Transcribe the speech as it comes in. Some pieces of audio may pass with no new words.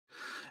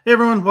Hey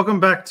everyone,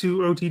 welcome back to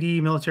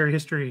OTD Military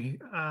History.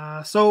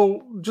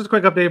 So just a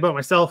quick update about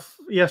myself.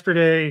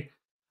 Yesterday,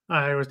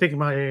 I was taking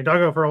my dog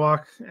out for a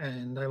walk,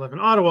 and I live in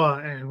Ottawa,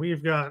 and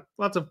we've got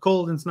lots of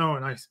cold and snow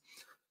and ice.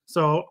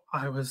 So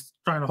I was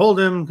trying to hold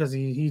him because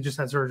he just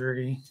had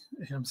surgery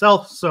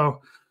himself,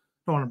 so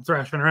don't want him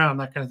thrashing around,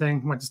 that kind of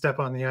thing. Went to step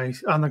on the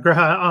ice on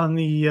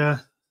the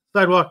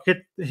sidewalk,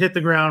 hit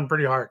the ground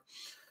pretty hard.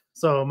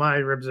 So my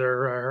ribs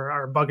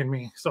are bugging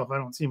me. So if I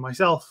don't see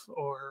myself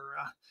or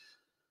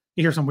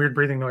you hear some weird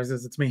breathing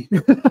noises, it's me.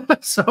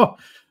 So,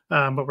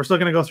 but we're still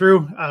going to go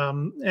through.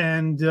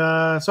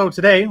 So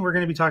today we're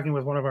going to be talking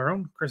with one of our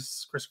own,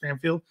 Chris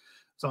Camfield.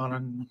 It's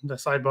on the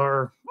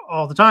sidebar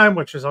all the time,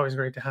 which is always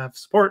great to have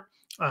support.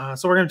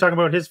 So we're going to talk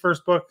about his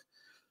first book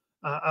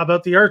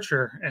about the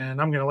Archer,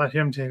 and I'm going to let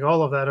him take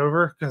all of that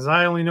over because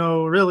I only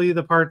know really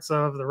the parts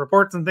of the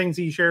reports and things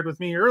he shared with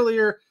me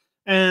earlier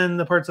and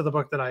the parts of the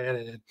book that I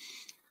edited.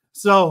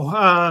 So,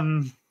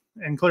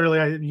 and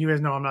clearly, you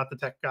guys know I'm not the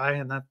tech guy,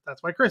 and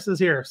that's why Chris is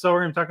here. So we're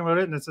going to be talking about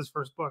it, and it's his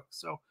first book.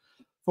 So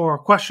for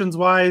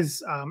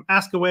questions-wise,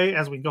 ask away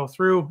as we go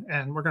through,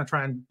 and we're going to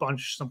try and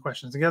bunch some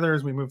questions together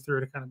as we move through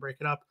to kind of break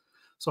it up.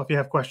 So if you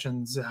have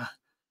questions,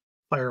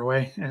 fire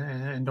away,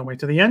 and don't wait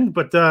to the end.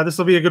 But this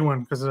will be a good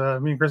one because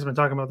me and Chris have been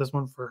talking about this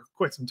one for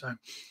quite some time.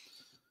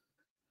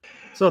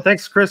 So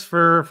thanks, Chris,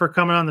 for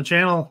coming on the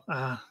channel.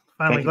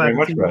 Finally, glad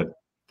to see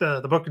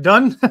the book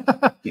done.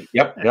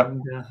 Yep.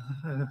 And,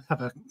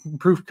 have a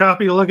proof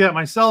copy to look at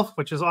myself,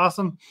 which is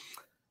awesome.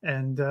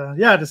 And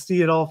yeah, to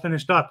see it all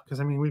finished up,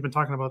 because I mean, we've been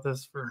talking about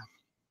this for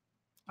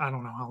I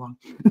don't know how long.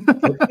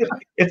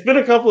 It's been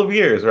a couple of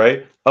years,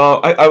 right?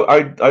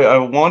 I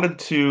wanted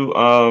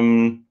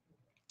to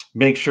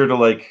make sure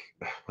to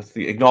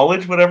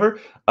acknowledge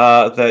whatever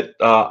that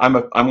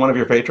I'm one of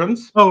your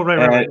patrons. Oh,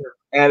 right.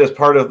 And as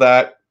part of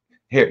that,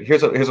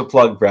 here's a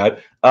plug,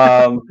 Brad.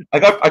 I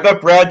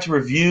got Brad to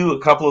review a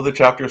couple of the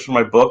chapters from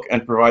my book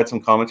and provide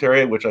some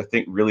commentary, which I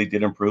think really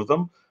did improve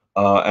them,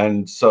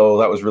 and so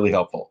that was really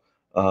helpful.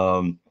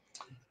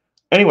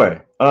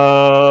 Anyway,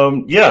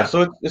 yeah.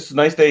 So it's a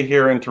nice day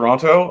here in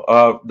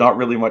Toronto. Not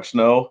really much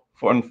snow.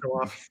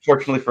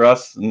 Fortunately for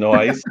us, no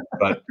ice.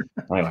 But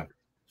anyway,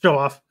 show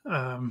off.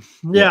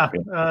 Yeah.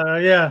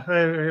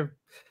 I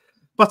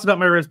busted up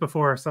my ribs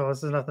before, so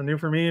this is nothing new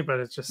for me, but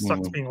it just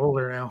sucks being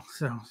older now,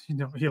 so you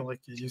don't feel like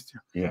you used to.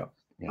 Yeah.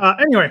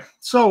 Anyway,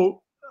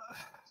 so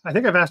I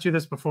think I've asked you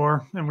this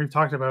before, and we've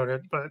talked about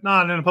it, but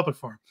not in a public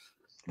forum.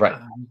 Right.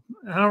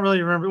 I don't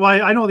really remember.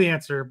 Well, I know the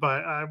answer,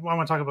 but I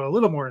want to talk about it a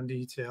little more in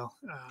detail.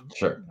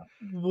 Sure.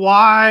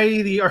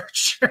 Why the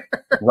Archer?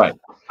 Right.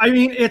 I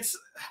mean, it's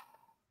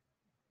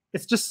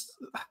just,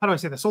 how do I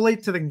say this? So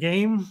late to the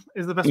game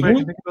is the best way I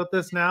can think about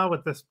this now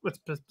with this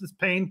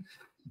pain.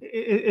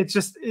 It's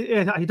just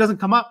he doesn't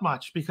come up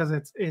much because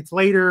it's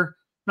later.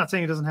 I'm not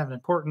saying it doesn't have an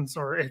importance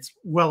or it's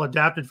well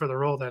adapted for the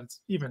role that it's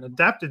even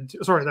adapted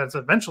to. Sorry, that's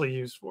eventually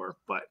used for.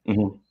 But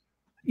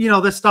you know,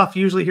 this stuff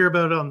you usually hear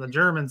about on the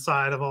German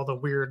side of all the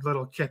weird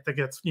little kit that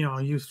gets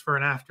used for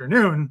an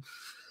afternoon.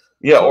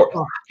 Yeah,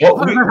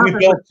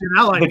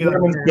 the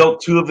Germans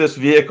built two of this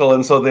vehicle,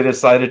 and so they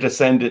decided to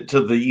send it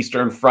to the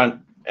Eastern Front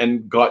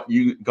and got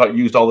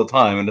used all the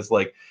time, and it's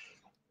like.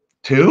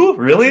 Two?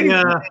 Really?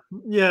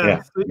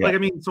 Yeah. Like, I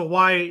mean, so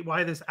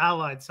why this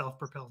Allied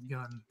self-propelled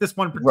gun? This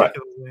one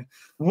particularly. Right.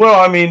 Well,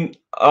 I mean,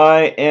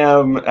 I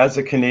am, as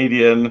a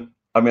Canadian,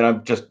 I mean,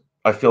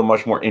 I feel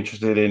much more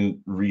interested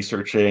in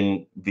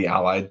researching the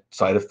Allied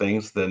side of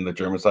things than the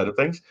German side of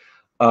things.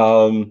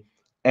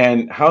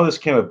 And how this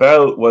came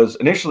about was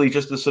initially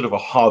just as sort of a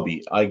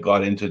hobby. I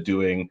got into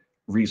doing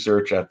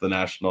research at the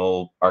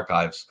National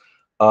Archives.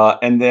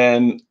 And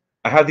then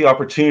I had the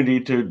opportunity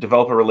to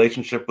develop a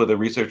relationship with a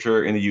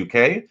researcher in the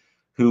UK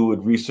who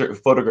would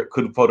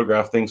could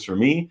photograph things for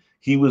me.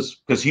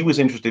 Because he was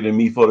interested in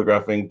me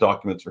photographing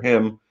documents for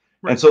him.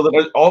 Right. And so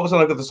that all of a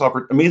sudden I got this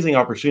amazing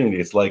opportunity.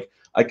 It's like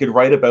I could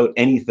write about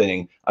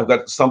anything. I've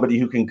got somebody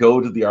who can go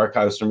to the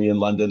archives for me in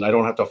London. I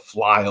don't have to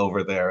fly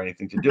over there or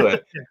anything to do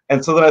it.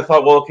 And so then I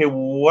thought, well, okay,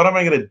 what am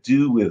I going to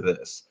do with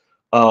this?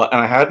 And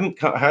I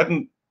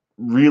hadn't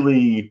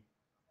really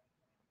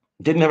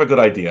didn't have a good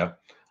idea.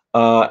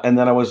 And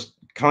then I was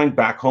coming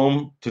back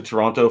home to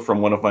Toronto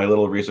from one of my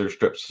little research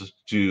trips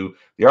to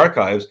the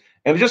archives,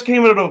 and it just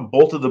came out of a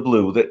bolt of the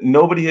blue that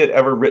nobody had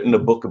ever written a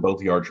book about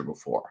the Archer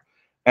before.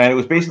 And it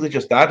was basically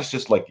just that. It's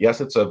just like, yes,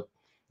 it's a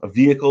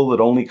vehicle that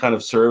only kind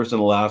of serves in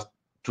the last,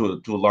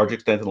 to a large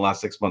extent, in the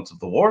last 6 months of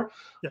the war.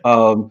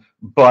 Yeah.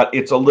 But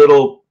it's a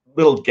little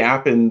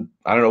gap in,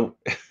 I don't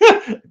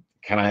know,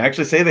 can I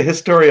actually say the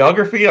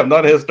historiography? I'm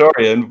not a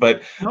historian,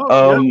 but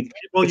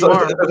there's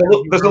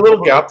a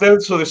little gap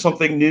there. So there's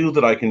something new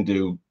that I can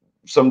do.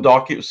 Some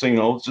documents,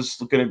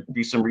 just going to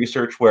be some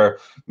research where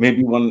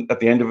maybe at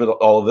the end of it,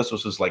 all of this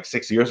was just like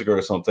 6 years ago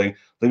or something.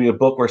 There'll be a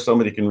book where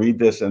somebody can read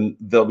this and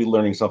they'll be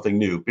learning something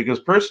new. Because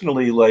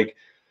personally, like,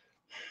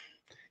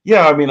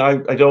 yeah, I mean, I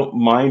don't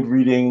mind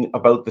reading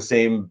about the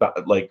same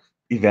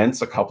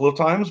events a couple of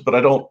times, but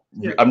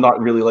I'm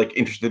not really like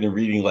interested in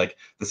reading like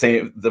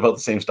about the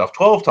same stuff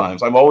 12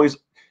 times. I'm always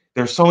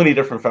there's so many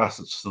different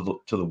facets to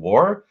the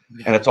war,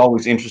 and it's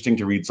always interesting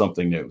to read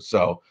something new.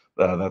 So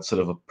that's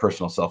sort of a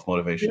personal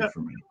self-motivation for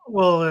me.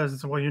 Well,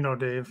 you know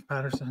Dave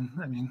Patterson.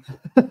 I mean,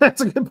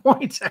 that's a good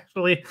point,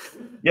 actually.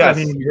 Yes, I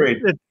mean,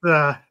 great.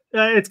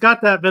 It's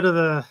got that bit of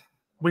the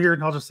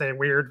weird, I'll just say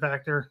weird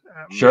factor.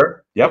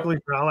 Sure. Yep.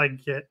 Particularly for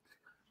Allied kit,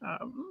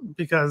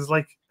 because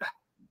like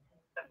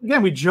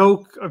again, we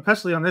joke,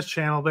 especially on this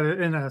channel, but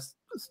in a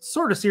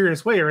sort of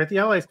serious way, right? The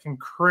Allies can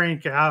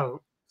crank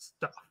out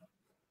stuff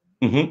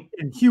in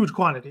huge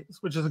quantities,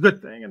 which is a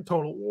good thing in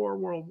total war,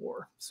 world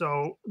war.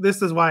 So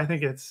this is why I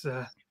think it's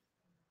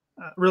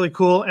really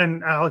cool.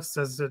 And Alex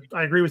says that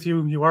I agree with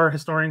you. You are a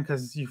historian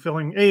because you're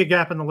filling a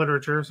gap in the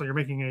literature, so you're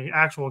making an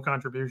actual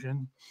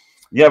contribution.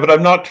 Yeah, but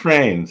I'm not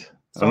trained.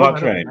 So I'm not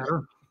trained.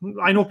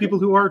 I know people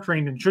who are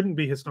trained and shouldn't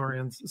be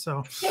historians,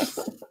 so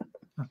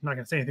I'm not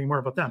going to say anything more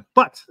about them.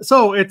 But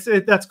so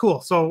that's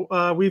cool.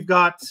 So we've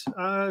got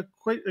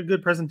quite a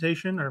good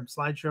presentation or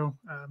slideshow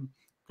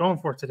going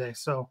for today.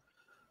 So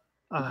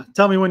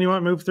tell me when you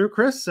want to move through,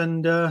 Chris,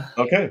 and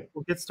okay,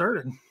 we'll get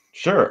started.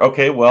 Sure.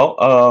 Okay. Well,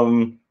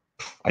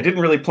 I didn't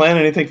really plan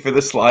anything for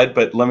this slide,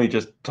 but let me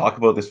just talk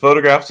about this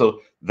photograph.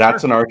 So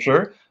that's an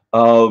archer.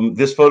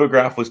 This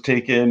photograph was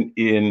taken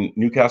in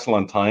Newcastle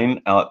on Tyne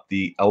at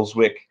the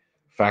Ellswick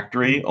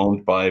factory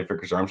owned by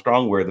Vickers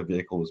Armstrong, where the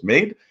vehicle was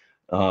made.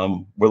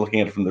 We're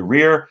looking at it from the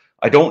rear.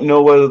 I don't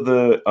know whether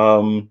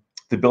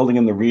the building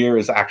in the rear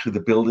is actually the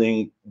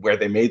building where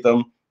they made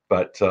them,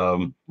 but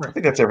I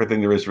think that's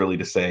everything there is really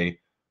to say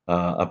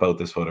about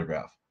this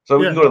photograph. So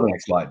we can go to the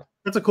next slide.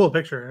 That's a cool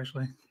picture,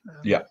 actually.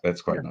 Yeah,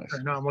 that's quite nice.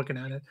 Right now I'm looking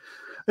at it.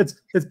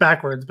 It's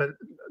backwards, but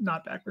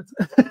not backwards.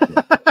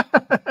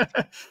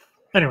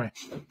 Anyway.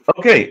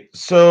 Okay,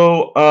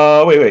 so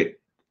wait.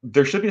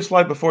 There should be a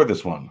slide before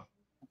this one.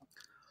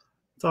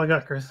 That's all I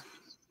got, Chris.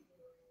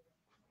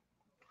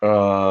 Do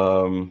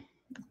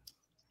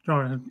you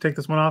want to take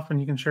this one off and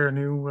you can share a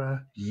new?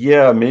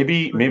 Yeah,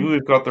 maybe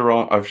we've got the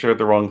wrong. I've shared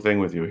the wrong thing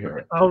with you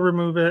here. I'll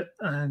remove it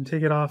and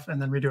take it off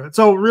and then redo it.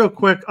 So real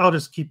quick, I'll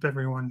just keep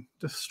everyone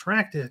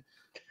distracted.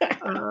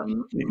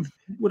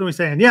 What are we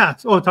saying? Yeah.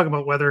 Oh, talk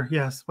about weather.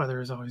 Yes,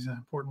 weather is always an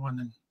important one,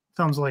 and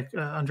sounds like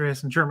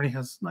Andreas in Germany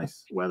has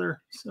nice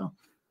weather. So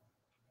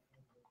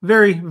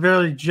very,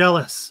 very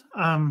jealous.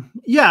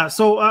 Yeah.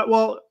 So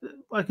well,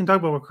 I can talk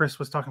about what Chris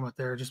was talking about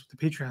there, just with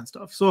the Patreon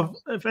stuff. So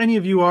if any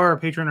of you are a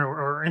patron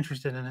or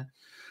interested in it,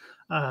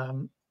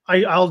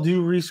 I'll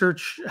do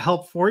research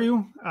help for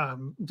you.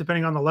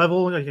 Depending on the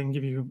level, I can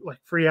give you like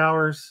free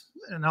hours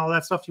and all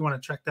that stuff. You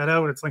want to check that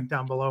out? It's linked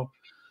down below.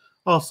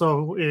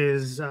 Also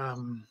is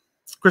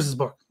Chris's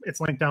book. It's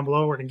linked down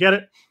below where to get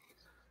it.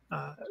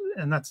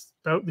 And that's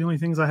about the only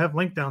things I have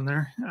linked down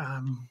there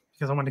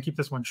because I wanted to keep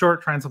this one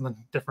short, trying something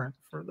different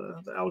for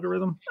the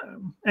algorithm.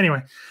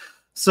 Anyway,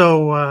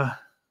 so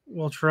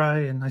we'll try,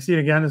 and I see it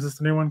again. Is this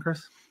the new one,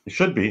 Chris? It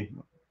should be.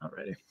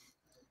 Alrighty.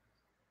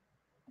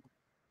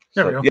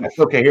 There we go. Yes.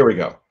 Okay, here we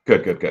go.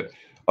 Good.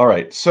 All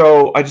right.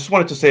 So I just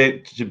wanted to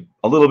say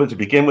a little bit to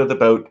begin with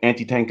about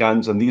anti-tank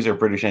guns, and these are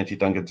British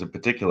anti-tank guns in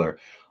particular.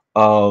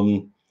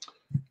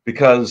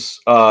 Because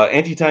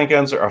anti-tank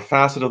guns are a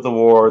facet of the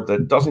war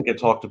that doesn't get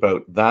talked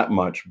about that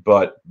much,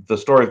 but the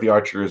story of the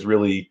Archer is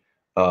really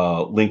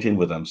linked in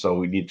with them, so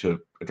we need to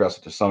address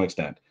it to some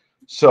extent.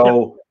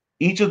 So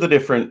each of the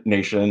different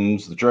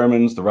nations, the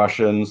Germans, the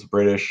Russians, the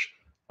British,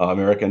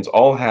 Americans,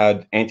 all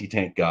had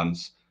anti-tank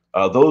guns.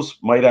 Those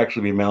might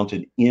actually be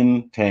mounted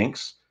in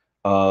tanks,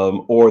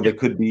 or they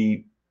could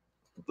be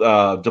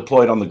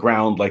deployed on the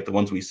ground like the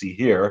ones we see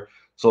here.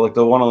 So like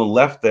the one on the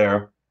left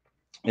there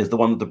is the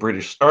one that the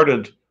British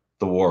started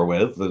the war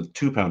with, the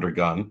 2-pounder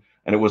gun,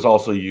 and it was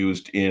also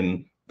used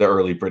in the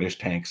early British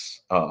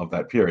tanks of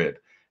that period.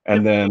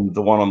 And then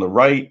the one on the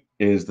right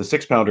is the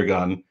 6-pounder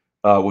gun,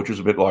 which was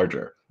a bit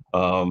larger.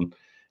 One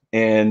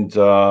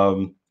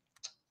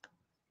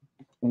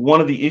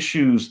of the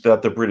issues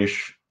that the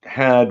British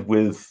had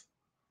with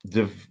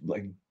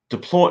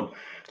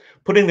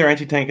putting their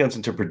anti-tank guns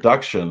into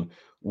production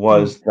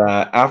was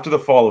that after the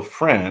fall of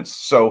France,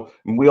 so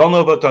we all know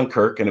about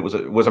Dunkirk, and it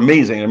was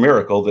amazing, a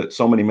miracle that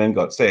so many men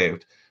got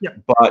saved.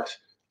 But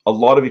a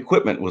lot of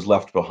equipment was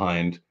left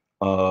behind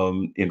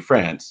in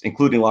France,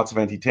 including lots of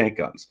anti-tank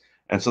guns.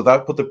 And so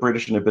that put the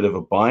British in a bit of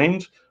a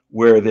bind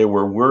where they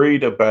were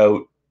worried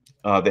about,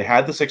 they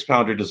had the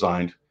 6-pounder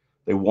designed,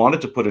 they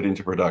wanted to put it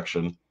into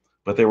production,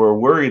 but they were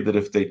worried that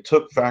if they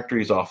took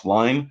factories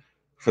offline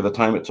for the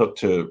time it took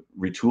to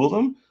retool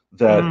them,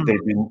 that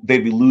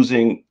they'd be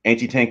losing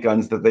anti-tank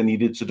guns that they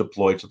needed to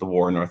deploy to the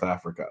war in North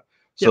Africa.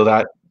 So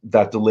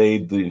that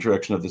delayed the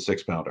introduction of the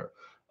 6-pounder.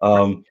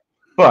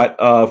 But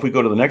if we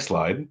go to the next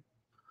slide,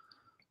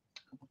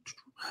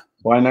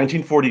 by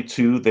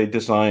 1942, they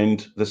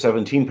designed the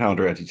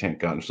 17-pounder anti-tank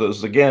gun. So this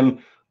is,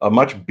 again, a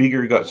much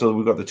bigger gun. So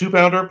we've got the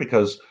 2-pounder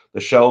because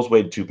the shells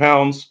weighed 2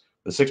 pounds.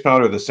 The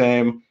 6-pounder, the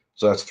same.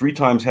 So that's 3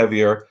 times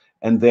heavier.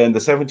 And then the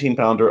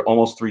 17-pounder,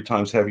 almost 3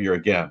 times heavier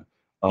again.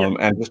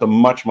 And just a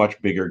much,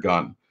 much bigger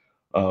gun.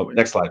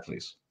 Next slide,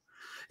 please.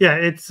 Yeah,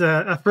 it's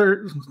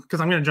because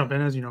I'm going to jump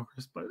in, as you know,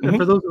 Chris. But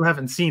for those who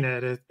haven't seen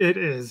it, it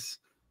is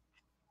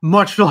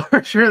much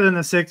larger than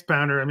the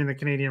 6-pounder. I mean, the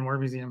Canadian War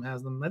Museum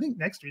has them, I think,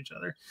 next to each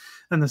other,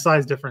 and the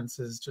size difference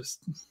is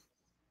just,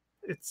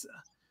 it's,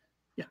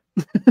 yeah,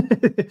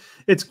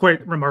 it's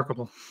quite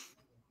remarkable.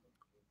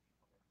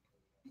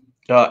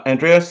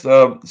 Andreas,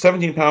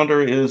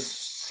 17-pounder is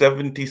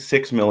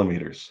 76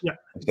 millimeters. Yeah.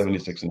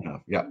 76 and a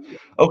half. Yeah.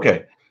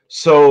 Okay.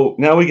 So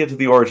now we get to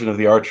the origin of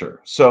the Archer.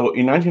 So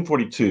in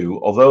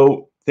 1942,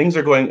 although things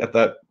are going at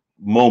that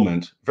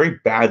moment very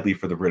badly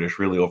for the British,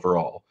 really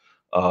overall,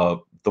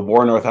 the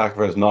war in North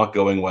Africa is not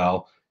going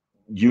well.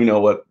 You know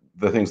what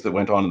the things that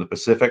went on in the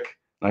Pacific,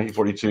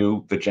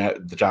 1942,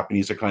 the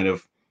Japanese are kind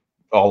of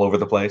all over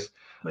the place.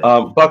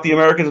 But the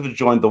Americans have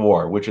joined the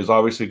war, which is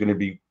obviously going to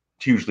be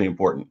hugely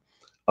important.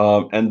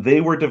 And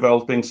they were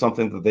developing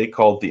something that they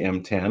called the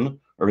M10,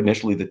 or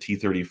initially the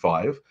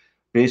T-35,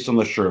 based on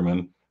the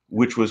Sherman,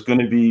 which was going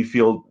to be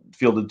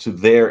fielded to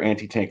their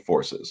anti-tank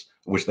forces,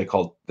 which they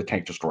called the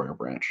tank destroyer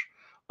branch.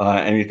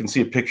 And you can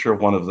see a picture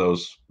of one of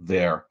those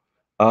there.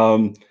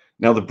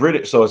 Now the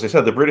British, so as I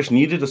said, the British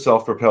needed a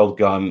self-propelled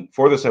gun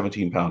for the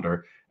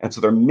 17-pounder, and so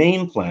their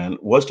main plan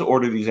was to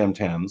order these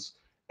M10s,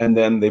 and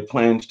then they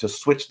planned to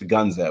switch the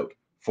guns out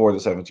for the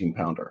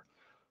 17-pounder.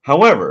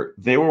 However,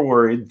 they were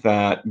worried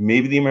that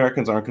maybe the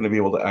Americans aren't going to be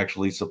able to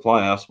actually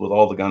supply us with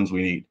all the guns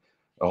we need,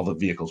 all the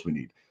vehicles we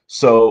need.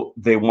 So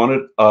they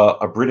wanted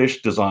a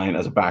British design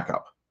as a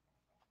backup.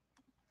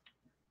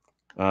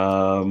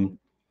 So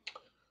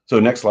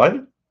next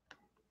slide.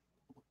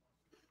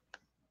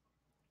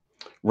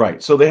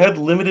 Right. So they had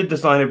limited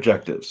design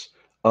objectives.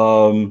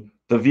 The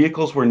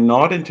vehicles were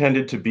not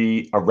intended to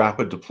be a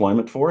rapid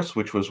deployment force,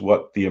 which was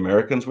what the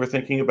Americans were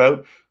thinking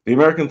about. The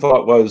American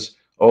thought was,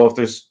 oh, if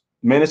there's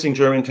menacing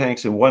German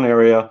tanks in one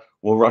area,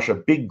 we'll rush a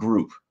big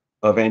group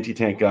of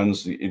anti-tank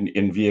guns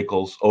in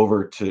vehicles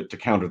over to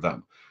counter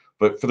them.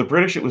 But for the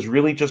British, it was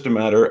really just a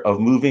matter of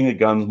moving the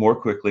guns more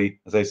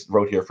quickly, as I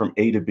wrote here, from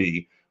A to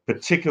B,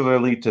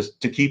 particularly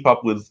to keep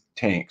up with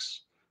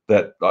tanks,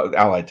 that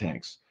Allied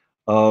tanks.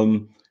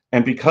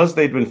 And because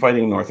they'd been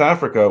fighting in North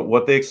Africa,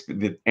 what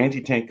the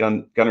anti-tank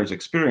gunners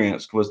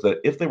experienced was that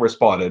if they were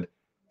spotted,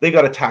 they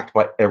got attacked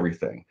by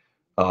everything.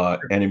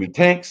 Enemy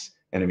tanks,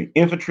 enemy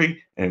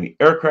infantry, enemy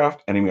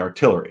aircraft, enemy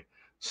artillery.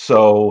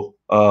 So,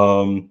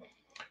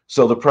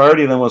 so the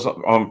priority then was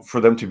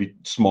for them to be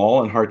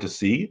small and hard to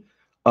see.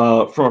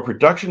 From a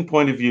production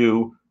point of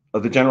view,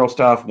 the general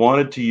staff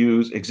wanted to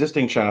use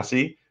existing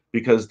chassis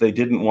because they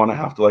didn't want to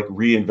have to like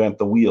reinvent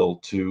the wheel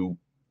to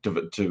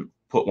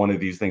put one of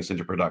these things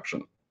into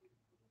production.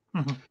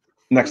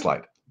 Next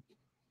slide.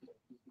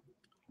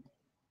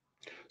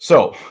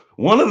 So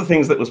one of the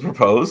things that was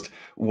proposed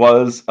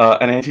was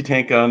an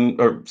anti-tank gun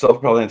or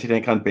self-propelled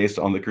anti-tank gun based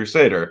on the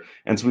Crusader.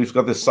 And so we've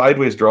got this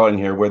sideways drawing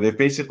here where they've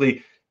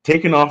basically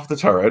taken off the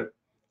turret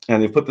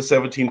and they've put the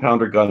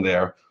 17-pounder gun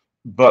there.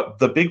 But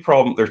the big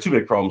problem, there are two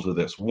big problems with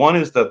this. One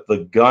is that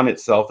the gun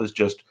itself is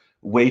just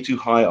way too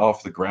high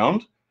off the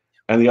ground.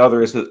 And the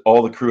other is that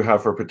all the crew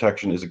have for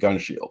protection is a gun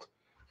shield.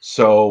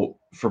 So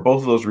for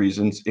both of those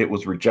reasons, it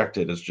was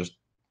rejected as just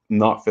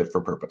not fit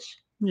for purpose.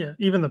 Yeah,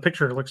 even the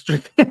picture looks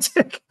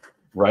gigantic.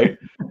 Right?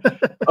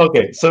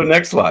 Okay, so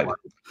next slide.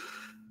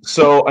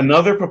 So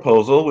another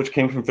proposal, which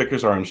came from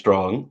Vickers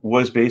Armstrong,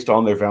 was based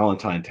on their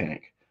Valentine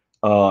tank.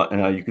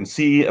 And you can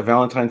see a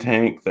Valentine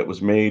tank that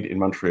was made in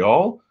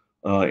Montreal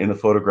in the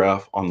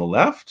photograph on the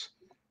left.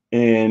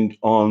 And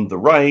on the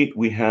right,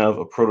 we have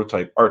a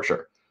prototype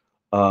Archer.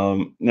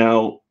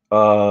 Now,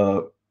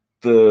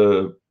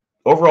 the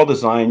overall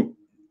design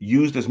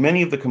used as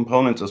many of the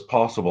components as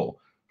possible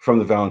from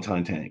the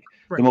Valentine tank.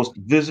 Right. The most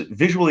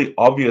visually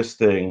obvious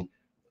thing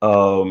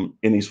in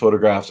these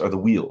photographs are the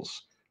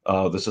wheels,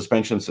 the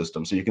suspension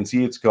system. So you can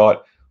see it's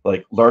got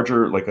like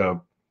larger, like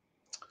an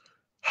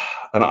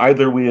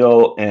idler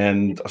wheel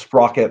and a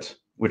sprocket,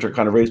 which are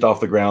kind of raised off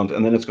the ground.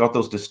 And then it's got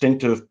those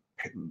distinctive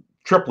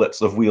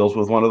triplets of wheels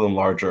with one of them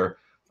larger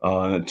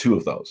and two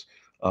of those.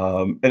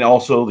 And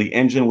also the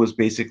engine was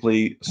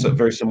basically a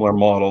very similar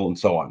model and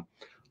so on.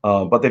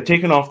 But they've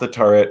taken off the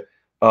turret.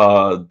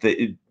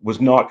 It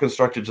was not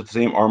constructed to the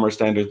same armor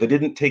standards. They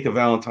didn't take a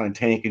Valentine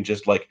tank and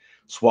just like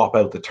swap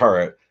out the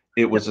turret.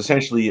 It was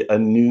essentially a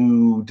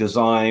new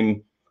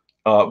design,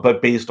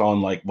 but based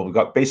on like, well, we've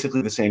got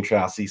basically the same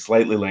chassis,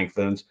 slightly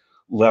lengthened,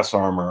 less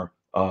armor,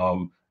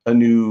 a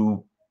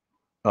new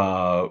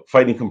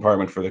fighting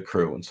compartment for the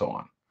crew and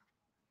so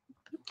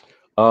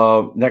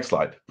on. Next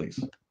slide, please.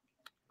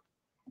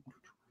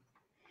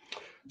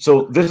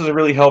 So this is a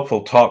really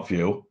helpful top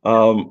view.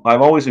 I'm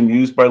always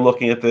amused by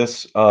looking at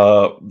this.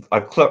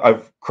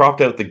 I've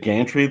cropped out the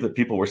gantry that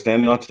people were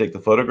standing on to take the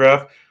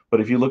photograph. But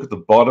if you look at the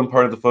bottom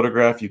part of the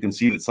photograph, you can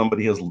see that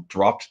somebody has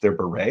dropped their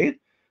beret.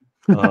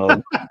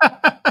 Nice.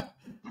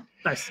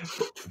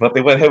 But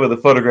they went ahead with the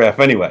photograph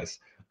anyways.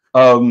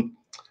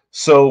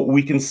 So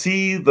we can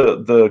see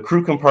the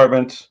crew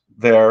compartment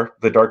there,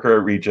 the darker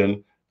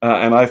region.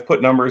 And I've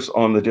put numbers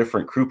on the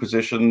different crew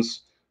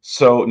positions.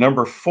 So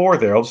number 4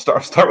 there, I'll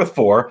start with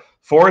 4.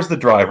 4 is the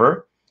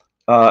driver.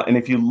 And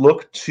if you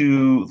look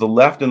to the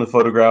left in the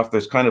photograph,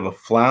 there's kind of a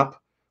flap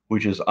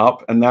which is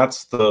up, and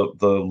that's the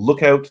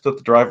lookout that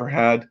the driver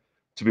had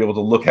to be able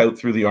to look out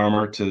through the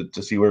armor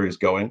to see where he's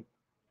going.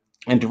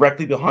 And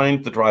directly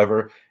behind the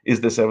driver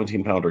is the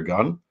 17-pounder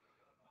gun.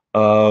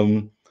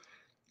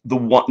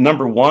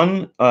 Number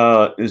one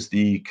is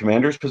the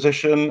commander's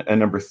position, and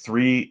number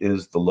three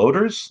is the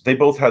loader's. They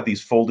both had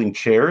these folding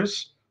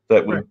chairs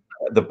that would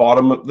the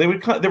bottom. They were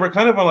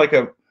kind of on like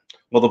a,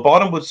 well, the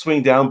bottom would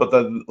swing down, but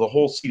the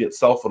whole seat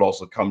itself would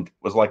also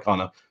was like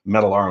on a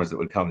metal arms that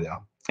would come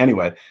down.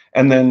 Anyway,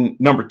 and then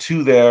number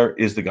two there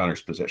is the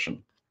gunner's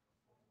position.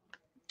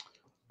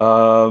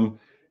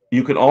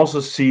 You can also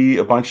see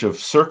a bunch of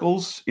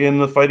circles in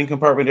the fighting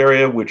compartment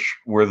area, which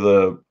were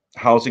the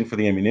housing for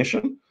the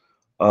ammunition.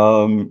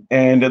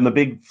 And in the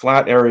big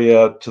flat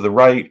area to the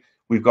right,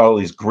 we've got all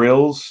these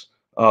grills.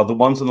 The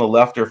ones on the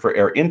left are for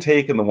air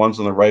intake, and the ones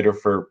on the right are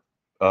for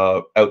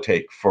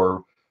outtake,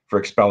 for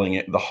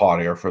expelling the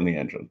hot air from the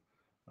engine.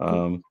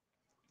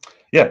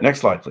 Yeah, next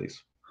slide,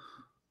 please.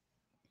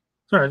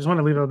 Sorry, I just want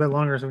to leave it a bit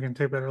longer so we can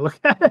take a better look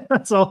at it.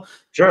 That's all.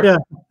 Sure. Yeah,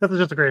 that's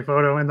just a great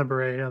photo. And the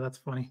beret. Yeah, that's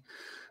funny.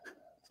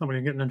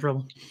 Somebody getting in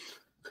trouble.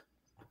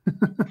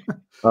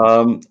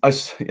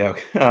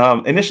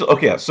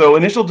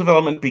 Initial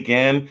development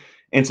began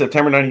in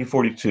September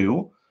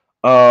 1942.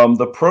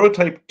 The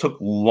prototype took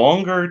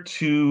longer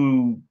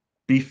to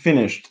be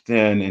finished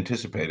than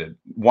anticipated.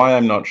 Why,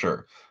 I'm not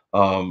sure.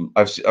 I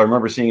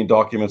remember seeing in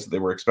documents that they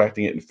were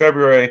expecting it in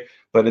February,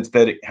 but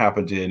instead it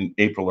happened in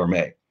April or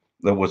May.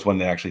 That was when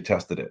they actually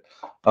tested it.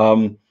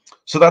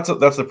 So that's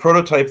the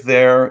prototype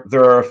there.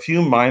 There are a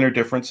few minor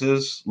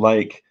differences,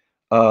 like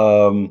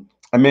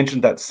I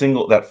mentioned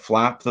that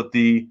flap that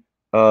the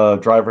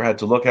driver had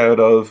to look out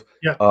of.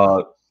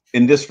 Yeah.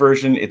 In this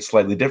version, it's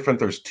slightly different.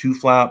 There's two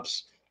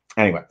flaps.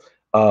 Anyway,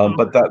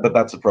 but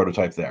that's the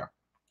prototype there.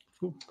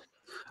 Cool.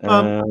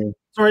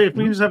 Sorry, if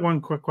we just have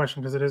one quick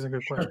question, because it is a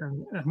good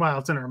question. And while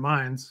it's in our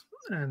minds,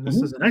 and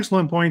this is an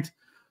excellent point,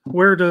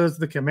 where does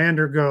the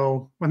commander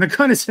go when the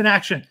gun is in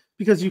action?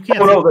 Because you can't.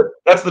 Oh no,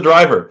 that's the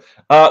driver.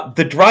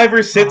 The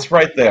driver sits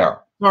right there.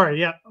 Sorry.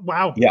 Yeah.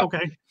 Wow. Yeah.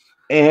 Okay.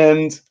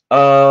 And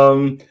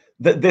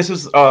this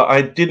is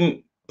I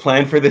didn't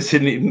plan for this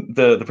in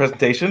the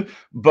presentation,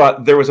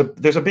 but there was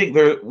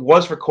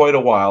for quite a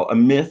while a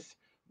myth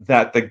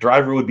that the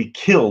driver would be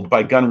killed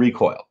by gun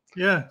recoil.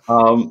 Yeah.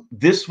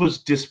 This was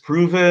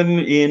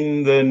disproven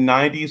in the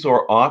 90s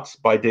or aughts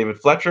by David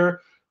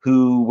Fletcher,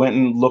 who went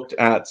and looked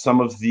at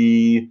some of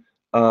the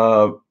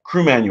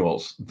crew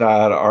manuals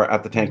that are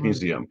at the Tank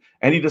Museum,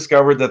 and he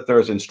discovered that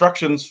there's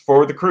instructions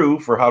for the crew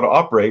for how to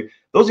operate.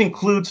 Those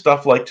include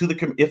stuff like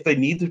if they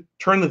need to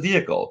turn the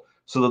vehicle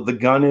so that the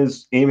gun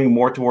is aiming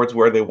more towards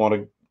where they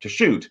want to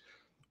shoot.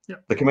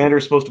 Yep. The commander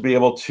is supposed to be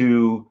able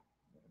to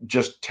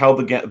just tell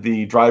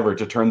the driver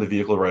to turn the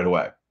vehicle right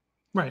away.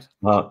 Right.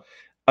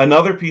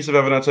 Another piece of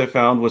evidence I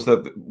found was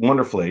that,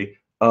 wonderfully,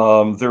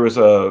 there was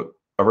a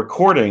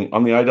recording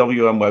on the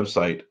IWM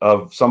website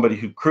of somebody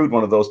who crewed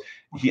one of those,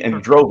 and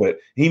he drove it.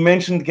 He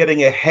mentioned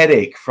getting a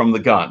headache from the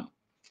gun.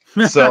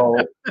 So,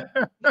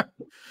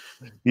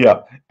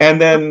 yeah. And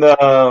then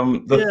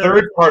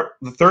the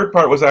third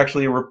part was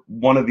actually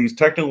one of these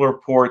technical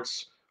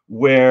reports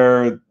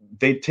where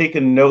they'd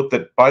taken note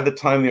that by the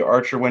time the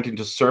Archer went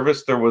into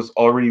service, there was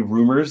already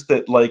rumors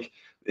that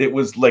it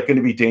was going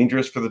to be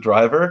dangerous for the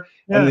driver.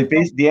 Yeah. And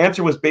the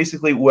answer was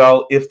basically,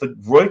 well, if the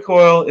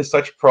recoil is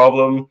such a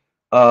problem,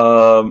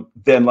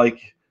 then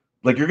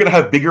you're going to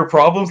have bigger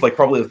problems, like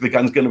probably if the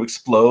gun's going to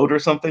explode or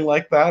something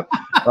like that.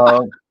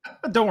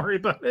 Don't worry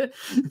about it.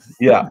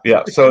 Yeah.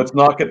 So it's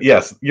not good.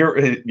 Yes,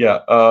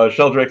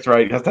 Sheldrake's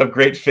right. You have to have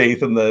great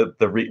faith in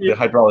the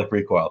hydraulic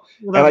recoil.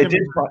 Well, and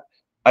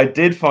I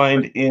did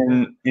find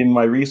in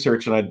my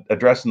research, and I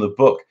addressed in the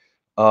book,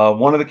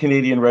 one of the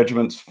Canadian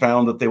regiments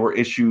found that they were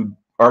issued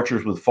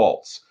Archers with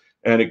faults,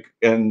 and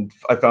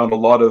I found a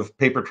lot of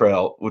paper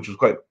trail, which was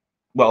quite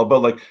well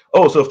about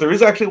so if there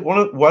is actually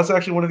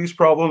one of these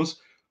problems,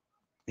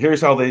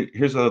 here's how they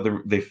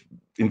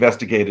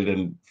investigated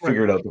and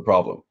figured out the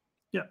problem.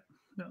 Yeah,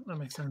 that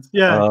makes sense.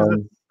 Yeah,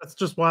 that's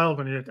just wild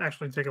when you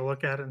actually take a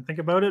look at it and think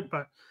about it,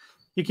 but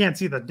you can't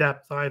see the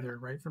depth either,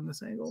 right, from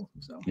this angle.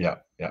 So yeah.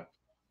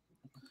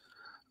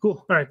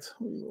 Cool. All right.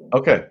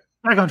 Okay.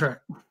 Back on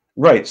track.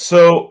 Right.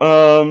 So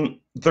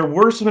there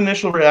were some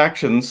initial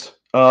reactions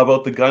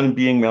about the gun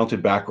being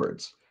mounted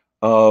backwards,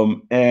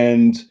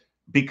 and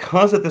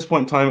because at this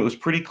point in time it was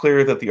pretty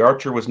clear that the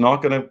Archer was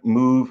not going to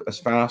move as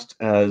fast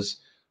as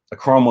a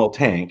Cromwell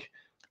tank.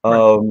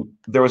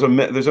 There's a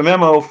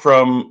memo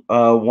from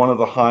one of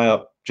the high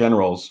up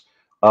generals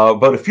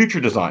about a future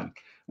design,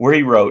 where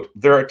he wrote,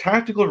 "There are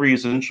tactical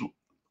reasons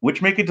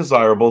which make it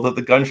desirable that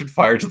the gun should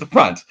fire to the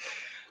front.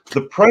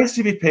 The price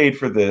to be paid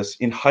for this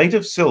in height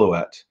of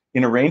silhouette,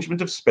 in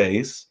arrangement of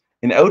space,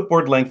 in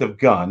outboard length of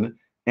gun,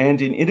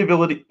 and in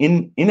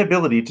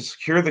inability to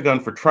secure the gun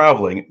for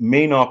traveling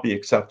may not be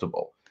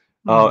acceptable."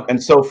 And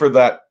so for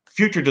that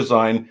future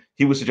design,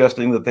 he was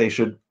suggesting that they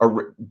should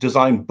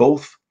design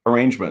both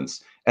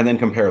arrangements and then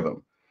compare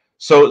them.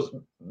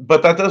 So,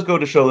 but that does go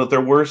to show that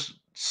there were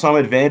some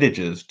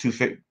advantages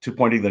to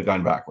pointing the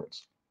gun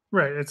backwards.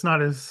 Right. It's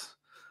not as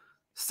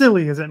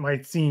silly as it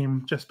might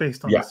seem just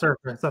based on the Yeah,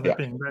 surface of yeah, it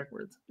being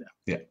backwards. Yeah.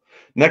 yeah.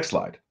 Next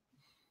slide.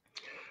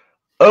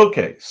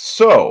 Okay,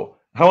 so,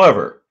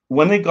 however,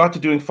 when they got to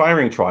doing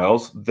firing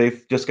trials, they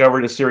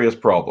discovered a serious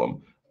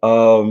problem,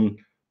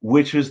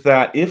 which is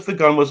that if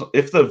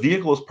the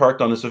vehicle was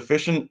parked on a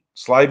sufficient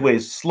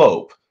slideways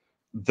slope,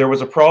 there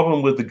was a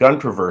problem with the gun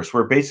traverse,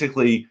 where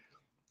basically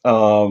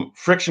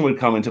friction would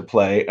come into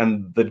play,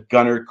 and the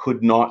gunner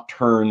could not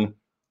turn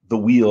the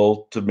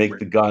wheel to make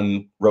the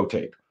gun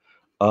rotate.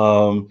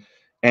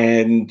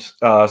 And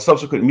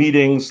subsequent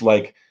meetings,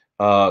 like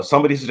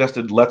somebody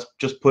suggested, let's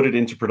just put it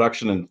into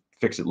production and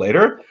fix it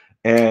later.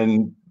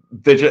 And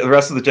the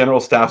rest of the general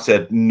staff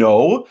said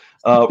no,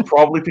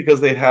 probably because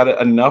they had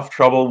enough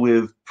trouble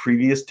with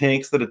previous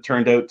tanks that had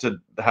turned out to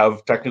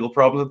have technical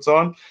problems and so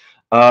on.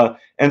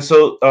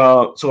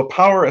 So a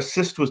power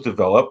assist was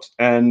developed,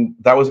 and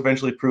that was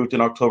eventually approved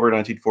in October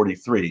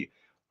 1943.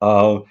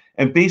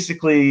 And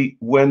basically,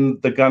 when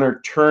the gunner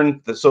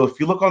turned, so if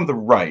you look on the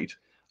right,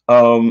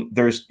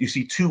 you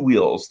see two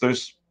wheels.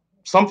 There's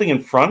something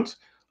in front,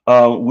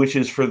 which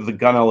is for the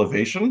gun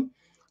elevation.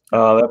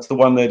 That's the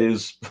one that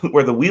is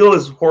where the wheel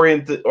is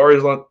oriented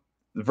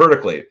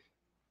vertically.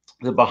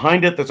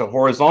 Behind it, there's a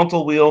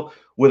horizontal wheel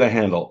with a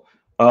handle.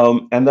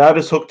 And that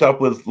is hooked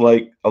up with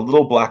like a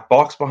little black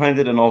box behind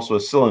it and also a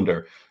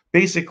cylinder.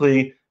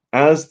 Basically,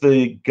 as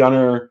the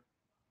gunner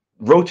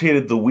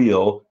rotated the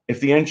wheel, if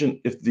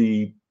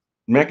the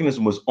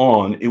mechanism was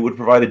on, it would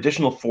provide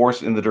additional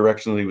force in the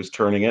direction that he was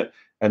turning it,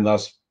 and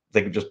thus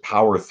they could just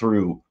power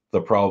through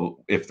the problem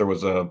if there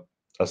was a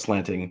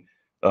slanting,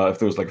 if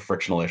there was like a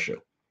frictional issue.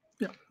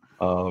 Yeah.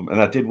 And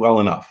that did well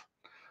enough.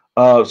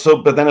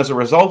 But then as a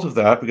result of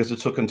that, because it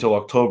took until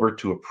October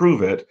to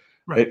approve it,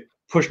 it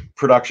pushed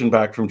production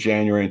back from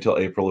January until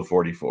April of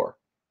 44.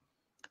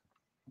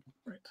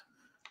 Right.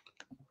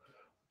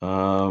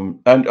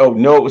 And oh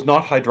no, it was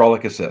not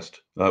hydraulic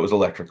assist. It was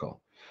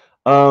electrical.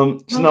 Now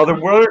there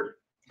were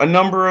a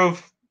number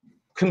of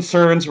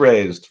concerns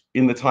raised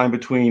in the time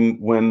between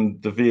when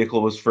the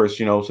vehicle was first,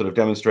 sort of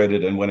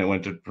demonstrated and when it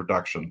went to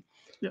production.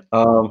 Yeah.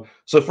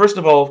 So first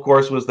of all, of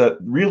course, was that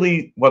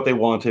really what they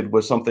wanted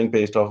was something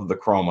based off of the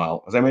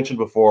Cromwell. As I mentioned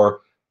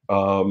before,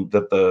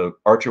 that the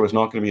Archer was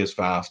not going to be as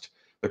fast.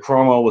 The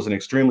Cromwell was an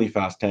extremely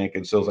fast tank,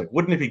 and so it was like,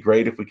 wouldn't it be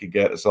great if we could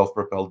get a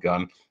self-propelled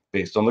gun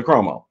based on the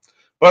Cromwell?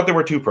 But there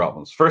were two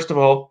problems. First of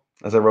all,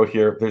 as I wrote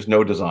here, there's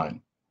no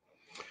design.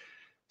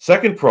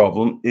 Second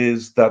problem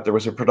is that there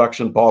was a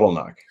production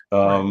bottleneck.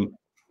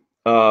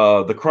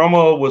 The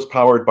Cromwell was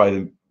powered by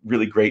the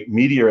really great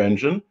Meteor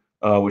engine,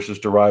 which is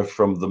derived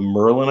from the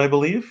Merlin, I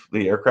believe,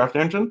 the aircraft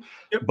engine.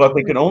 Yep. But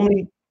they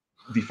only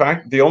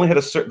had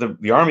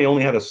the Army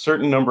only had a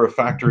certain number of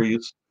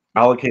factories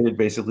allocated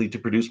basically to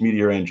produce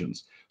Meteor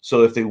engines.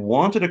 So if they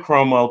wanted a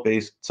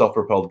Cromwell-based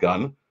self-propelled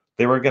gun,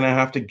 they were going to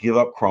have to give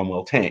up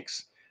Cromwell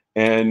tanks.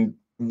 And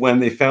when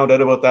they found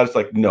out about that, it's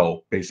like,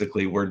 no,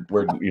 basically,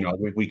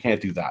 we can't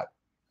do that.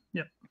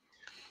 Yeah.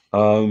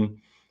 The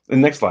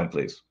next slide,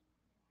 please.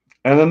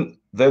 And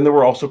then there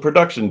were also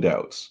production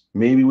doubts.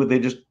 Maybe they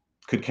just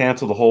could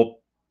cancel the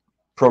whole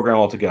program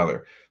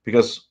altogether.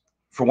 Because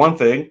for one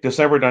thing,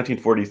 December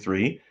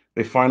 1943,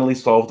 they finally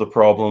solved the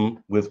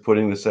problem with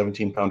putting the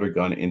 17-pounder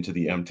gun into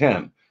the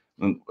M10.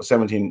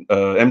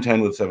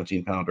 M10 with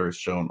 17-pounder is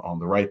shown on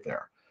the right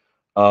there.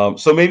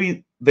 So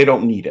maybe they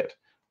don't need it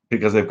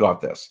because they've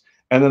got this.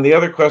 And then the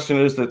other question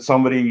is that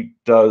somebody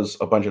does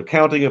a bunch of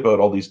counting about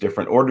all these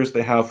different orders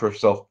they have for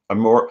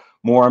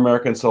more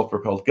American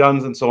self-propelled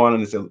guns and so on.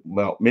 And they say,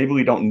 well, maybe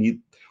we're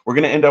going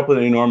to end up with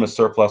an enormous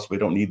surplus. We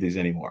don't need these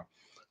anymore.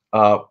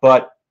 So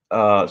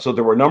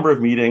there were a number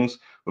of meetings,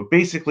 but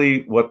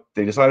basically what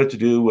they decided to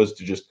do was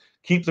to just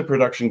keep the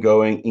production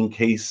going in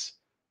case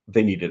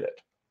they needed it.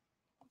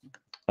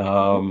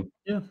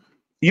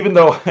 Even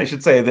though I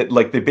should say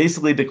that they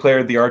basically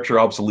declared the Archer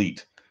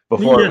obsolete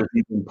before it was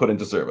even put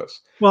into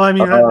service. Well, I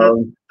mean,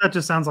 that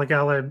just sounds like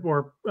Allied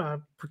or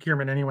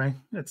procurement anyway.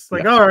 It's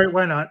like, all right,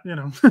 why not?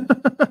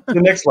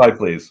 The next slide,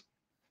 please.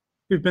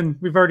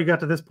 We've already got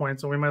to this point,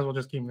 so we might as well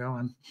just keep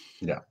going.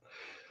 Yeah.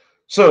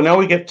 So now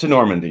we get to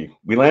Normandy.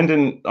 We land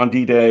on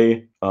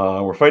D-Day.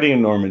 We're fighting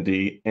in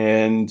Normandy,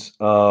 and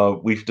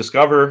we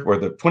discover, or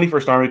the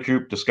 21st Army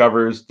Group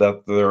discovers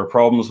that there are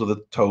problems with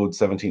the towed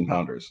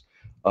 17-pounders.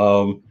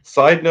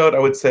 Side note, I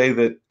would say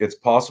that it's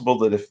possible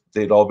that if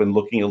they'd all been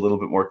looking a little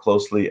bit more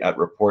closely at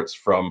reports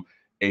from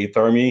 8th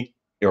Army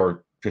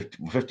or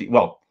 50,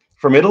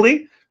 from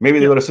Italy, maybe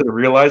they would have sort of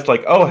realized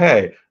oh,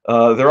 hey,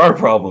 there are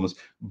problems.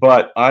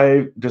 But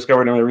I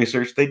discovered in my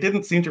research, they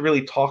didn't seem to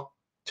really talk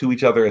to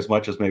each other as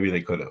much as maybe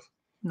they could have.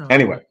 No.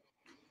 Anyway,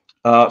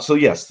 so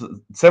yes,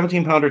 the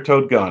 17-pounder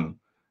towed gun.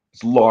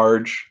 It's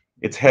large.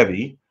 It's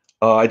heavy.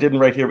 I didn't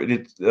write here, but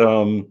it's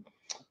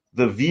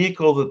the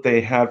vehicle that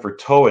they had for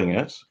towing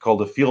it,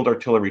 called a field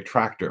artillery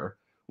tractor,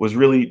 was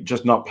really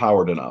just not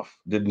powered enough.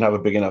 Didn't have a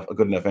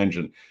good enough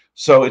engine.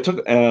 So it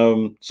took.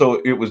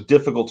 So it was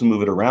difficult to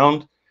move it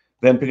around.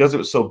 then because it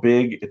was so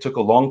big, it took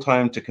a long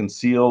time to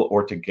conceal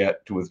or to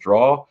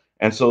withdraw.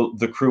 And so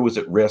the crew was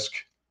at risk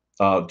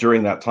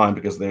during that time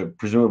because they're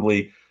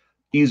presumably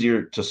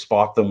easier to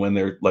spot them when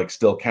they're like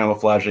still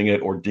camouflaging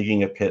it or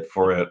digging a pit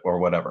for it or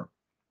whatever.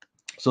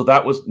 So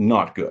that was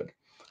not good.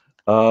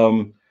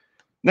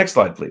 Next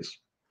slide, please.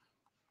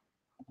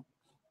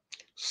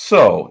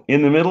 So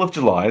in the middle of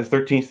July, the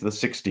 13th to the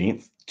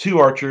 16th, 2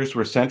 archers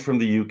were sent from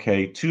the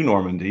UK to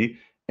Normandy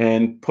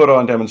and put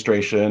on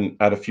demonstration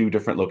at a few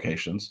different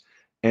locations,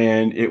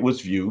 and it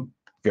was viewed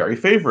very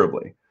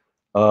favorably.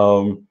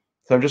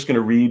 So I'm just going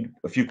to read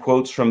a few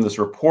quotes from this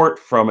report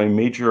from a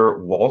Major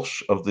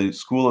Walsh of the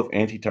School of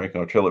Anti-Tank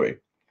Artillery.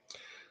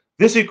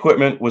 This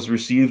equipment was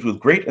received with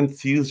great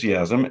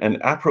enthusiasm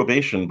and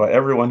approbation by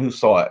everyone who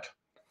saw it.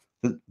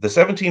 The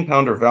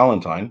 17-pounder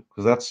Valentine,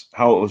 because that's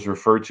how it was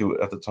referred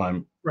to at the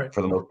time, Right.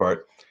 for the most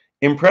part,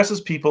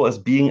 impresses people as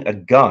being a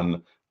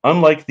gun,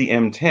 unlike the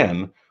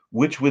M10,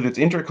 which with its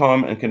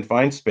intercom and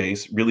confined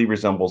space really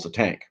resembles a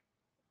tank.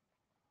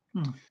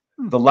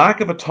 The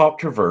lack of a top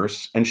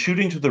traverse and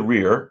shooting to the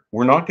rear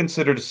were not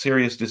considered a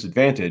serious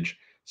disadvantage,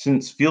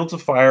 since fields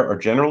of fire are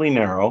generally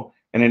narrow,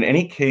 and in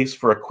any case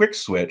for a quick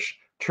switch,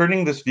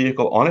 turning this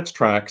vehicle on its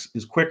tracks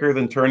is quicker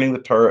than turning the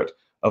turret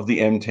of the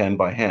M10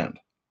 by hand.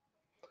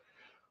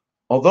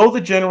 Although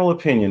the general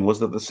opinion was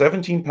that the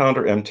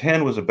 17-pounder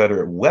M10 was a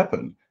better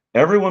weapon,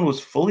 everyone was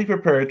fully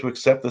prepared to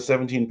accept the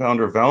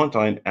 17-pounder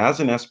Valentine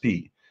as an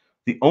SP.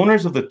 The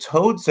owners of the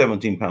towed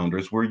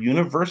 17-pounders were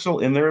universal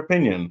in their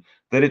opinion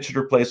that it should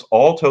replace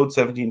all towed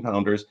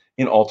 17-pounders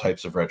in all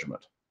types of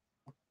regiment.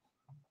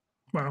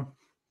 Wow.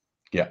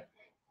 Yeah.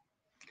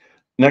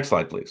 Next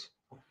slide, please.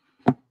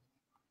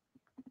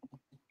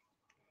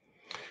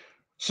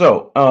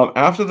 So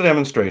after the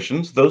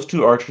demonstrations, those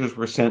 2 archers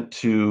were sent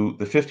to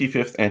the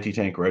 55th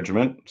Anti-Tank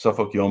Regiment,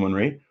 Suffolk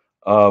Yeomanry,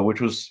 which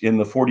was in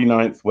the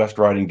 49th West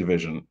Riding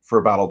Division, for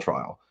a battle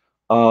trial.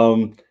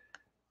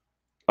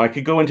 I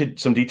could go into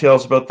some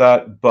details about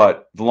that,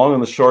 but the long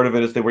and the short of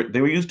it is they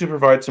were used to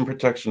provide some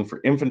protection for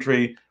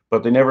infantry,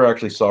 but they never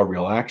actually saw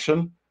real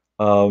action.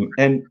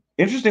 And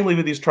interestingly,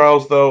 with these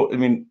trials, though, I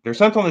mean, they're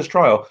sent on this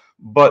trial,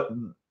 but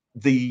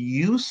the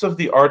use of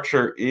the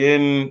archer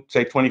in,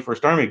 say,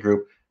 21st Army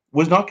Group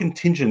was not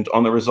contingent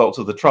on the results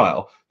of the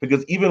trial,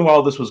 because even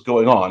while this was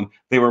going on,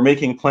 they were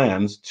making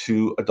plans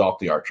to adopt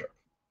the archer.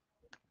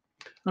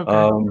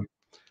 Okay.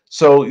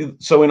 So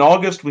in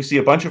August, we see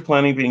a bunch of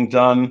planning being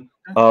done,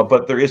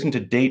 but there isn't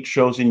a date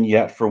chosen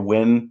yet for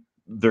when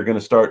they're going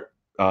to start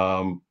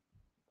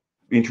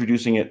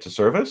introducing it to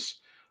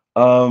service.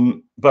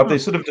 But they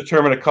sort of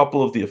determine a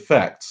couple of the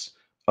effects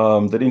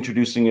that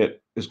introducing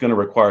it is going to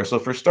require. So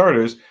for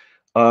starters,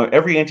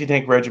 every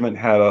anti-tank regiment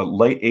had a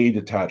light aid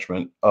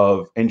detachment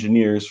of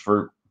engineers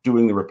for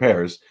doing the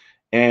repairs,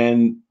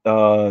 and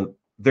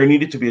there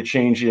needed to be a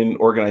change in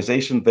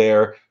organization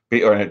there,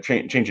 or a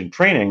change in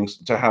trainings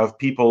to have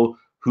people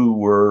who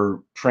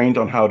were trained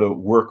on how to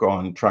work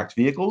on tracked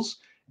vehicles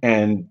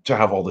and to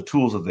have all the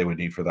tools that they would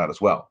need for that as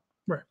well.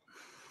 Right.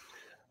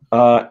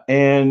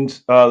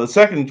 And the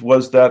second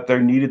was that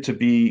there needed to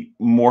be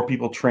more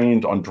people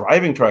trained on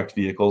driving tracked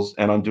vehicles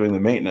and on doing the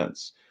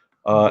maintenance.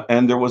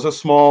 And there was a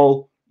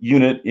small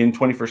unit in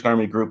 21st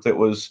Army Group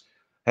that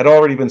had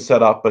already been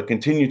set up, but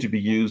continued to be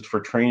used for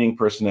training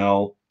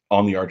personnel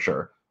on the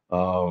Archer.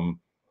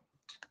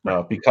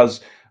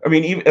 Because, I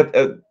mean, even at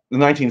the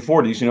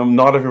 1940s,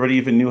 not everybody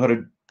even knew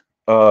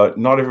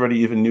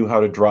how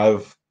to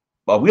drive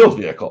a wheeled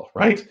vehicle,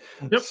 right?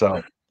 Yep.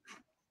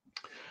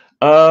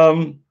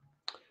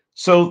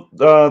 So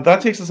that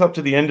takes us up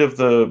to the end of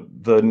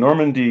the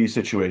Normandy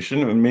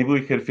situation, and maybe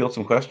we could field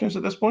some questions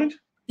at this point.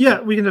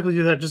 Yeah, we can definitely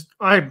do that. Just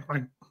my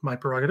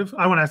prerogative.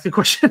 I want to ask you a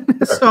question.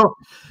 So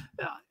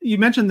you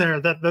mentioned there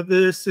that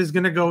this is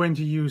going to go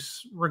into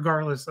use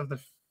regardless of the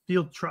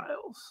field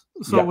trials.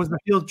 So was the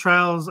field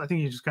trials? I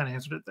think you just kind of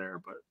answered it there,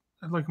 but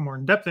I'd like a more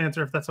in-depth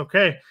answer if that's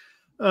okay.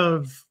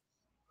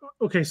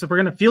 Okay, so we're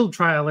going to field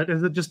trial it.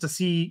 Is it just to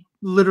see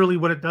literally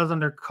what it does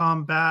under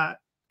combat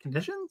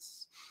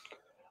conditions?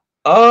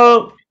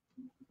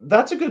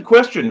 That's a good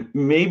question.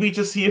 Maybe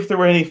to see if there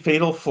were any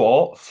fatal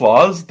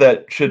flaws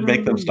that should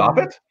make them stop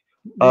it.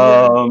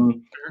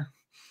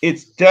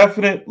 It's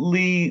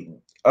definitely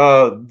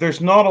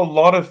there's not a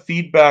lot of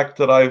feedback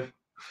that I've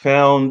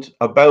found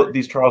about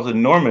these trials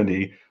in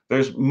Normandy.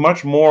 There's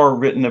much more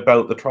written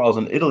about the trials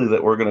in Italy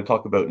that we're going to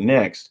talk about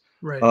next,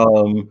 right?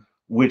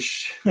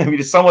 Which, I mean,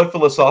 is somewhat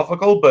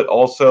philosophical, but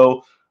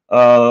also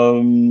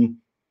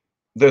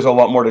there's a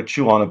lot more to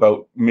chew on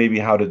about maybe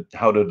how to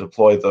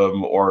deploy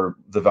them or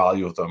the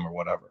value of them or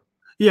whatever.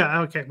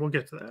 Yeah, okay, we'll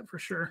get to that for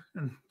sure,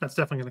 and that's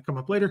definitely going to come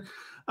up later.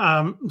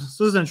 So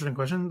this is an interesting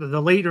question.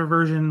 The later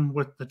version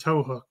with the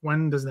tow hook,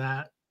 when does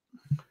that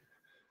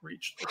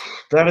reach?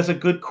 That is a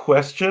good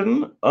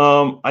question.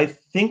 I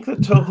think the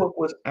tow hook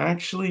was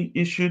actually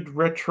issued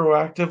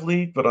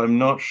retroactively, but I'm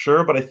not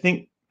sure. But I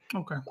think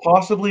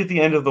possibly at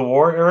the end of the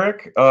war,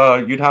 Eric.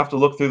 You'd have to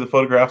look through the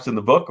photographs in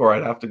the book, or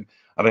I'd have to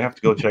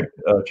go check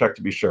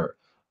to be sure.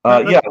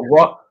 Yeah,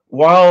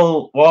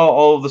 while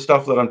all of the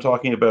stuff that I'm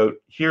talking about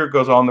here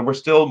goes on, there were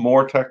still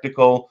more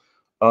technical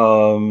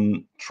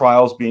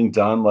trials being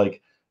done.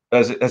 Like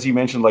as you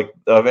mentioned, like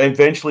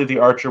eventually the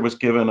Archer was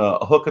given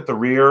a hook at the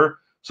rear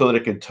so that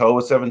it could tow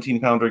a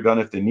 17-pounder gun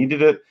if they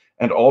needed it,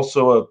 and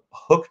also a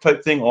hook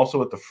type thing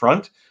also at the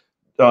front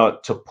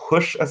to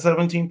push a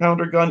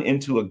 17-pounder gun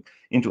into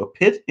a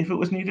pit if it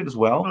was needed as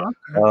well.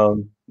 Oh,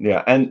 okay.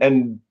 Yeah,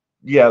 and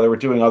yeah, they were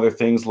doing other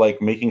things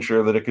like making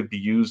sure that it could be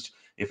used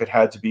if it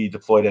had to be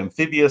deployed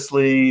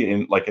amphibiously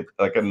in like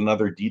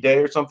another D-Day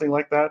or something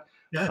like that.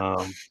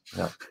 Yeah.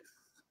 Yeah.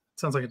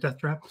 Sounds like a death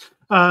trap.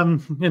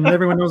 And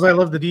everyone knows I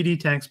love the DD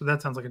tanks, but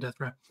that sounds like a death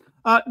trap.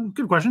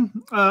 Good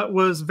question.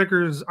 Was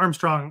Vickers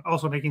Armstrong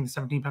also making the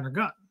 17-pounder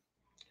gun?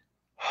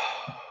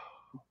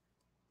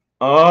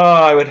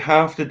 I would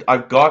have to.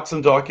 I've got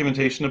some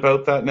documentation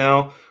about that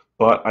now,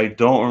 but I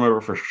don't remember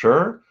for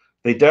sure.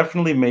 They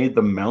definitely made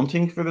the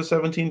mounting for the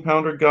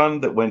 17-pounder gun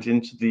that went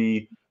into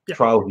the Yeah.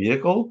 trial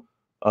vehicle.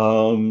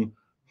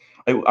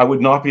 I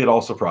would not be at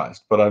all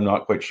surprised, but I'm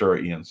not quite sure,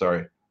 Ian.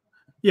 Sorry.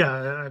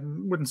 Yeah, it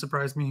wouldn't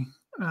surprise me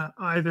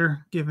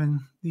either, given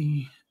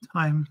the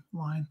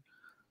timeline.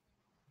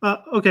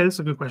 Okay, this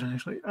is a good question,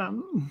 actually.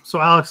 So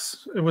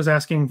Alex was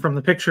asking from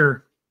the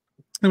picture,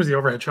 it was the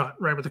overhead shot,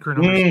 right, with the crew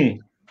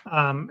numbers.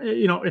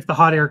 If the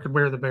hot air could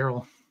wear the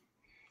barrel.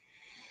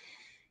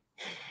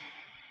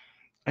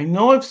 I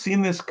know I've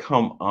seen this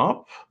come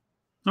up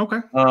Okay.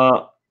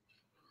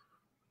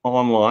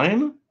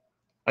 online.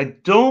 I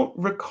don't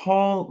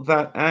recall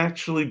that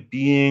actually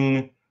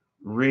being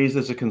raised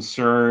as a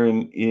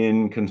concern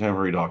in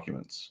contemporary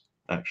documents,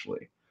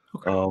 actually.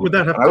 Okay. Would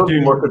that have I to would be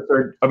more do?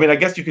 concerned. I mean, I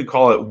guess you could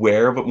call it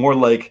wear, but more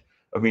like,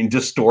 I mean,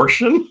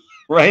 distortion,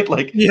 right?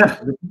 Like, Yeah.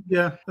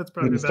 Yeah, that's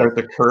probably didn't best. start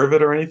to curve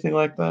it or anything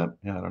like that.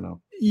 Yeah, I don't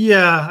know.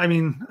 Yeah, I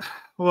mean,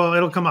 well,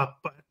 it'll come up,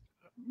 but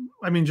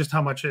I mean, just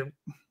how much it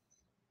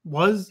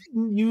was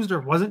used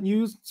or wasn't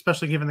used,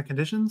 especially given the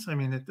conditions. I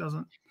mean, it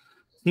doesn't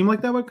seem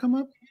like that would come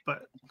up,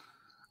 but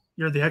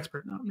you're the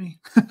expert, not me.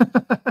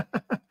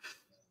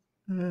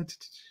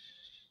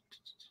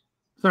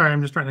 Sorry,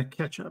 I'm just trying to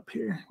catch up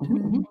here.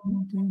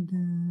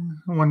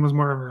 One was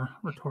more of a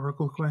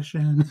rhetorical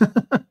question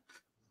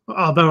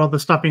about all the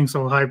stuff being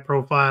so high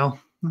profile.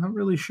 Not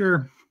really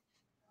sure.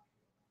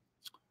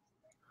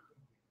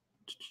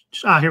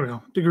 Here we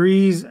go.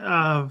 Degrees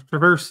of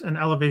traverse and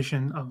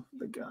elevation of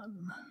the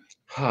gun.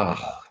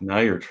 Now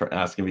you're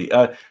asking me.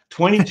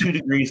 22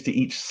 degrees to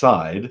each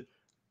side.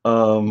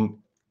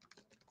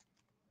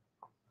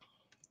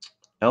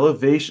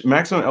 Elevation,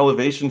 maximum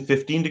elevation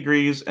 15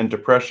 degrees, and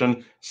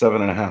depression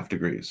 7.5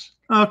 degrees.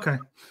 Okay.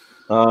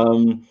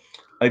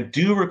 I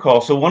do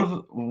recall. So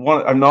one.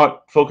 I'm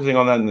not focusing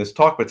on that in this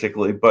talk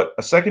particularly, but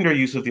a secondary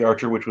use of the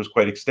Archer, which was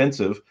quite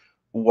extensive,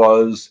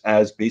 was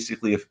as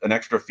basically an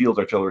extra field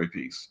artillery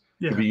piece.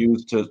 Yeah. Could be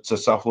used to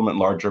supplement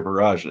larger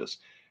barrages.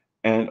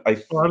 And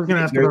I was going to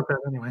ask about that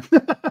anyway.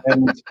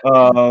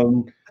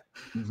 And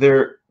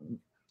there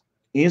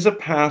is a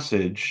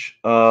passage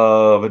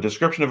of a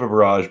description of a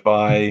barrage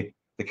by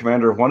the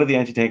commander of one of the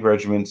anti-tank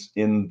regiments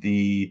in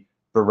the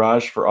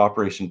barrage for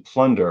Operation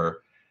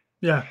Plunder.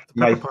 Yeah,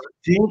 I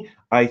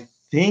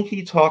think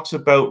he talks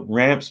about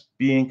ramps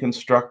being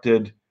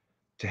constructed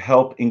to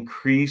help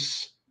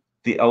increase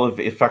the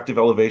effective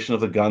elevation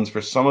of the guns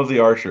for some of the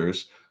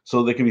archers,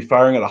 so they can be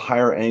firing at a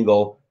higher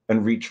angle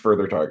and reach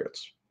further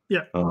targets.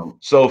 Yeah.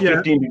 So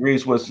 15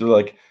 degrees was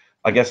like,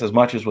 I guess, as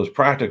much as was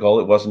practical.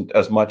 It wasn't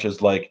as much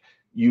as like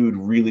you'd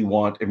really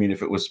want. I mean,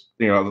 if it was,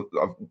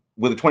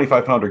 with a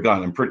 25-pounder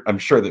gun, I'm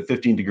sure that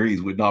 15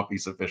 degrees would not be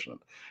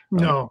sufficient.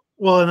 No.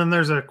 Well, and then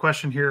there's a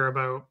question here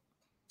about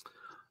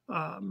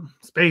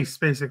space,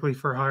 basically,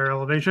 for higher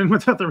elevation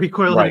without the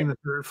recoil hitting the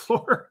third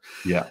floor.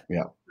 Yeah.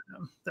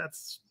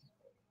 That's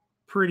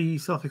pretty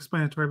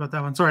self-explanatory about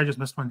that one. Sorry, I just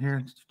missed one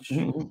here.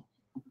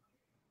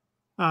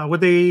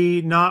 Would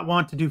they not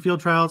want to do field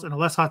trials in a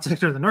less hot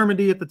sector than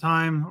Normandy at the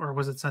time, or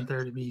was it sent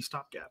there to be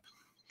stopgap?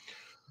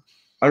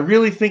 I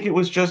really think it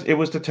was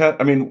to test.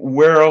 I mean,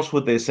 where else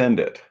would they send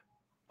it?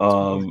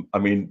 I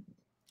mean,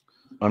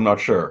 I'm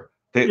not sure.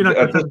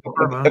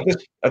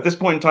 At this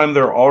point in time,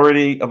 there are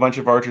already a bunch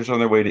of archers on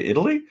their way to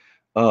Italy,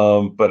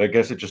 but I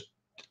guess it just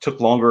took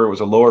longer. It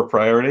was a lower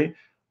priority,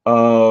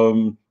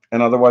 and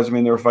otherwise, I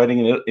mean, they were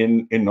fighting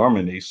in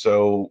Normandy,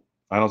 so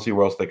I don't see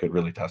where else they could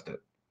really test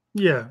it.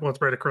 Yeah, well, it's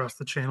right across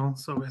the channel,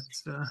 so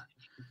it's.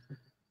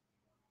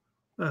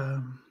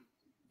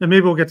 And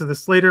maybe we'll get to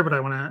this later, but I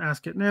want to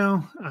ask it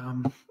now.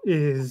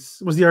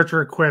 Was the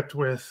Archer equipped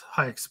with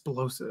high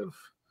explosive?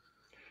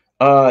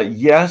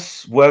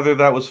 Yes,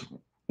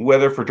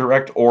 whether for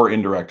direct or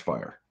indirect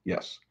fire.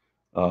 Yes.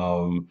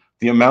 The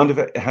amount of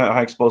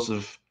high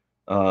explosive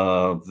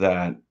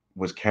that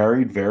was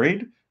carried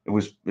varied. It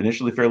was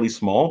initially fairly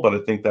small, but I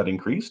think that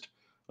increased.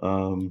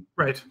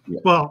 Right. Yeah.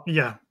 Well,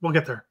 yeah, we'll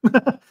get there.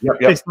 Yep.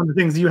 Based on the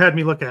things you had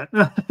me look at.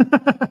 One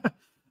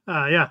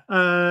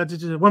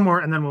more,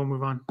 and then we'll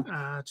move on.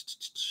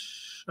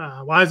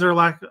 Why is there a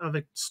lack of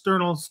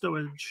external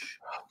stowage?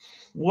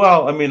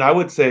 Well, I mean, I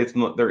would say it's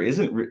not. There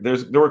isn't.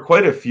 There were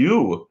quite a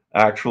few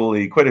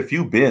actually, quite a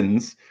few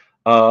bins.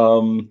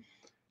 Um,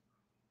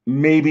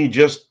 Maybe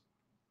just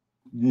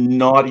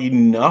not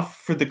enough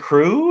for the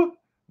crew,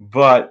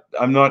 but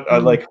I'm not.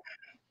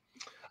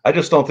 I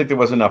just don't think there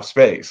was enough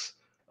space.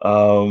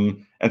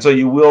 And so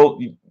you will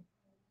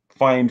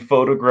find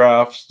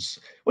photographs.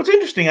 What's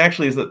interesting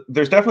actually is that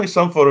there's definitely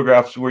some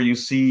photographs where you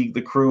see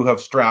the crew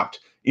have strapped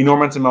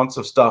enormous amounts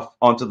of stuff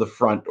onto the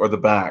front or the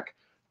back.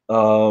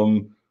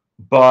 Um,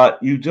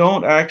 but you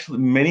don't actually,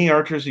 many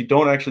archers, you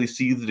don't actually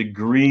see the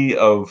degree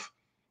of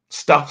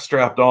stuff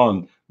strapped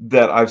on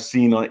that I've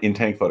seen in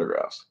tank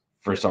photographs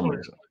for some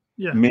reason.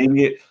 Yeah.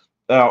 Maybe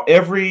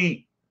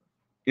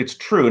it's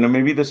true, and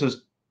maybe this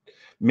is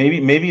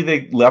maybe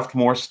they left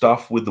more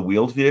stuff with the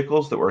wheeled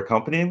vehicles that were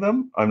accompanying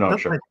them. I'm not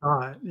That's sure. what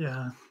I thought.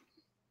 Yeah.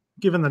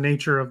 Given the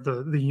nature of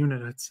the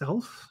unit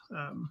itself.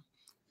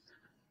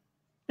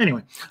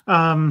 Anyway,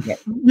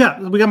 yeah,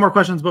 we got more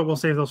questions, but we'll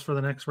save those for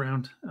the next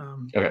round.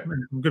 Okay.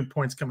 Good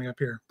points coming up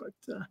here. But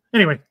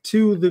anyway,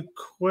 to the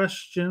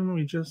question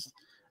we just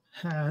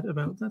had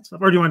about that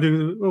stuff. Or do you want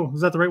to do? Oh,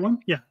 is that the right one?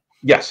 Yeah.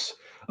 Yes.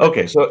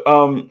 Okay.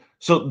 So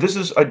this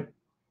is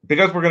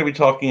because we're going to be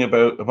talking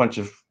about a bunch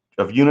of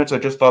units. I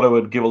just thought I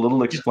would give a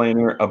little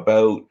explainer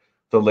about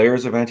the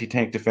layers of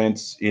anti-tank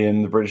defense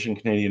in the British and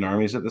Canadian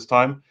armies at this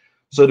time.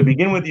 So to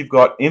begin with, you've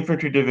got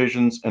infantry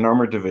divisions and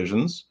armored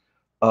divisions.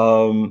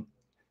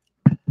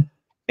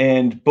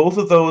 And both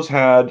of those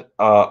had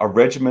a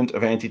regiment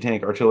of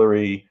anti-tank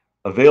artillery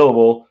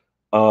available.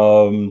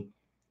 And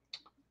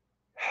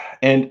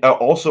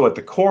also at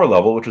the corps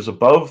level, which is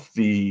above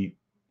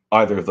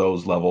either of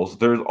those levels,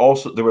 there would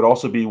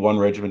also be one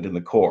regiment in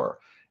the corps.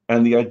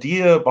 And the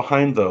idea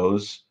behind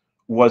those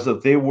was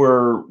that they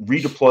were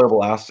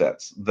redeployable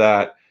assets,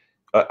 that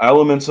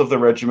elements of the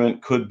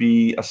regiment could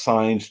be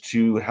assigned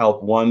to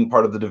help one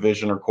part of the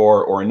division or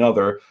corps or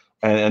another,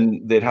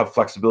 and they'd have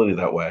flexibility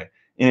that way.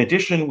 In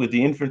addition, with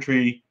the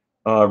infantry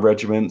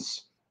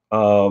regiments,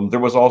 there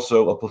was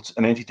also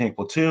an anti-tank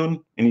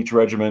platoon in each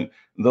regiment.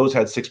 Those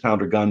had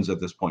 6-pounder guns at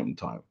this point in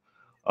time.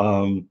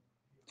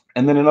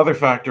 And then another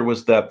factor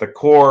was that the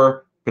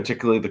corps,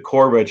 particularly the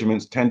corps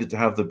regiments, tended to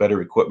have the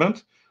better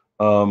equipment,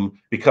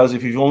 because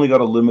if you've only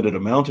got a limited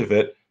amount of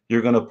it,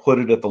 you're going to put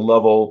it at the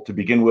level to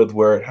begin with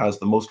where it has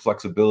the most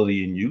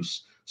flexibility in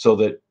use, so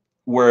that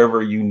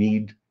wherever you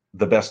need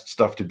the best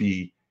stuff to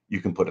be, you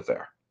can put it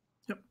there.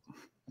 Yep.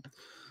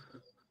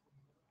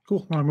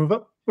 Cool. Want to move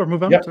up or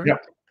move on? Yeah. Sorry. Yeah.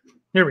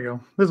 Here we go.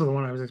 This is the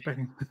one I was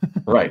expecting.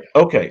 Right.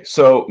 Okay.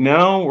 So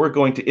now we're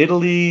going to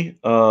Italy.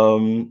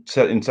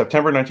 Set in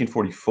September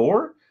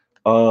 1944.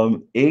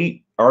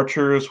 8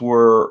 archers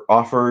were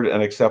offered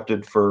and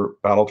accepted for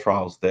battle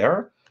trials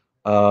there.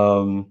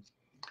 And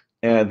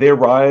they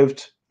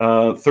arrived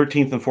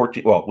 13th and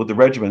 14th, well, with the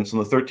regiments on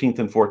the 13th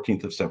and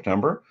 14th of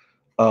September,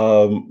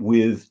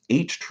 with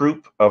H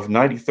Troop of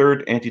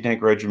 93rd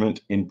Anti-Tank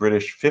Regiment in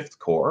British 5th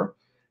Corps,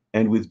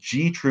 and with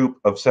G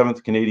Troop of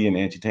 7th Canadian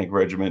Anti-Tank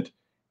Regiment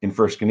in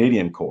 1st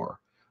Canadian Corps.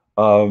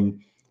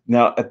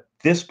 Now, at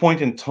this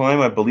point in time,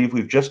 I believe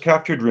we've just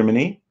captured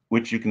Rimini,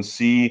 which you can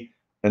see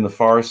in the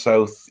far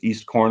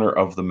southeast corner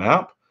of the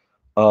map.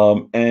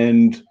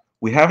 And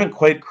we haven't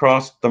quite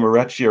crossed the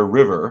Marecchia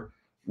River,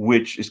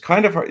 which is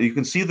kind of hard. You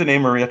can see the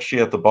name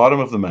Marecchia at the bottom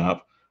of the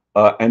map,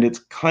 and it's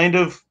kind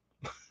of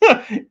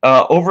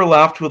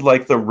overlapped with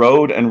like the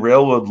road and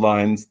railroad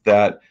lines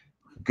that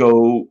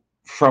go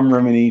from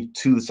Rimini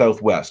to the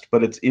southwest,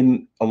 but it's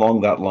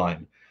along that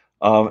line.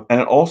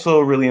 And also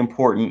a really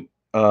important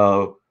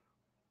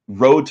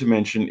road to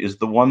mention is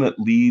the one that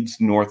leads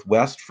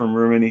northwest from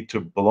Rimini to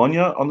Bologna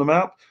on the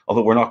map,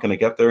 although we're not going to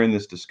get there in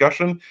this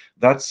discussion.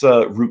 That's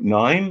Route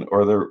 9,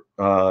 or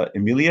the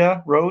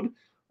Emilia Road,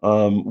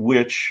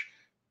 which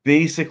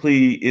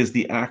basically is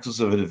the axis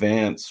of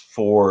advance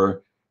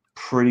for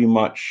pretty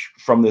much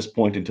from this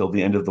point until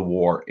the end of the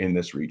war in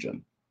this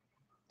region.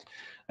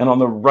 And on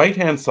the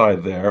right-hand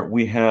side there,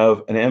 we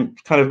have an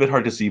kind of a bit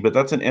hard to see, but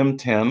that's an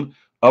M10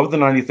 of the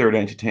 93rd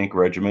Anti-Tank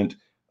Regiment,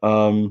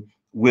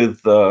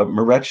 with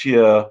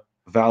Marecchia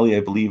Valley,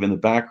 I believe, in the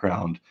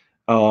background.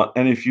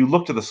 And if you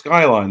look to the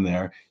skyline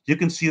there, you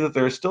can see that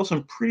there are still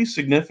some pretty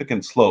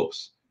significant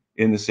slopes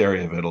in this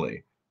area of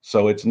Italy.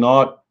 So it's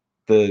not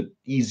the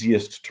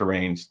easiest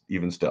terrains,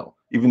 even still,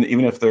 even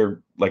if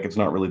they're like, it's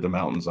not really the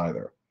mountains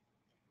either.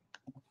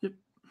 Yep.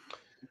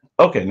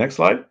 Okay, next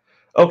slide.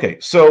 Okay,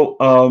 so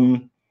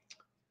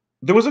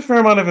there was a fair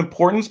amount of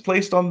importance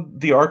placed on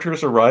the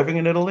archers arriving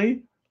in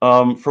Italy.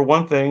 For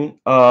one thing,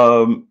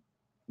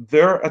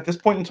 at this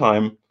point in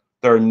time,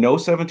 there are no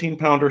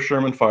 17-pounder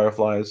Sherman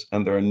Fireflies,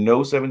 and there are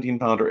no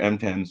 17-pounder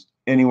M10s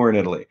anywhere in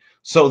Italy.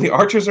 So the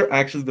archers are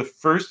actually the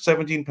first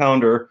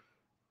 17-pounder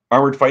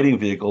armored fighting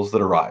vehicles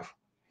that arrive.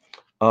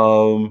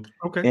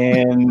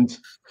 Okay. And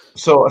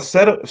so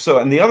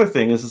and the other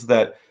thing is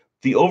that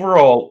the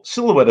overall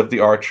silhouette of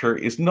the archer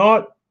is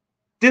not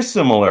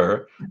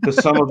dissimilar to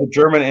some of the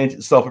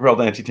German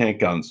self-propelled anti-tank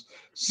guns.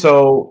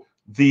 So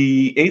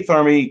the 8th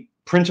Army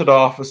printed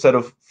off a set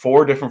of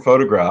 4 different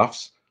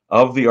photographs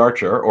of the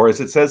Archer, or as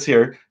it says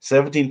here,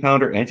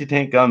 17-pounder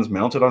anti-tank guns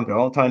mounted on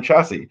Valentine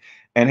chassis,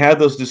 and had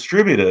those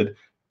distributed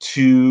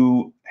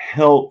to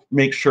help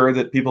make sure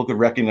that people could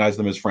recognize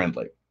them as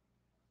friendly.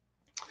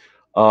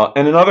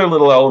 And another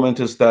little element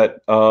is that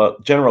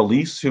General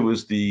Leese, who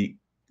was the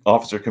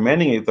officer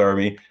commanding 8th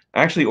Army,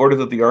 actually ordered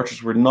that the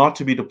Archers were not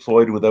to be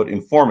deployed without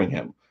informing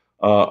him.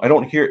 I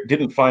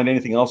didn't find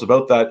anything else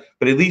about that,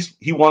 but at least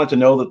he wanted to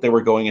know that they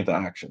were going into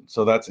action.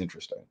 So that's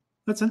interesting.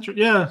 That's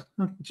interesting. Yeah.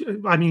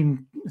 I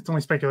mean, it's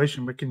only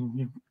speculation, but can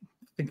you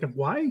think of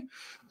why?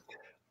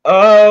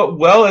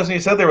 Well, as you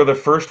said, they were the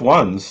first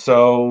ones.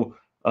 So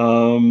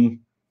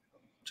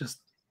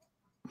just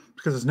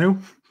because it's new?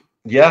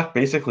 Yeah,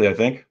 basically, I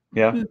think.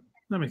 Yeah.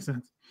 That makes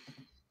sense.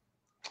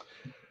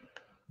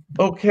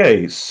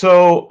 Okay,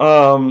 so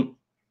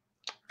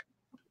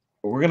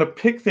we're going to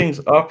pick things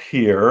up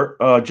here.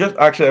 I'm just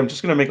going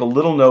to make a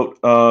little note.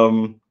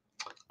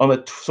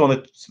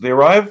 They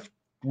arrived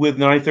with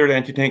 93rd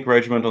Anti-Tank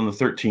Regiment on the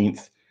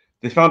 13th.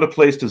 They found a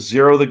place to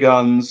zero the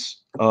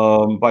guns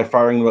by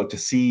firing them out to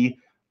sea.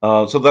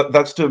 So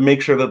that's to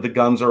make sure that the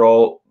guns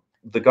of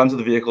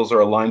the vehicles are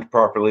aligned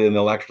properly, and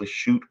they'll actually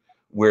shoot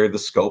where the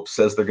scope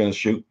says they're going to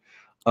shoot.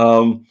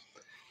 On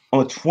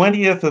the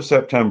 20th of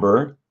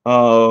September,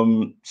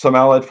 some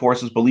Allied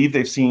forces believe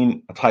they've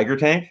seen a Tiger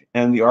tank,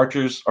 and the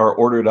Archers are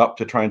ordered up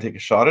to try and take a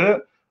shot at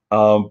it.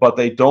 But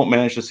they don't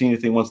manage to see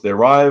anything once they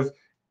arrive,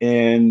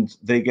 and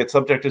they get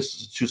subjected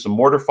to some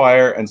mortar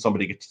fire, and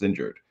somebody gets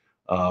injured.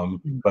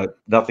 But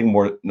nothing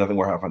more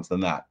happens than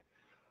that.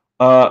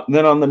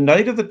 Then on the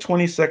night of the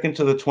 22nd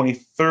to the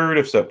 23rd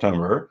of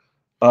September,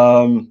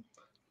 the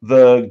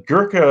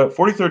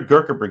 43rd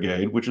Gurkha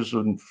Brigade, which is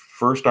in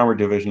 1st Armored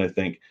Division, I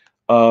think,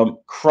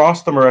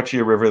 cross the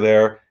Marechia River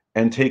there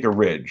and take a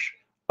ridge.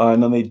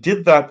 And then they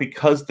did that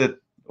because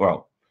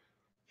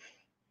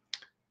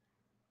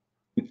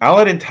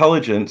Allied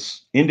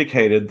intelligence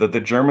indicated that the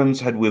Germans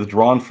had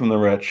withdrawn from the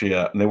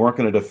Marechia and they weren't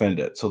going to defend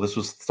it. So this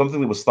was something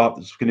that was thought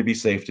this was going to be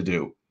safe to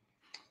do.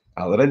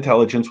 Allied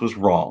intelligence was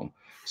wrong.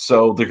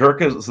 So the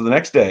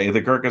next day,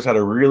 the Gurkhas had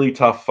a really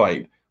tough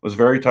fight. It was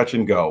very touch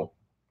and go.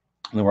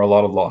 And there were a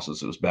lot of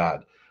losses. It was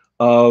bad.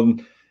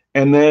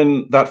 And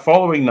then that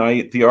following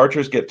night, the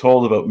Archers get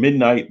told about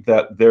midnight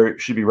that they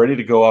should be ready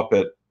to go up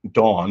at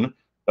dawn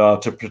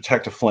to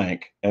protect a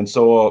flank. And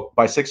so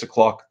by 6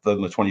 o'clock,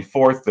 then the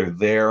 24th, they're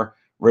there,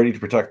 ready to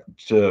protect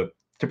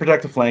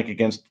the flank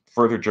against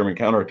further German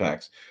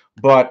counterattacks.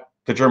 But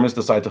the Germans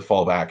decide to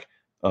fall back.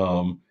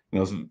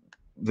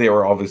 They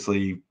were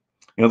obviously,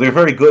 they're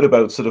very good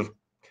about sort of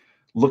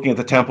looking at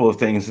the tempo of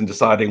things and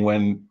deciding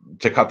when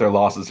to cut their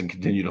losses and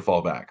continue to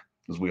fall back,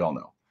 as we all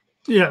know.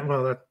 Yeah,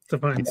 well, that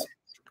defines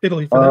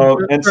Italy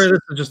for them. Sorry, this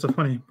is just a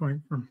funny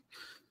point from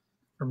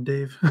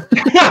Dave.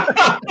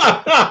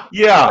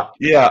 Yeah.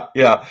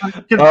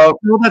 Well,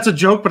 that's a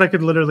joke, but I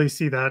could literally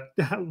see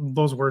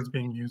those words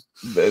being used.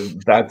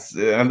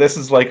 And this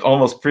is like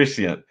almost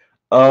prescient.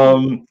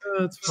 So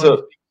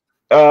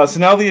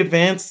now the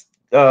advance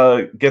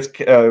gets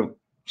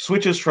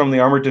switches from the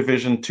Armored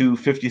Division to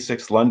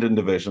 56th London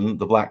Division,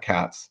 the Black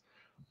Cats.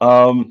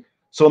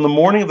 So in the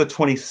morning of the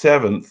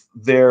 27th,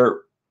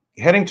 they're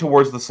heading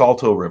towards the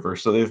Salto River.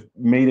 So they've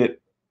made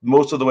it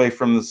most of the way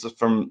from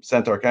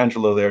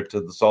Sant'Arcangelo there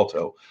to the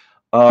Salto.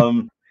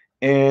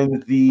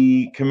 And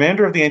the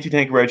commander of the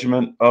anti-tank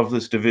regiment of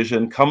this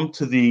division come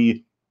to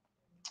the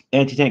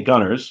anti-tank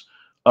gunners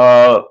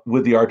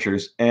with the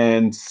Archers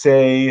and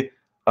say,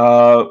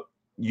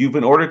 you've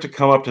been ordered to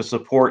come up to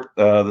support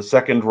the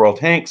 2nd Royal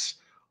Tanks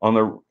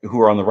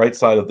who are on the right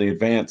side of the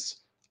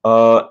advance.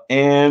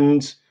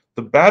 And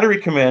the battery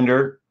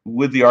commander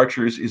with the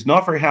Archers is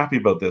not very happy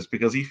about this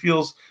because he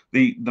feels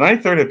the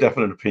 93rd have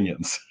definite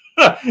opinions.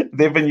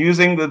 They've been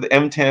using the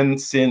M10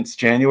 since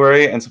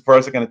January, and so far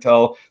as I can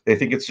tell, they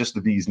think it's just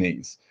the bee's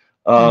knees.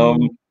 Right.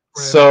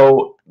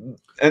 So,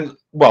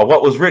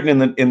 what was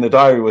written in the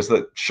diary was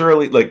that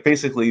surely,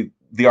 basically,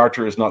 the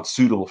Archer is not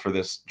suitable for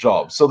this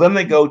job. So then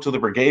they go to the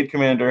brigade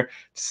commander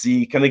to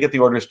see, can they get the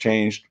orders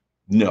changed?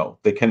 No,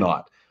 they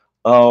cannot.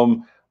 A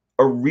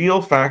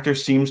real factor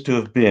seems to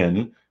have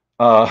been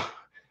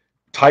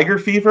Tiger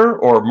fever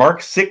or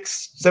Mark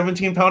 6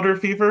 17-pounder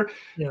fever.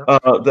 Yeah.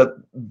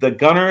 That the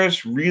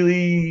gunners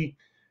really,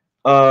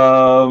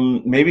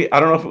 maybe, I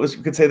don't know if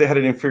we could say they had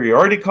an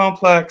inferiority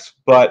complex,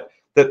 but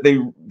that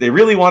they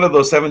really wanted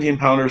those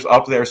 17-pounders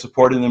up there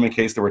supporting them in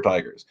case there were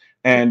Tigers.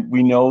 And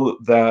we know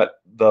that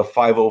the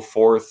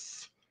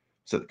 504th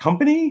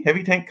company,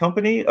 heavy tank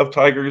company of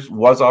Tigers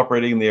was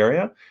operating in the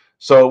area.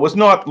 So it was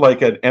not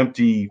like an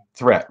empty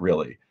threat,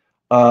 really.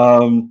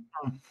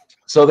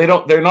 So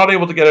they're not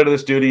able to get out of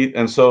this duty,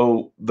 and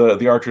so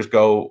the Archers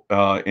go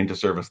into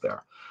service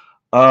there.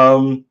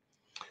 Now,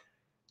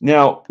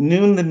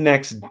 noon the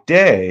next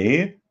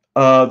day,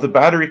 the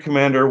battery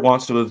commander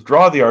wants to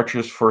withdraw the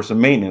Archers for some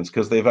maintenance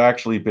because they've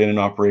actually been in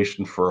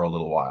operation for a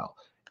little while.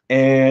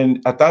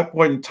 And at that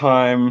point in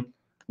time,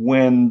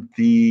 when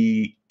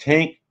the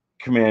tank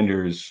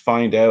commanders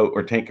find out,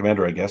 or tank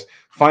commander, I guess,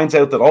 finds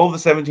out that all of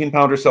the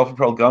 17-pounder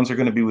self-propelled guns are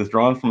going to be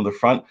withdrawn from the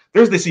front,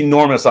 there's this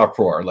enormous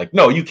uproar. Like,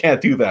 no, you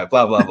can't do that,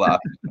 blah, blah, blah.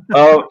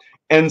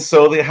 And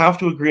so they have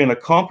to agree on a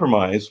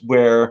compromise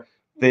where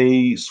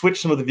they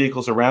switch some of the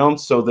vehicles around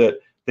so that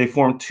they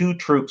form 2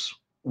 troops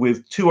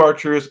with 2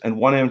 archers and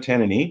 1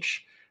 M10 in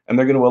each. And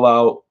they're going to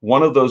allow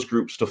one of those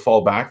groups to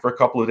fall back for a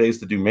couple of days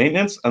to do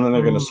maintenance, and then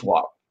they're going to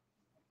swap.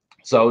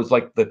 So it's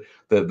like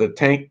the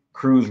tank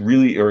crews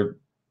really, or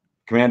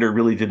commander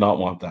really did not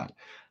want that.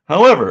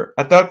 However,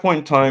 at that point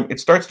in time, it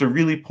starts to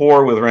really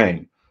pour with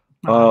rain.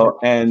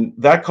 And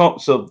that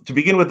so to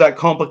begin with, that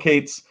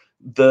complicates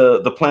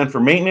the plan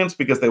for maintenance,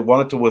 because they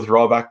wanted to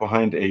withdraw back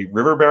behind a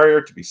river barrier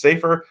to be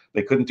safer.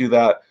 They couldn't do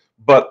that.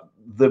 But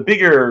the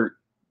bigger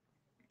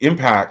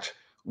impact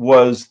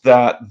was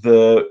that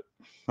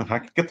I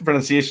could get the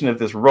pronunciation of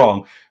this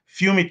wrong,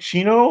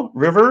 Fiumicino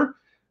River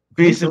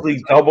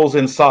basically doubles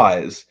in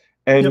size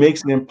and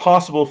makes it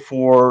impossible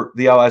for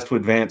the Allies to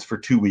advance for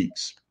 2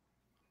 weeks.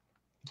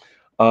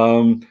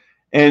 And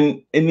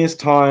in this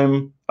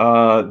time,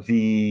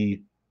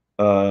 the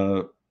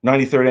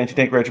 93rd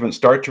Anti-Tank Regiment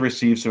start to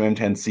receive some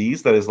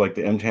M10Cs, that is like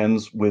the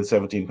M10s with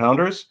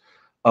 17-pounders.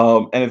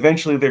 And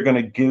eventually they're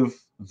going to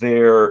give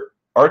their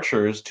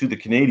archers to the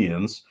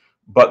Canadians,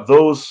 but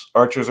those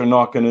archers are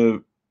not going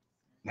to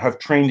have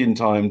trained in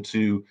time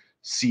to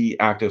see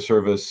active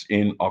service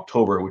in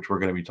October, which we're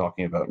going to be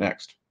talking about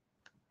next.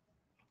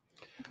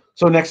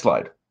 So next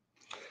slide.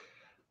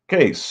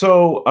 Okay,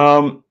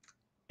 so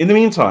in the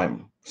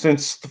meantime,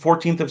 since the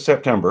 14th of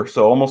September,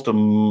 so almost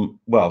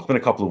well, it's been a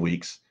couple of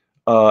weeks,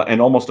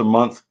 and almost a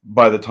month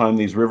by the time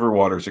these river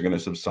waters are going to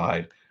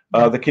subside,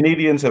 the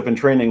Canadians have been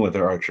training with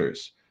their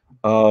archers.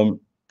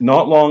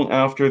 Not long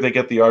after they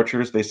get the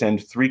archers, they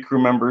send 3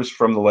 crew members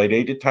from the Light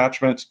Aid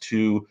Detachment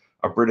to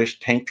a British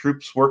tank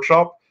troops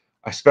workshop.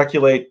 I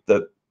speculate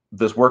that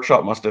this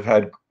workshop must have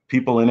had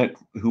people in it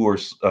who were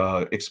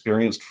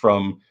experienced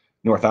from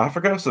North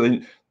Africa. So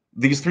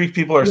these 3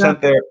 people are sent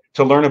there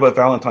to learn about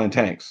Valentine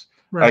tanks.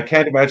 I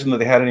can't imagine that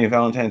they had any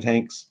Valentine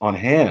tanks on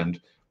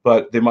hand,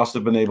 but they must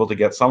have been able to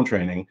get some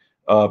training,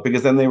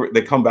 because then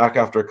they come back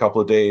after a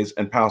couple of days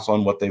and pass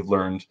on what they've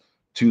learned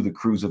to the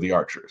crews of the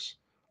archers.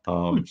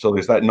 So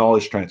there's that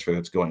knowledge transfer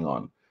that's going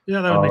on. Yeah,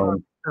 that would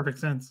make perfect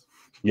sense.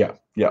 Yeah.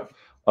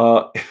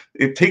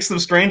 It takes them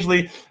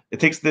it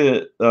takes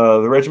the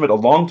regiment a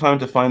long time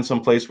to find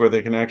some place where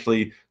they can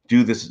actually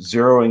do this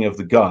zeroing of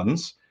the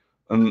guns,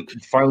 and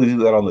finally do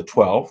that on the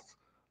 12th.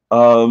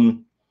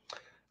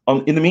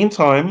 In the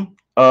meantime,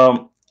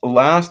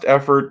 last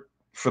effort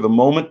for the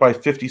moment by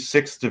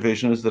 56th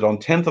Division is that on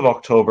 10th of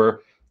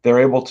October, they're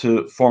able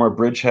to form a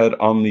bridgehead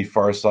on the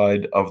far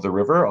side of the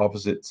river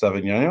opposite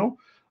Savignano,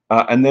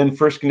 and then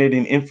 1st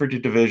Canadian Infantry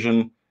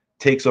Division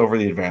takes over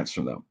the advance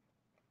from them.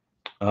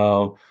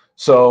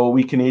 So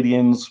we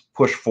Canadians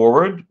push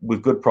forward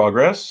with good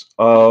progress.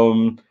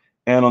 And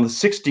on the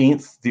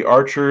 16th, the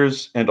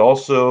archers and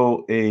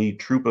also a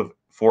troop of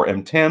 4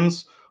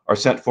 M10s are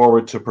sent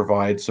forward to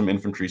provide some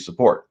infantry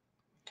support.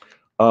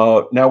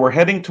 Now we're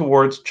heading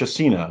towards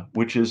Chasina,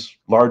 which is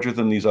larger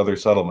than these other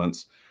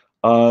settlements.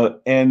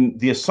 And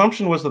the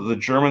assumption was that the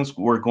Germans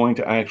were going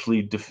to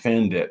actually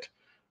defend it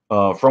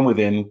from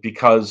within,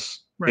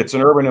 because it's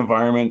an urban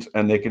environment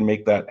and they can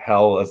make that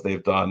hell, as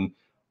they've done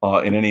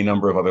in any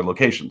number of other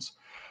locations.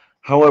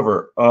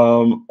 However,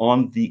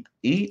 on the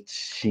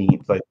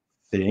 18th, I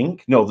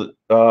think, no,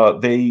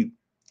 they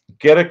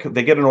get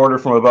an order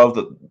from above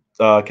that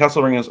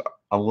Kesselring has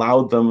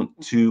allowed them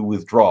to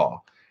withdraw.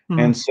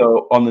 And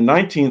so on the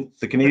 19th,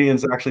 the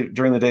Canadians actually,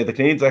 during the day, the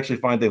Canadians actually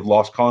find they've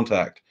lost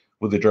contact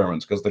with the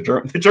Germans, because the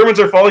Germans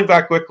are falling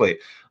back quickly.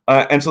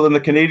 And so then the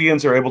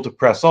Canadians are able to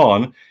press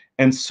on.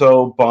 And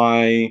so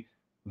by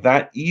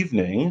that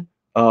evening,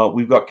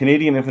 we've got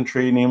Canadian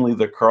infantry, namely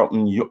the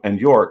Carleton and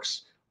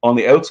Yorks, on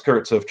the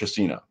outskirts of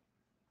Chasina.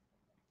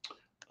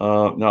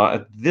 Now,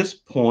 at this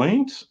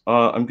point,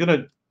 I'm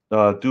going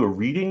to do a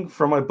reading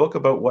from my book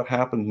about what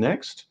happened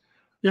next.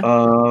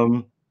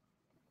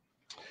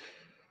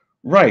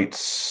 Right.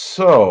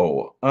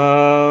 So,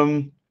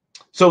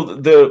 so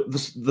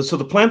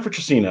the plan for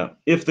Chasina,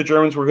 if the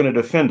Germans were going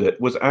to defend it,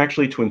 was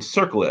actually to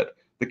encircle it.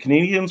 The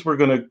Canadians were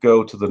going to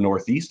go to the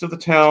northeast of the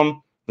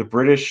town, the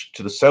British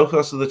to the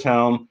southwest of the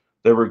town.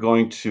 They were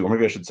going to, or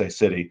maybe I should say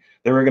city,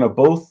 they were going to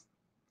both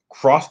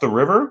cross the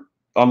river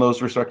on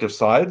those respective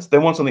sides.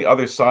 Then once on the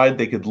other side,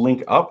 they could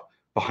link up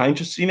behind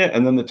Chasina,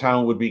 and then the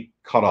town would be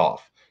cut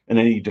off, and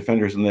any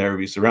defenders in there would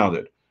be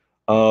surrounded.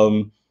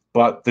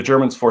 But the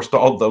Germans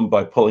forestalled them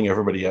by pulling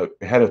everybody out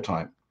ahead of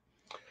time.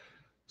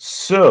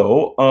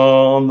 So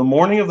on the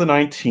morning of the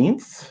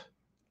 19th,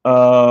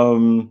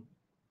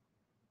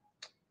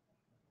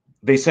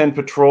 they send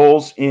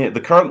patrols in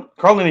the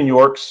Carlin and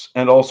Yorks,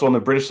 and also on the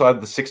British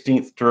side, the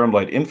 16th Durham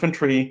Light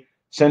Infantry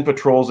send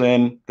patrols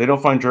in. They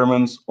don't find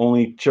Germans,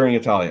 only cheering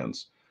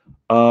Italians.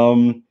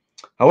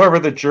 However,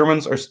 the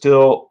Germans are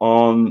still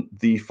on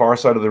the far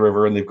side of the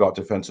river, and they've got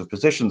defensive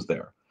positions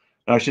there.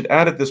 Now, I should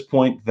add at this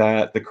point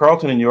that the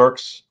Carleton and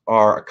Yorks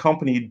are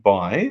accompanied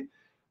by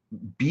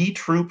B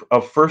Troop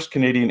of 1st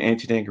Canadian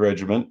Anti-Tank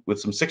Regiment with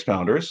some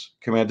 6-pounders,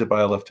 commanded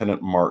by a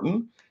Lieutenant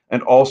Martin,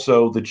 and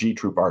also the G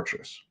Troop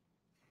Archers.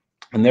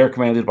 And they're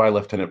commanded by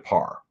Lieutenant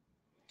Parr.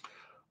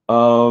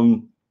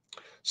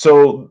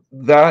 So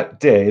that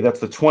day, that's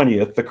the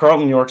 20th, the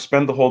Carleton York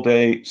spend the whole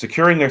day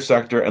securing their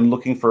sector and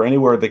looking for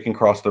anywhere they can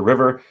cross the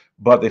river,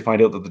 but they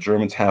find out that the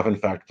Germans have, in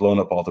fact, blown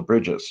up all the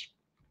bridges.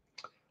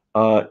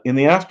 In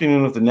the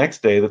afternoon of the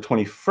next day, the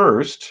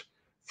 21st,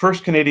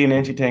 1st Canadian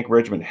Anti-Tank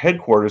Regiment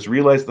headquarters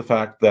realized the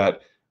fact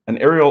that an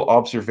aerial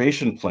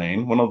observation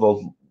plane, one of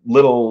the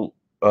little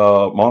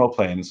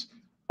monoplanes,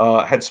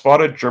 had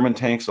spotted German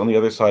tanks on the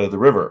other side of the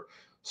river.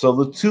 So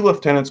the 2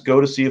 lieutenants go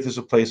to see if there's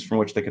a place from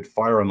which they could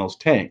fire on those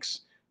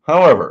tanks.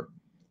 However,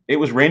 it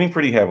was raining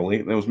pretty heavily.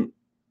 It was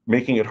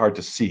making it hard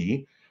to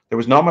see. There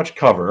was not much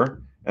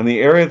cover, and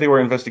the area they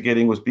were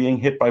investigating was being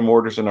hit by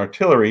mortars and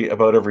artillery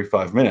about every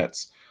 5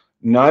 minutes.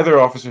 Neither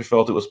officer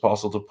felt it was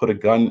possible to put a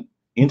gun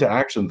into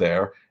action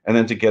there and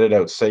then to get it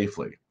out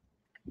safely.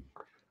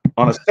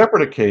 On a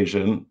separate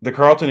occasion, the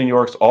Carleton and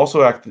Yorks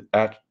also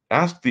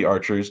asked the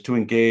Archers to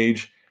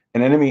engage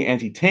an enemy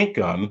anti-tank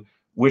gun,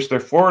 which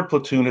their forward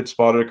platoon had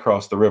spotted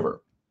across the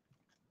river.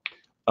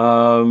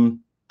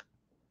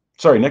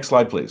 Sorry, next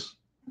slide, please.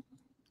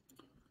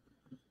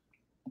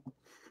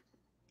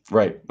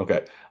 Right,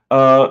 okay.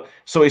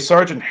 So a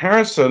Sergeant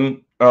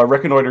Harrison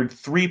reconnoitered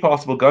 3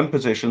 possible gun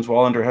positions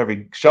while under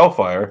heavy shell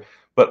fire,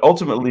 but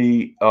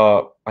ultimately,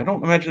 I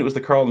don't imagine it was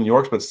the Carleton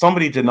Yorks, but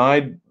somebody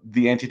denied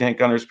the anti-tank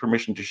gunners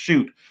permission to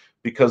shoot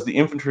because the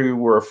infantry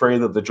were afraid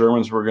that the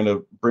Germans were going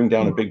to bring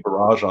down a big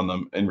barrage on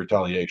them in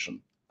retaliation.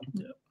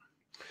 Yeah.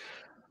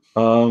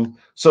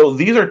 So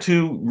these are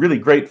 2 really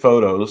great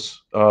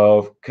photos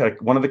of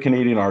one of the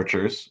Canadian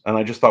Archers, and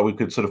I just thought we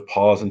could sort of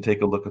pause and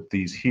take a look at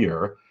these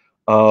here.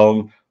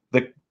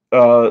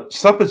 The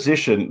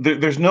supposition,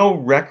 there's no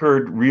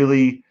record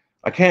really.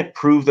 I can't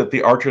prove that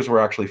the Archers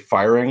were actually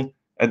firing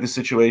at this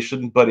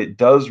situation, but it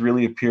does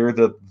really appear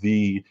that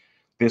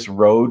this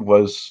road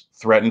was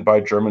threatened by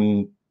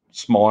German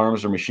small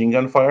arms or machine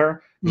gun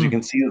fire. As you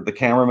can see that the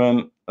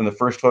cameraman in the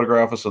first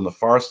photograph is on the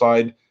far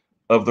side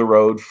of the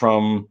road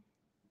from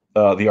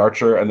the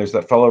Archer, and there's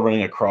that fellow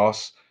running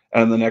across,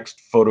 and in the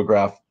next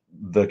photograph,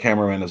 the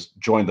cameraman has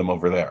joined them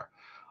over there.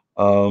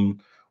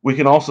 We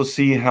can also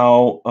see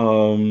how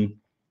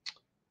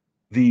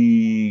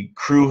the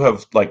crew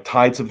have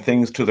tied some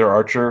things to their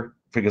Archer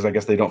because I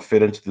guess they don't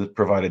fit into the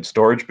provided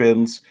storage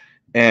bins.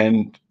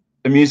 And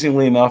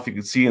amusingly enough, you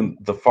can see in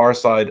the far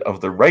side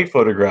of the right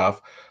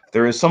photograph,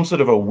 there is some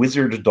sort of a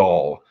wizard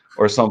doll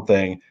or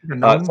something,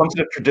 some sort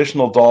of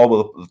traditional doll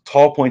with a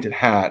tall pointed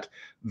hat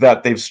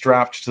that they've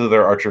strapped to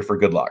their Archer for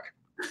good luck.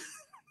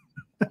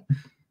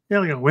 Yeah,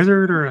 like a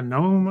wizard or a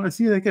gnome. I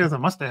see that guy has a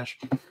mustache.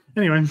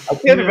 Anyway. I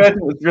can't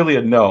imagine it's really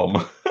a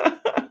gnome.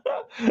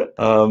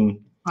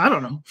 I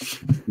don't know.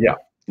 Yeah.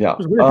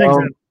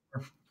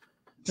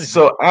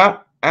 So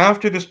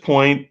after this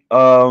point,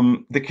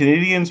 the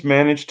Canadians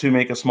managed to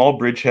make a small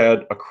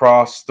bridgehead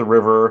across the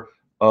river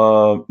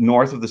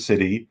north of the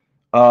city,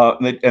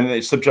 and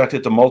they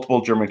subjected to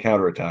multiple German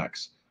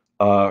counterattacks,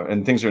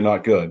 and things are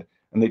not good.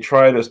 And they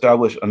try to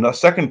establish a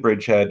second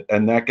bridgehead,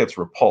 and that gets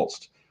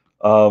repulsed.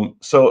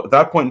 So at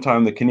that point in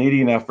time, the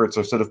Canadian efforts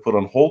are sort of put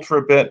on hold for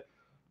a bit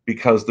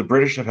because the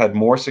British have had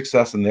more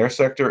success in their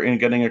sector in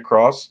getting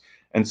across.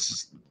 And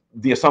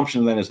the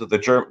assumption then is that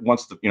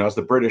as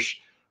the British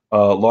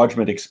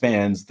lodgement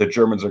expands, the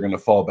Germans are going to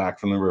fall back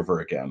from the river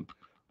again.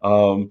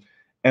 And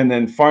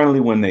then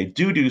finally, when they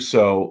do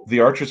so, the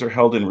Archers are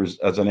held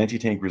as an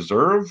anti-tank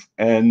reserve.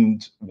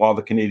 And while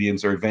the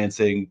Canadians are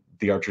advancing,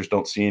 the Archers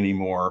don't see any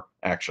more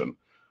action.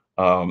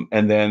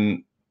 And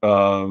then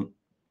I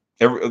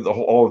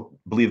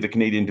believe the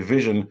Canadian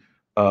division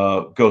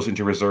goes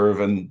into reserve,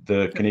 and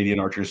the Canadian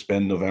Archers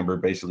spend November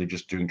basically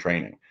just doing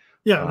training.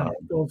 Yeah,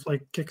 Gold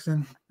Flight kicks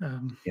in.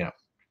 Yeah.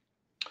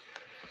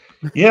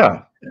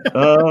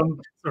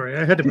 Sorry,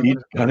 I had to be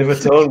kind of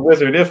its own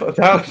wizard, if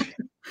without.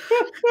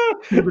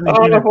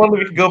 If only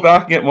we could go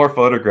back and get more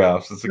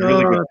photographs. It's a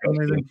really good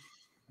question.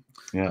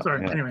 Yeah.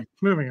 Sorry. Yeah. Anyway,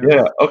 moving on.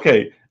 Yeah.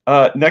 Okay.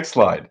 Next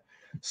slide.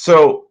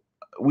 So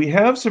we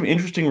have some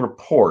interesting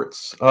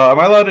reports. Am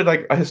I allowed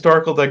a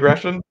historical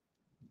digression?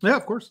 Yeah,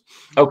 of course.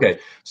 Okay.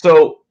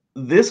 So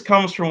this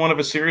comes from one of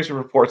a series of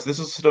reports. This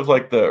is sort of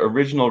like the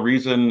original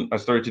reason I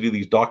started to do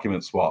these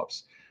document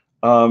swaps.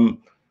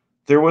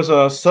 There was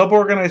a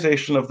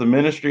sub-organization of the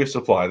Ministry of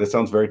Supply, that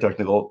sounds very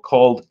technical,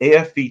 called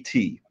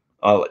AFVT,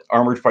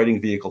 Armored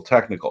Fighting Vehicle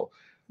Technical.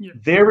 Yeah.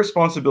 Their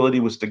responsibility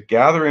was to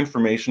gather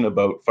information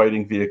about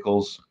fighting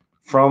vehicles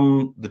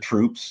from the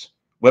troops,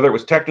 whether it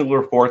was technical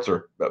reports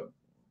or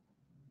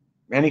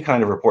any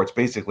kind of reports,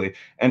 basically,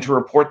 and to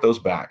report those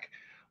back.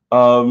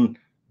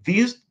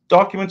 These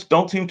documents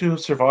don't seem to have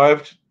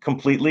survived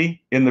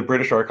completely in the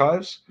British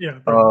archives. Yeah.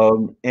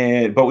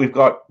 But we've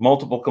got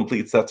multiple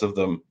complete sets of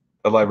them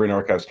at Library and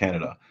Archives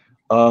Canada.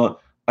 From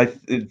a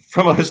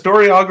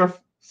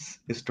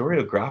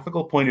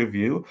historiographical point of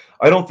view,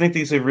 I don't think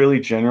these have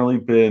really generally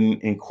been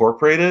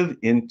incorporated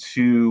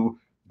into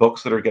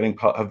books that are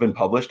have been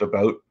published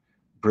about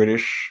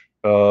British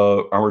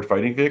armored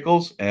fighting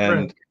vehicles, Right.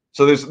 and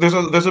so there's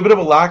a bit of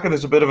a lack and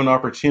there's a bit of an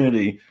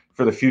opportunity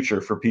for the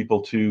future for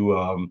people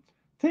to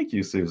thank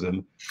you,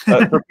 Susan.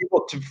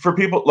 For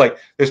people like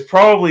there's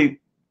probably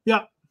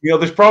Yeah.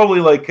 there's probably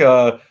like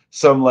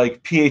some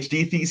like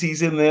PhD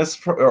theses in this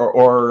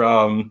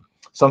or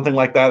something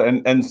like that,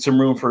 and some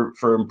room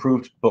for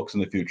improved books in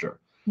the future.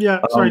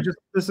 Yeah. Sorry, just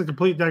this is a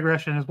complete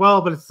digression as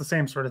well, but it's the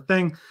same sort of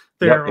thing. Yep,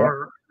 There yep.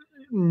 are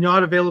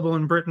not available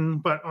in Britain,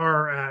 but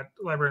are at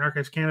Library and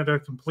Archives Canada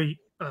complete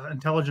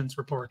intelligence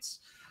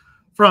reports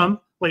from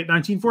late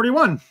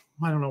 1941.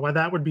 I don't know why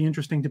that would be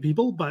interesting to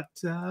people, but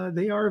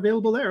they are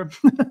available there.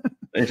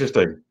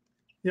 Interesting.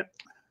 Yeah.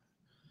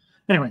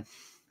 Anyway,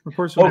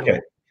 reports from Okay.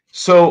 Italy.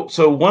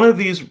 So one of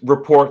these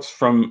reports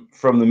from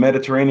the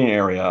Mediterranean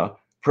area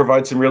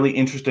provides some really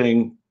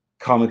interesting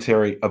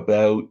commentary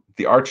about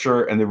the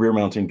Archer and the rear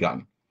mounting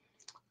gun.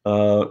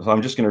 So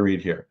I'm just going to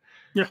read here.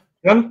 Yeah.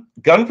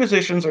 Gun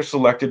positions are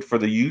selected for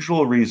the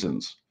usual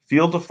reasons: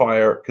 field of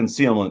fire,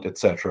 concealment,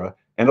 etc.,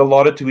 and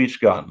allotted to each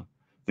gun.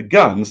 The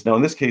guns, now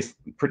in this case,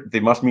 they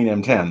must mean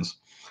M10s,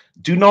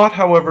 do not,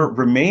 however,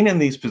 remain in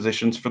these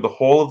positions for the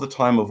whole of the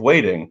time of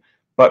waiting,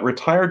 but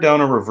retire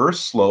down a reverse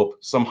slope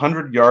some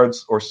 100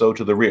 yards or so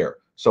to the rear,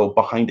 so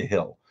behind a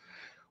hill.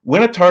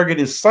 When a target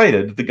is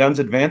sighted, the guns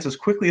advance as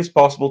quickly as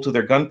possible to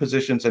their gun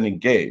positions and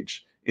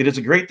engage. It is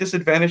a great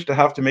disadvantage to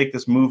have to make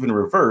this move in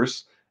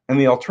reverse, and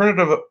the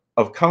alternative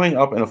of coming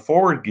up in a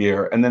forward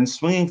gear and then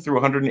swinging through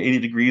 180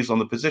 degrees on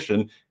the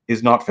position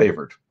is not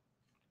favored.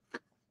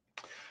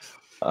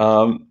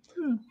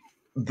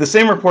 The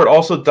same report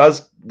also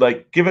does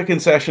give a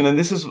concession, and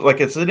this is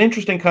it's an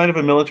interesting kind of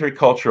a military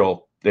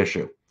cultural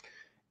issue.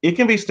 It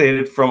can be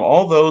stated from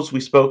all those we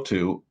spoke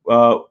to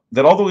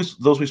that all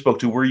those we spoke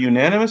to were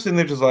unanimous in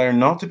their desire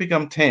not to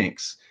become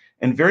tanks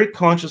and very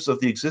conscious of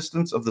the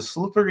existence of the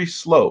slippery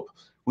slope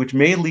which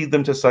may lead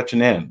them to such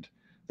an end.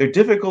 Their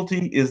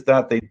difficulty is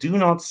that they do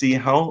not see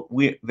how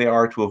they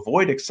are to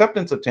avoid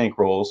acceptance of tank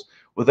roles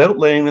without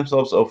laying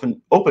themselves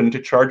open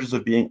to charges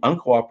of being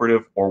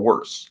uncooperative or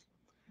worse.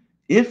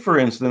 If, for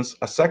instance,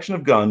 a section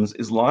of guns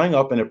is lying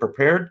up in a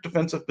prepared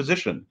defensive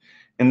position,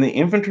 and the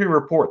infantry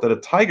report that a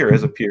Tiger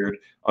has appeared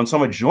on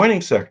some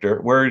adjoining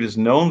sector where it is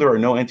known there are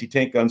no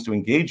anti-tank guns to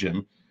engage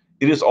him,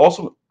 it is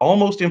also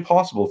almost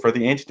impossible for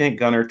the anti-tank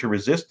gunner to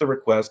resist the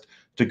request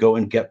to go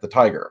and get the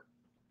Tiger,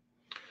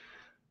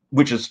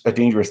 which is a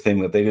dangerous thing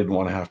that they didn't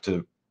want to have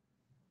to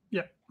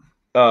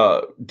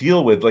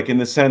deal with, in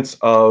the sense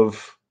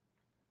of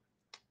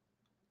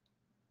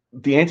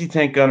the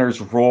anti-tank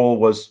gunner's role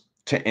was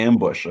to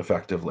ambush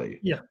effectively,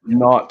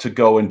 not to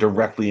go and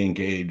directly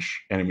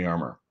engage enemy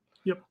armor.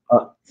 Yep.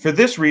 For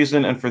this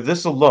reason and for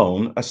this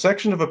alone, a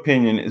section of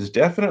opinion is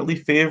definitely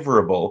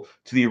favorable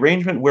to the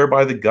arrangement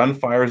whereby the gun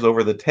fires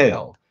over the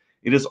tail.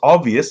 It is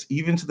obvious,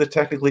 even to the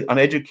technically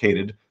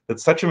uneducated, that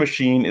such a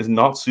machine is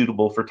not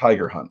suitable for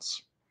tiger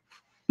hunts.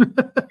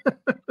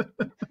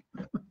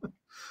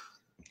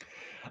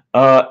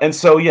 And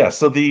so,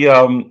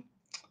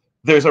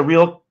 there's a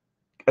real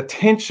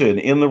attention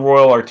in the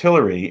Royal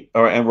Artillery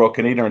and Royal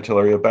Canadian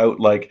Artillery about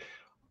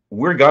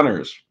we're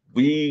gunners.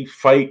 We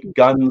fight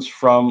guns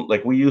from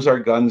we use our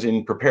guns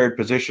in prepared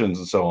positions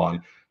and so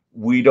on.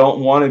 We don't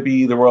want to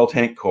be the Royal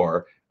Tank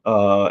Corps,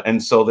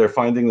 and so they're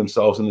finding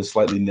themselves in this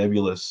slightly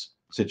nebulous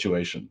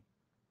situation.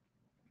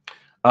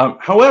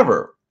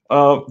 However,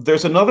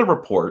 there's another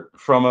report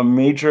from a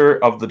major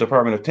of the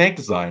Department of Tank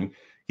Design.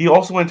 He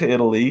also went to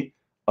Italy.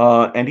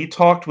 And he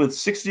talked with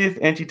 60th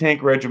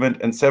Anti-Tank Regiment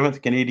and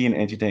 7th Canadian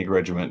Anti-Tank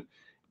Regiment.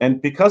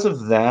 And because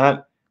of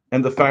that,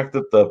 and the fact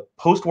that the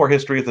post-war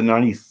history of the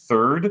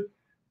 93rd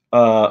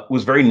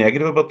was very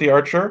negative about the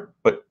Archer,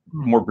 but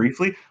more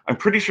briefly, I'm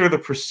pretty sure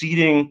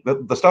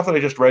the stuff that I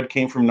just read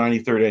came from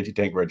 93rd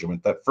Anti-Tank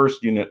Regiment, that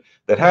first unit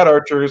that had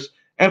Archers,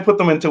 and put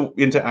them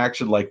into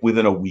action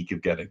within a week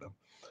of getting them.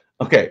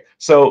 Okay,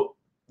 so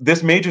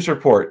this major's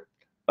report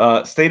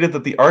stated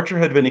that the Archer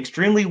had been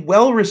extremely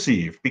well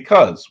received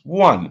because,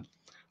 1,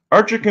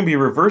 Archer can be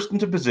reversed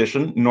into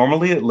position,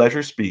 normally at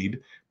leisure speed,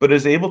 but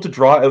is able to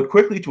draw out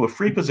quickly to a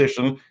free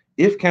position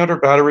if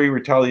counter-battery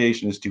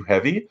retaliation is too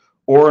heavy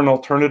or an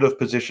alternative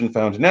position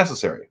found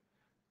necessary.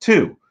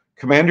 2,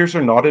 commanders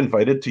are not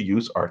invited to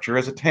use Archer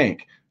as a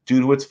tank due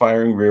to its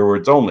firing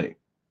rearwards only.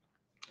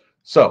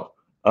 So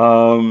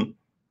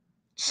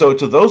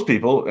to those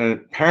people, and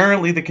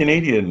apparently the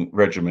Canadian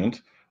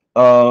regiment,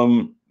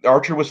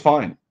 Archer was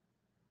fine.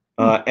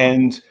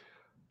 And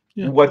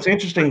what's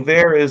interesting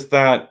there is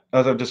that,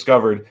 as I've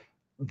discovered,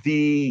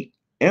 the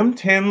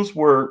M10s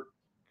were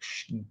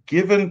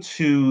given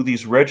to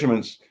these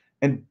regiments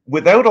and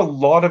without a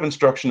lot of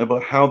instruction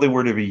about how they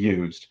were to be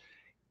used.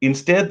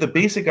 Instead, the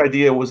basic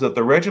idea was that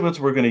the regiments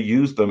were going to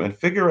use them and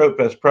figure out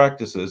best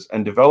practices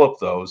and develop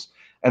those.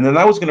 And then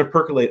that was going to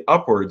percolate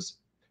upwards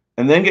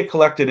and then get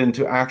collected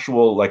into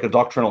actual, a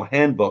doctrinal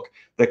handbook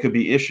that could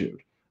be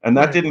issued. And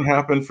that didn't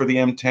happen for the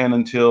M10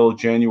 until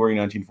January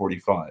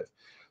 1945.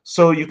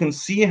 So you can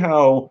see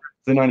how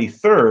the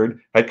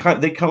 93rd,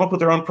 they come up with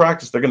their own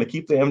practice. They're going to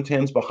keep the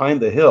M10s behind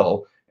the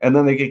hill, and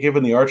then they get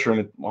given the archer,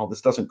 and well,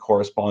 this doesn't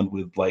correspond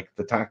with like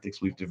the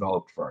tactics we've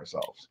developed for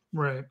ourselves.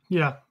 Right.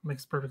 Yeah,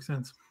 makes perfect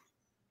sense.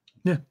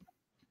 Yeah.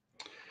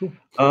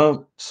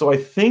 Cool. So I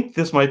think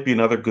this might be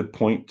another good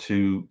point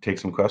to take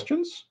some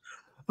questions.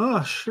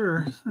 Oh,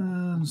 sure.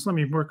 Just let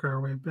me work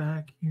our way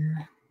back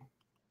here.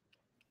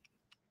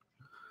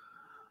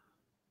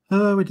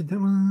 We did that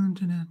one.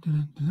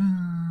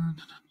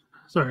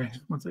 Sorry,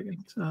 1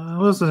 second.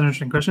 Well, this is an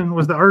interesting question. Why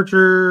was the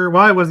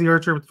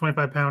archer with the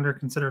 25-pounder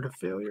considered a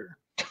failure?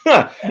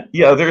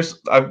 Yeah,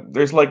 there's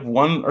like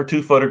 1 or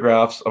 2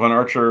 photographs of an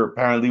archer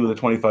apparently with a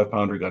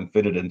 25-pounder gun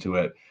fitted into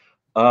it.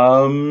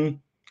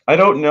 I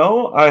don't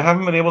know. I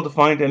haven't been able to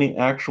find any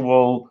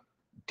actual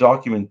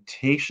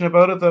documentation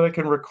about it that I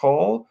can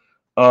recall.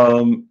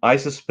 I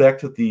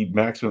suspect that the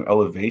maximum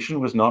elevation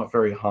was not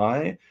very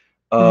high.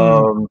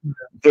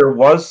 There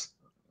was,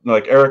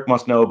 like, Eric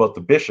must know about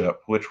the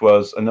Bishop, which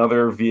was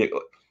another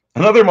vehicle,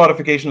 another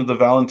modification of the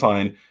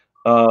Valentine,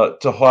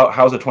 to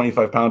house a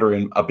 25-pounder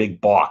in a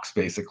big box,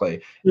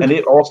 basically. Yeah. And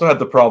it also had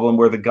the problem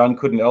where the gun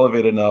couldn't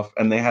elevate enough,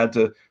 and they had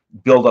to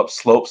build up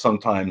slopes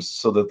sometimes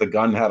so that the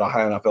gun had a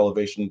high enough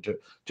elevation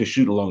to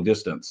shoot a long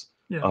distance.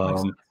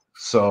 Yeah.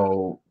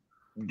 So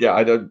yeah,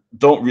 I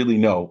don't really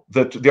know.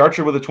 The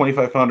archer with a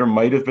 25-pounder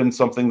might have been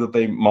something that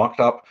they mocked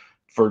up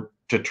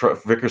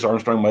Vickers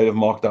Armstrong might have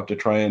mocked up to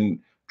try and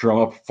drum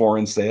up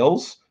foreign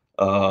sales,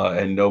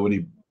 and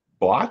nobody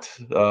bought.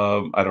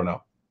 I don't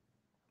know.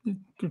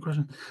 Good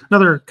question.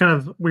 Another kind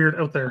of weird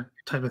out there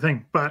type of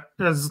thing, but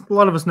as a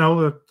lot of us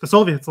know, the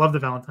Soviets love the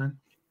Valentine.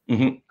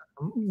 Mm-hmm.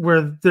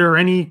 Were there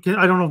any?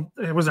 I don't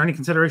know. Was there any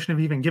consideration of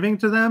even giving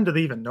to them? Do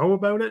they even know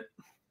about it?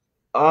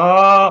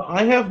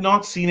 I have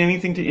not seen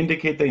anything to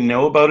indicate they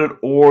know about it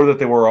or that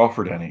they were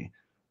offered any.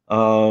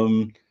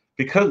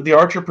 Because the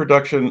Archer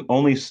production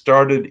only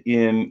started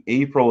in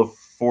April of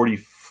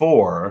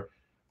 '44,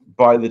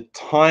 by the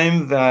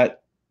time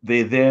that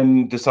they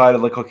then decided,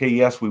 like, okay,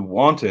 yes, we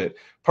want it,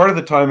 part of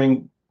the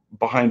timing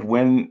behind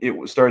when it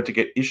started to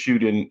get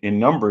issued in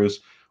numbers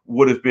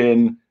would have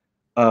been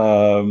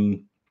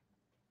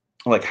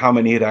like how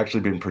many had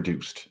actually been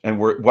produced, and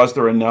was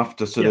there enough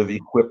to sort of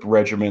equip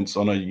regiments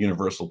on a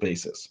universal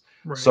basis.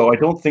 Right. So I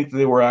don't think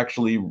they were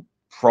actually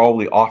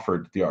probably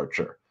offered the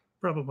Archer.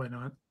 Probably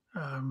not.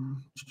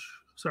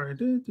 Sorry.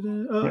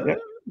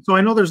 So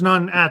I know there's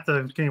none at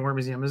the Canadian War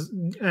Museum. I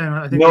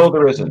think no,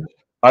 there isn't.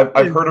 I've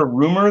heard a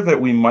rumor that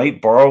we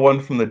might borrow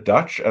one from the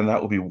Dutch, and that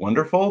would be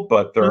wonderful,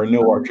 but there are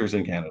no Archers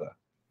in Canada.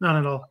 Not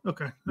at all.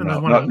 Okay. And no,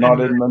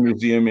 not in the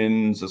museum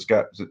in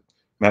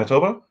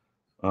Manitoba.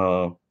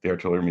 The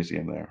Artillery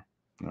Museum there.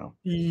 No.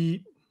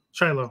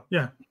 Shiloh,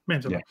 yeah,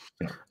 Manitoba.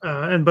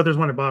 Yeah. But there's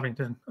one at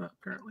Bovington,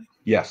 apparently.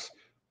 Yes.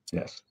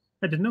 I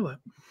didn't know that.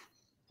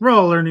 We're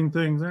all learning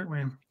things, aren't we?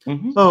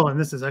 Mm-hmm. Oh, and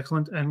this is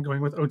excellent. And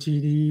going with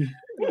OTD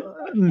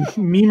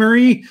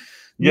memery,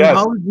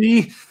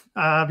 memeology,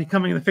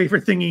 becoming the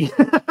favorite thingy.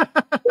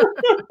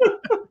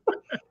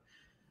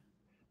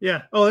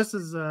 Yeah. Oh, this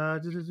is a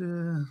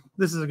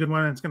good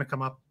one, and it's going to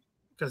come up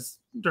because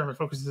Dermot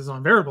focuses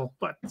on variable,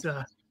 but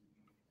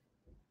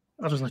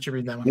I'll just let you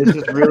read that one. This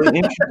is really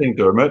interesting,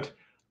 Dermot.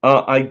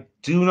 I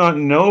do not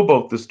know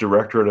about this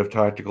Directorate of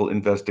Tactical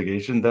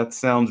Investigation. That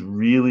sounds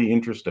really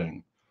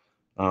interesting.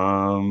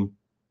 No,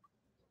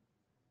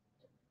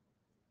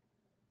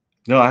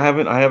 I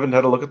haven't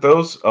had a look at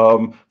those.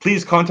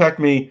 Please contact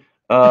me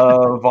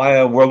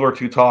via World War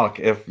II Talk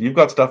if you've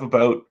got stuff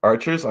about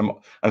archers. I'm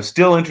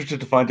still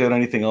interested to find out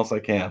anything else I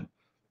can.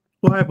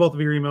 Well, I have both of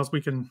your emails. We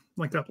can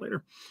link up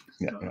later.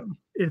 Yeah.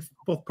 If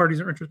both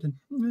parties are interested.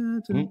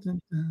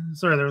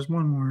 Sorry, there was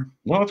one more.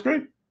 No, that's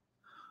great.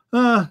 We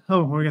got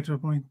to a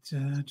point.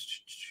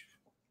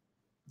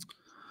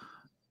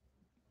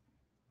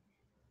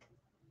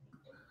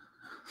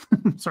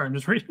 Sorry, I'm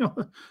just reading.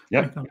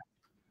 Yeah.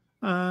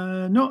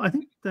 No, I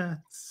think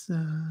that's.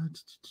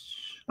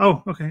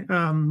 Okay.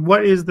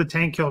 What is the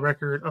tank kill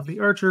record of the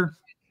Archer?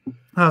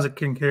 How does it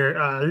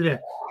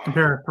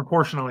compare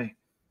proportionally?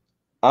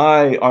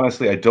 I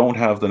don't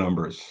have the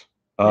numbers.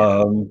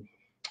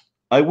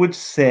 I would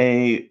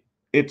say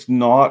it's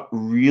not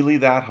really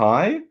that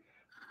high,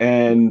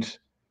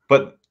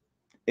 but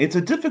it's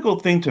a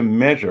difficult thing to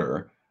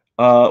measure.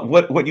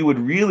 What you would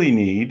really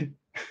need,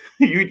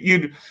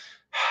 you'd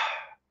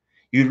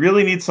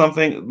really need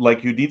something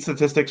like you'd need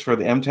statistics for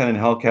the M10 and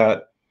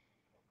Hellcat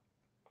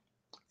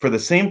for the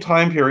same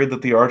time period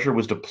that the Archer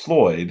was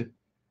deployed,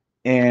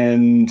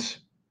 and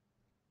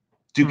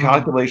do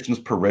calculations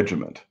per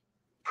regiment.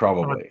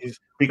 Probably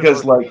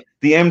because like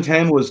the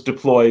M10 was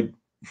deployed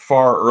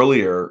far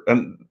earlier,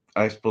 and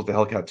I suppose the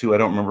Hellcat too. I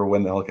don't remember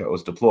when the Hellcat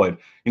was deployed.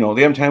 The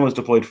M10 was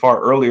deployed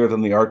far earlier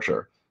than the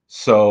Archer,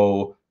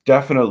 so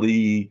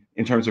definitely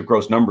in terms of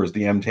gross numbers,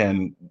 the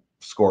M10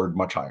 scored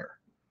much higher.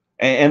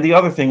 And the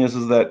other thing is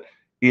that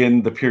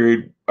in the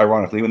period,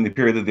 ironically, in the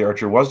period that the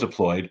Archer was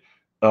deployed,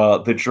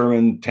 the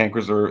German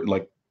tankers were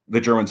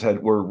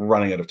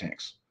running out of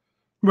tanks.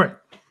 Right.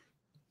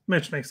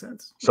 Which makes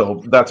sense.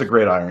 So that's a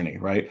great irony,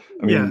 right?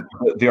 I mean,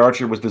 the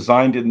Archer was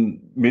designed in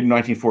mid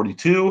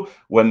 1942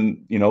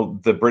 when, you know,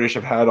 the British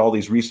have had all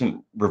these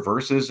recent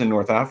reverses in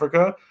North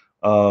Africa.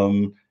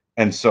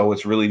 And so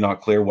it's really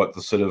not clear what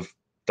the sort of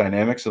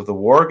dynamics of the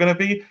war are going to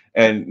be.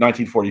 And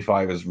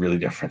 1945 is really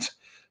different.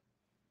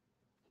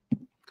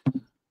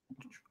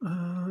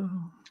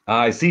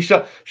 I see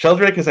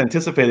Sheldrake is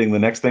anticipating the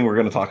next thing we're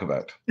going to talk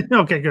about.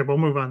 Okay, good. We'll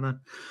move on then.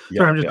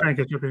 Sorry, I'm just trying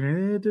to catch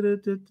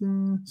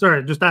up.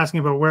 Sorry, just asking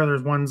about where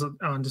there's ones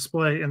on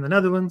display in the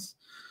Netherlands.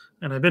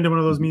 And I've been to one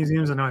of those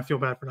museums, and now I feel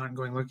bad for not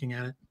going looking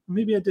at it.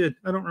 Maybe I did.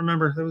 I don't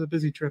remember. That was a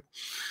busy trip.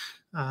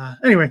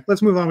 Anyway,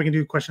 let's move on. We can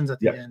do questions at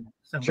the end.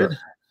 Sound good?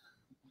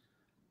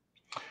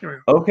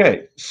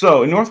 Okay,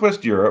 so in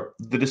Northwest Europe,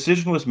 the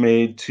decision was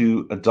made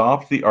to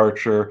adopt the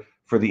Archer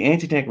for the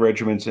anti-tank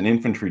regiments and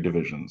infantry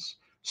divisions.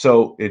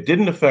 So it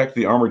didn't affect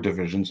the armored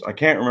divisions. I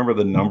can't remember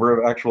the number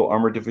of actual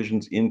armored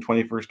divisions in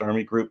 21st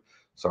Army Group.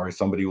 Sorry,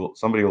 somebody will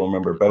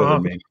remember better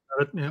than me.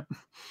 Yeah.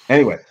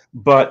 Anyway,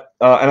 but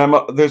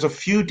there's a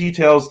few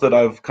details that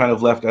I've kind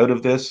of left out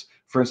of this.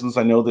 For instance,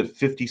 I know that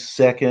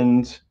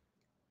 52nd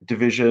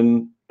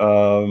Division,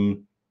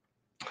 the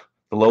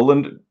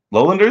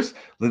Lowlanders,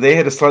 they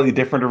had a slightly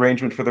different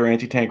arrangement for their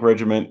anti-tank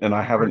regiment, and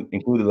I haven't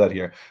included that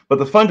here. But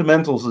the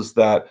fundamentals is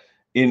that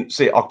in,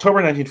 say, October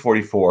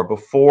 1944,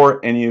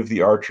 before any of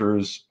the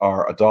Archers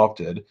are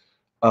adopted,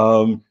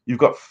 you've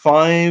got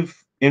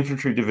 5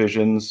 infantry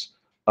divisions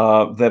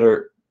that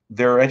are,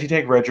 their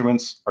anti-tank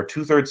regiments are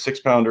 2/3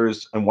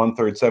 6-pounders and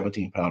 1/3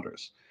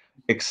 17-pounders.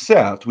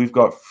 Except we've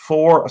got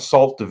 4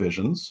 assault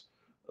divisions,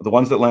 the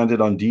ones that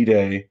landed on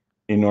D-Day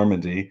in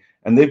Normandy,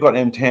 and they've got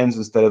M10s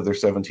instead of their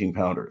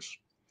 17-pounders.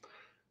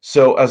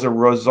 So as a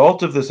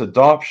result of this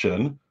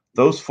adoption,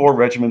 those 4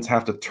 regiments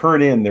have to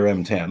turn in their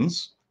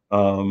M10s,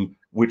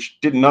 which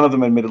none of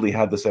them admittedly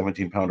had the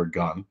 17-pounder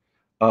gun.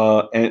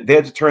 And they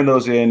had to turn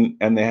those in,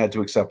 and they had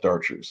to accept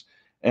Archers.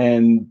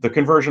 And the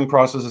conversion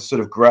process is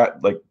sort of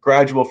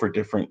gradual for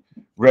different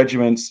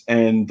regiments.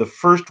 And the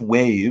first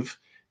wave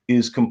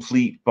is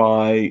complete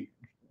by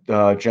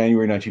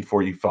January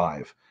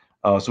 1945.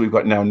 So we've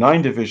got now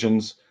 9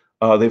 divisions.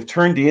 They've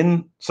turned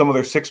in some of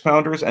their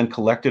 6-pounders and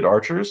collected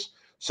Archers.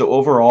 So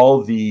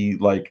overall, the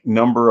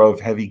number of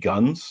heavy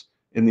guns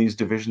in these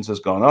divisions has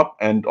gone up,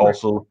 and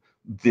also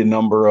the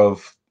number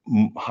of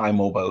high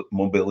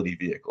mobility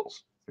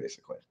vehicles,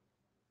 basically.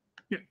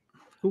 Yeah.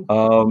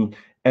 Cool.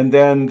 And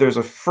then there's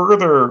a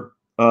further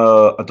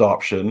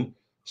adoption,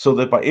 so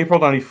that by April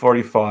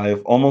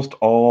 1945, almost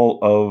all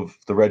of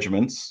the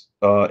regiments,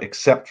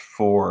 except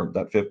for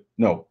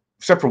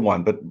except for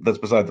one, but that's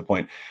beside the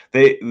point.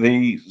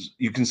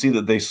 You can see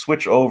that they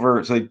switch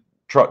over, so they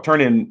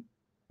turn in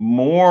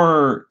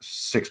more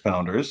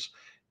 6-pounders,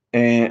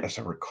 and as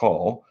I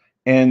recall,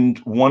 and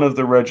one of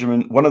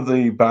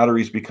the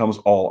batteries becomes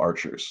all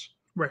Archers.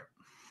 Right.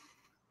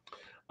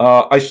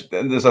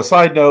 There's a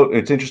side note.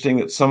 It's interesting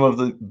that some of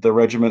the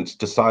regiments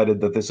decided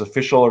that this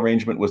official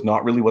arrangement was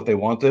not really what they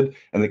wanted,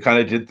 and they kind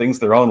of did things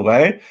their own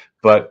way.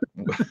 But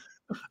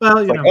well,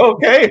 it's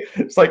okay,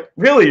 it's like,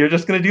 really, you're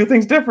just going to do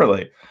things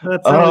differently.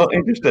 That's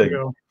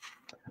interesting.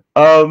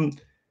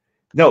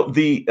 No,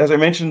 as I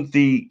mentioned,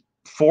 these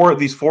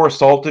 4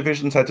 assault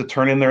divisions had to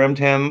turn in their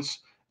M10s.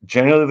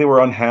 Generally, they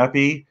were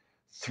unhappy.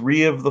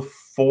 3 of the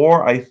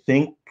 4, I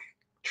think,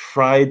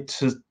 tried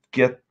to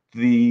get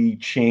the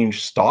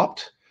change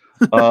stopped.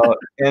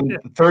 And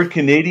 3rd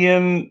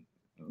Canadian,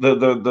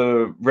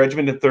 the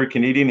regiment in 3rd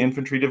Canadian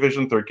Infantry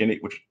Division, 3rd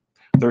Canadian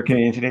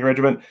Anti-Tank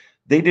Regiment,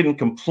 they didn't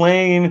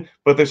complain,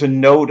 but there's a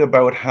note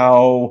about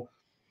how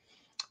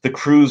the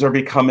crews are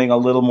becoming a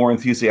little more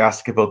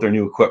enthusiastic about their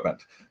new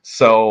equipment.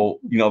 So,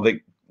 they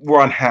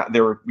were unhappy.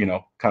 They were,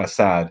 kind of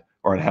sad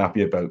or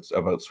unhappy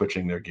about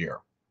switching their gear.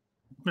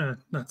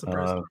 Not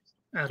surprising.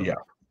 Yeah.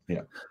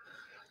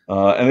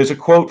 And there's a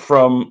quote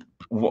from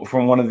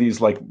one of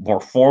these more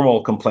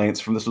formal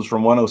complaints. This was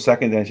from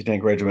 102nd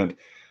Anti-Tank Regiment.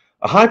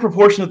 A high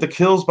proportion of the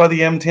kills by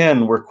the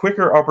M10 were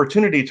quicker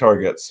opportunity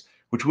targets,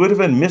 which would have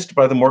been missed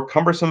by the more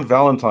cumbersome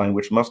Valentine,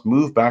 which must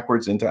move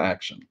backwards into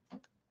action.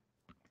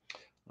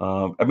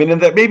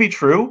 And that may be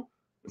true.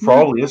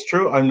 Probably is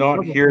true. I'm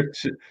not here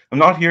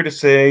to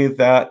say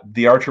that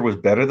the Archer was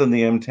better than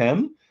the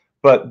M10,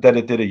 but that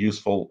it did a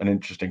useful and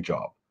interesting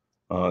job.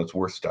 It's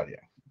worth studying.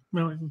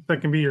 Well,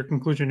 that can be your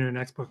conclusion in your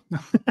next book.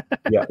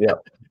 Yeah.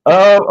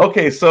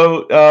 Okay,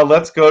 so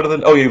let's go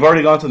to you've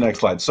already gone to the next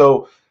slide.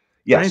 So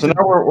yeah, so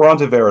now we're on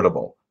to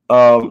Veritable.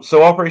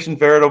 So Operation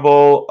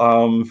Veritable,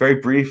 very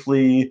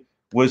briefly,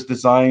 was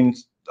designed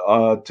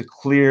to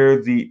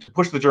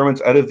push the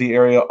Germans out of the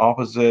area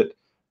opposite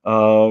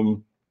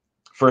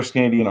 1st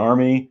Canadian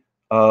Army,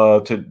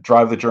 to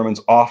drive the Germans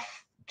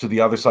off to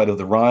the other side of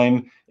the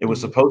Rhine. It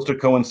was supposed to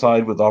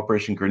coincide with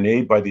Operation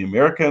Grenade by the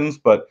Americans,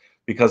 but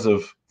because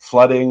of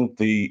flooding,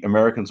 the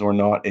Americans were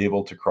not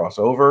able to cross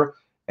over.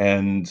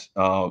 And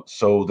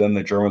so then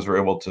the Germans were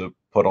able to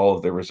put all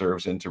of their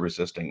reserves into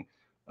resisting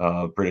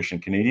British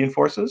and Canadian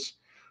forces.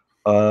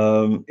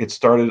 It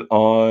started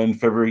on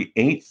February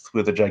 8th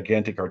with a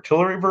gigantic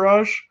artillery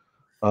barrage.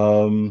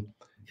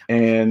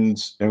 and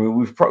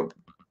we've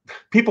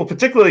people,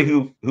 particularly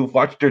who've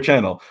watched your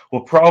channel,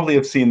 will probably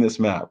have seen this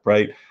map,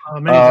 right?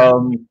 Many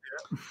times.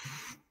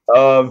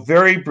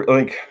 Very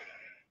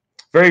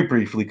very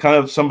briefly, kind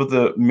of some of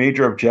the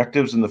major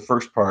objectives in the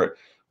first part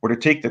were to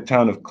take the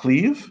town of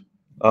Cleve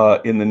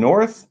in the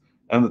north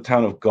and the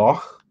town of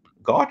Goch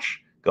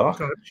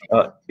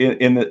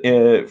in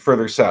the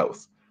further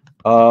south.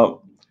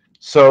 But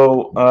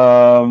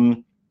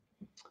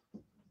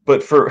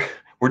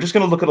we're just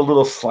going to look at a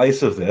little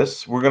slice of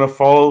this. We're going to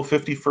follow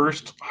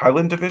 51st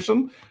Highland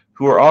Division,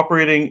 who are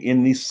operating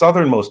in the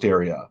southernmost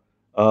area.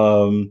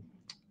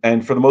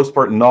 And for the most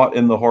part, not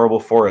in the horrible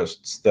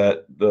forests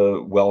that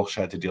the Welsh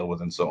had to deal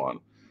with and so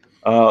on.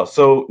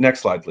 So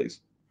next slide,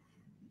 please.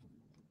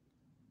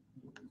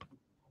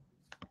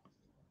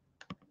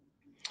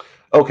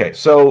 Okay,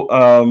 so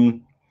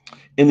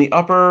in the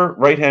upper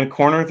right-hand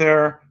corner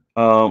there,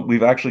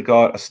 we've actually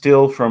got a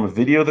still from a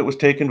video that was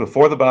taken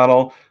before the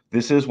battle.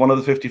 This is one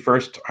of the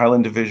 51st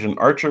Highland Division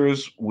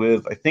archers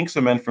with, I think,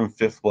 some men from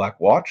 5th Black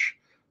Watch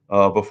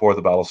before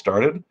the battle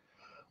started.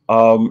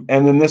 And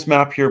then this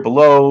map here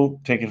below,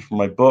 taken from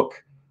my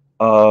book,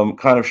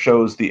 kind of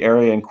shows the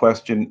area in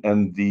question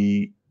and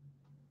the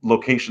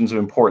locations of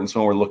importance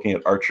when we're looking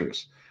at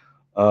archers.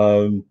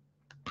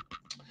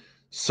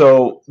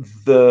 So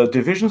the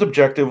division's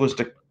objective was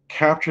to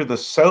capture the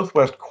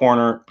southwest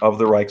corner of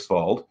the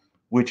Reichswald,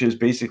 which is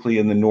basically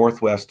in the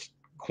northwest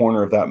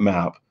corner of that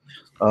map.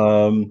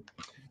 And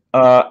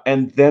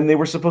then they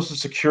were supposed to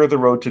secure the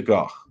road to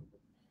Goch.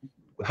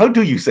 How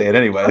do you say it,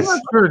 anyways? I'm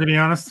not sure, to be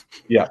honest.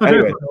 Yeah.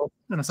 Anyway,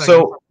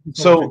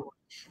 so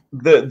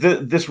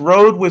this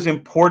road was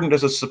important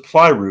as a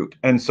supply route,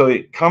 and so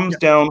it comes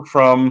down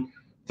from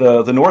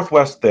the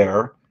northwest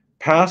there,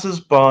 passes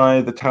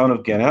by the town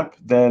of Gennep,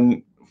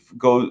 then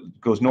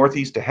goes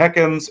northeast to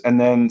Heckens, and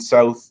then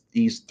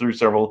southeast through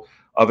several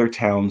other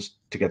towns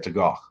to get to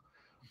Goch.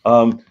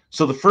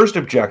 So the first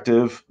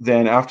objective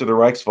then after the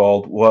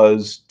Reichswald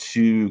was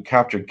to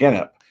capture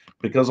Gennep,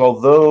 because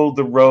although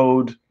the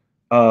road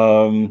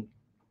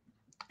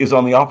is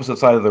on the opposite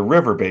side of the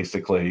river,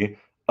 basically,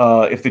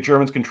 if the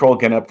Germans control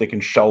Gennep, they can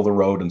shell the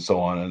road and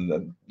so on,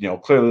 and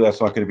clearly that's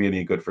not going to be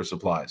any good for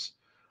supplies.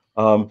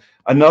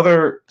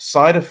 Another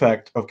side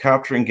effect of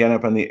capturing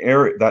Gennep and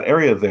that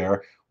area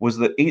there was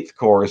that 8th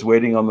Corps is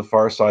waiting on the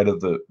far side of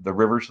the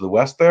river to the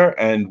west there,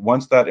 and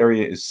once that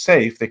area is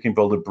safe, they can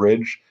build a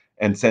bridge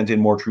and send in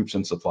more troops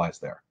and supplies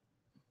there.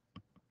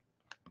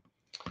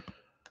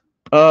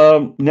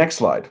 Next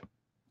slide.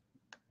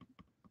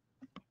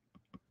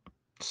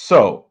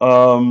 So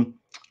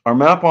our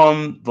map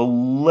on the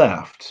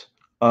left,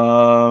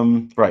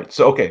 right,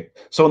 so okay,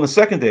 so on the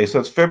second day, so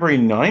it's February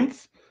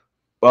 9th,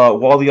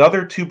 while the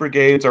other 2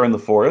 brigades are in the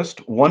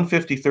forest,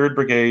 153rd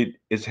Brigade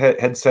is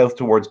head south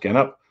towards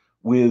Gennep,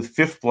 with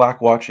 5th Black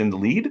Watch in the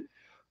lead.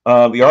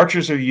 The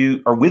archers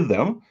are with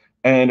them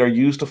and are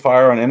used to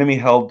fire on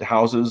enemy-held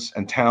houses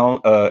and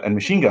and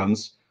machine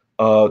guns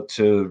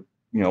to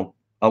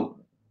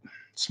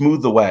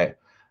smooth the way.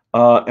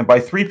 And by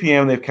 3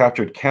 p.m. they've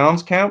captured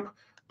Cown's Camp,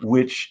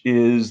 which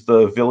is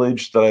the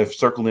village that I've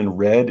circled in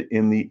red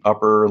in the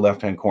upper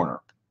left-hand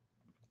corner,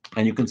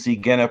 and you can see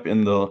Gennep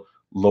in the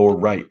lower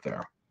right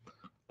there.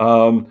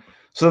 So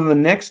then the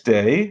next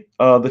day,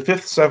 the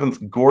 5th,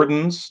 7th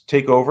Gordons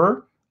take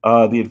over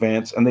the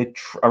advance, and they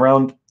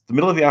around the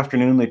middle of the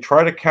afternoon they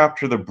try to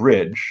capture the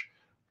bridge,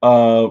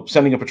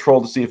 sending a patrol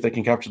to see if they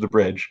can capture the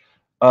bridge.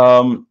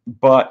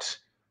 But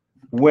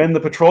when the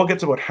patrol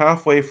gets about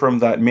halfway from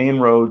that main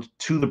road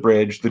to the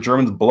bridge, the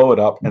Germans blow it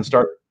up and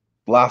start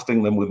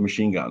blasting them with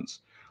machine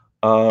guns.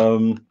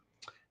 And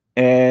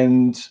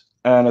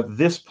at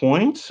this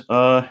point,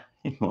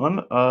 hang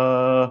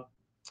on,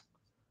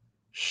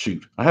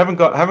 shoot, I haven't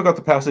got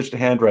the passage to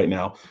hand right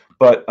now,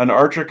 but an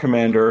archer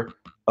commander,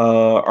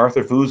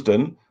 Arthur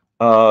Vousden,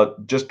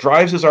 just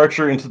drives his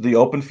archer into the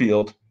open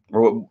field,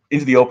 or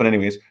into the open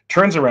anyways,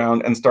 turns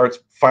around and starts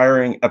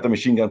firing at the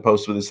machine gun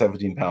post with his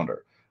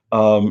 17-pounder.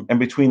 And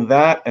between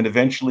that and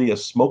eventually a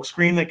smoke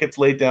screen that gets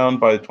laid down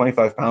by the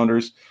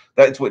 25-pounders,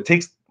 that's what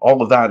takes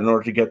all of that in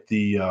order to get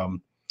the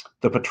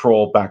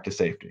patrol back to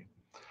safety.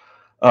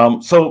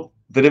 So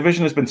the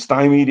division has been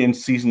stymied in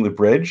seizing the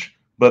bridge,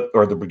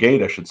 or the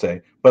brigade, I should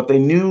say, but they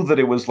knew that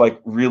it was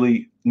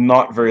really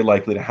not very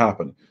likely to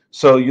happen.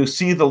 So you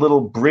see the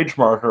little bridge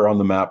marker on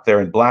the map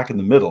there in black in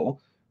the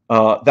middle.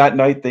 That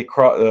night,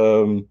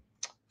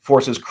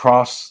 forces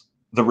cross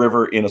the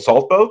river in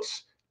assault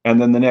boats,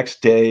 and then the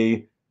next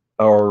day,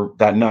 or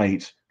that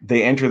night,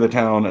 they enter the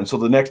town, and so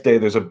the next day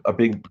there's a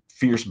big,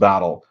 fierce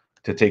battle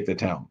to take the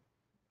town,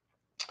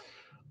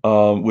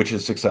 which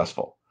is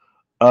successful.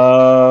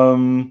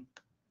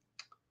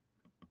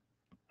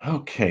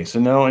 Okay, so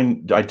now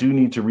I do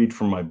need to read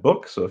from my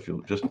book, so if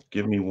you'll just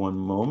give me one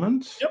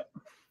moment. Yep,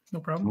 no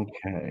problem.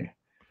 Okay.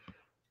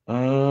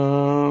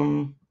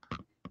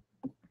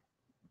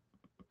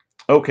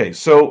 Okay,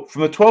 so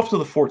from the 12th to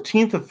the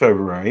 14th of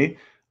February,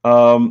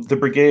 the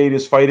brigade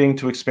is fighting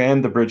to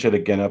expand the bridgehead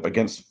at Gennep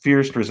against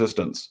fierce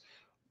resistance.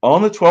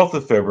 On the 12th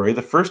of February,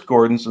 the 1st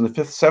Gordons and the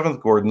 5th,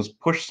 7th Gordons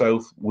push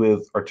south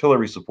with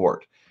artillery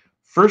support.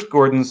 1st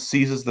Gordons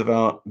seizes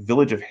the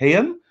village of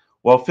Hayen,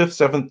 while 5th,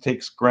 7th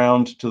takes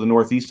ground to the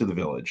northeast of the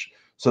village.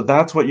 So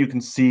that's what you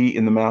can see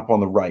in the map on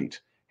the right.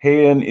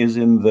 Hayen is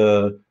in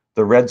the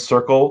red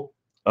circle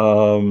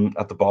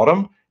at the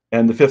bottom,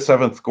 and the 5th,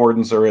 7th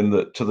Gordons are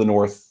to the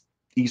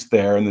northeast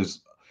there, and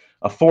there's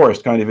a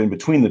forest kind of in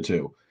between the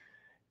two.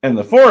 And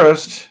the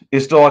forest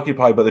is still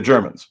occupied by the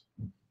Germans.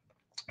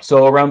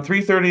 So around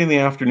 3:30 in the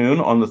afternoon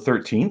on the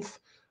 13th,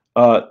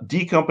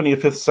 D Company of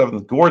 5th,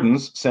 7th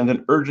Gordons send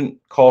an urgent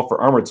call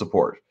for armored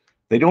support.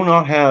 They do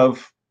not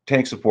have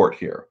tank support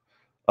here.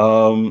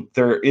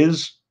 There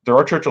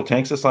are Churchill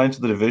tanks assigned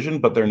to the division,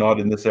 but they're not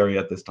in this area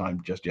at this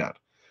time just yet.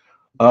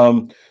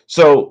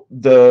 So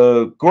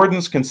the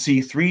Gordons can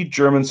see 3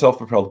 German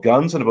self-propelled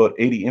guns and about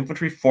 80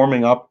 infantry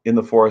forming up in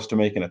the forest to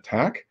make an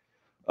attack.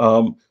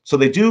 So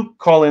they do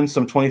call in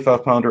some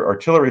 25-pounder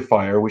artillery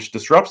fire, which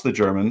disrupts the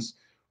Germans,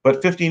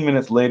 but 15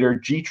 minutes later,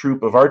 G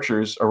Troop of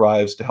archers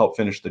arrives to help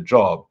finish the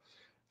job.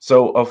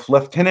 So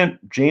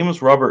Lieutenant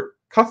James Robert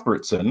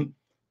Cuthbertson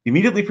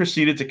immediately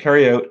proceeded to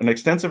carry out an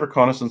extensive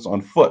reconnaissance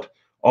on foot,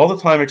 all the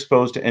time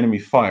exposed to enemy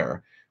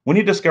fire. When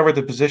he discovered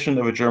the position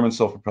of a German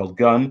self-propelled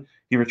gun,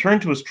 he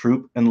returned to his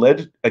troop and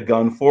led a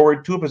gun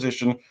forward to a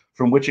position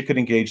from which it could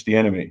engage the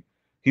enemy.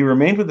 He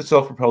remained with the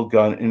self-propelled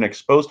gun in an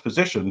exposed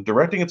position,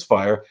 directing its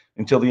fire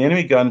until the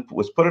enemy gun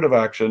was put out of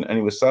action and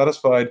he was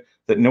satisfied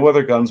that no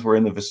other guns were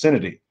in the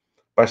vicinity.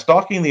 By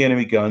stalking the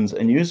enemy guns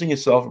and using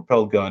his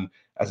self-propelled gun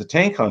as a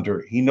tank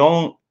hunter, he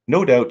no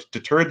doubt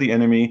deterred the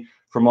enemy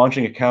from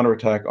launching a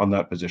counterattack on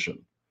that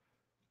position.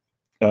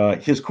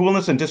 His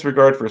coolness and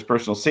disregard for his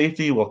personal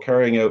safety while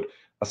carrying out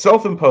a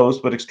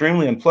self-imposed but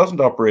extremely unpleasant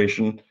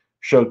operation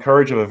showed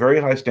courage of a very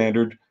high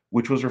standard,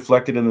 which was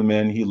reflected in the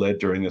men he led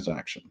during this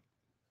action.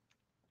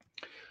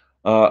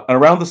 And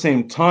around the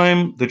same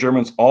time, the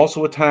Germans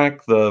also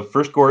attack the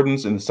 1st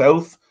Gordons in the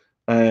south,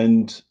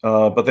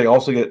 but they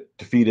also get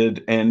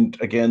defeated. And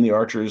again, the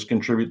archers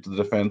contribute to the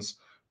defense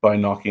by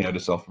knocking out a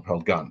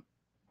self-propelled gun.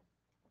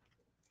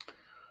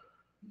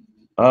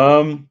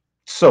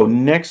 So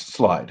next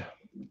slide.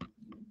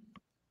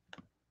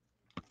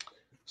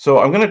 So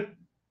I'm going to,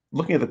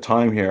 looking at the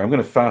time here, I'm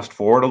going to fast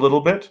forward a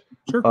little bit.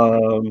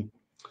 Sure.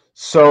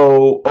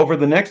 So over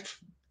the next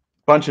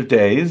bunch of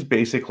days,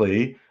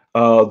 basically,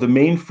 the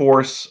main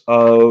force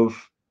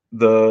of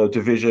the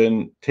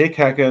division take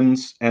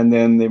Hekens, and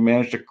then they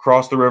manage to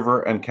cross the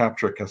river and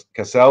capture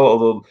Cassel,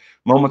 although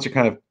moments are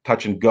kind of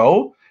touch and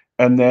go.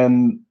 And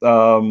then,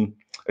 I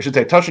should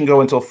say touch and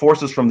go until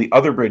forces from the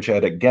other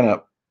bridgehead at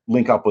Gennep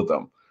link up with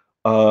them.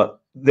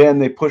 Then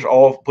they push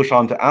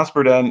on to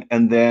Asperdam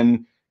and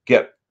then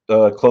get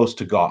close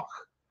to Goch.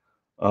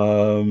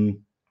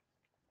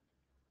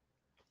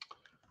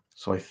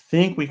 So I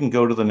think we can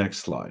go to the next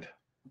slide.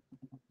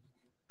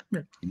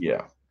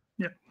 Yeah.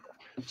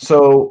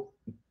 So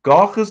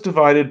Goch is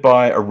divided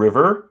by a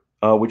river,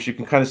 which you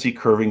can kind of see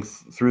curving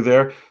through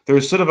there.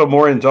 There's sort of a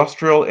more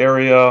industrial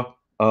area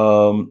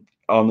on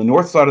the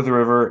north side of the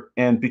river,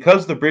 and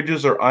because the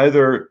bridges are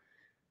either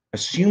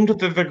assumed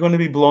that they're going to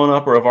be blown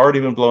up or have already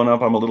been blown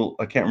up,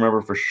 I can't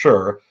remember for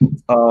sure.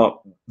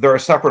 There are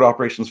separate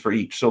operations for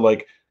each. So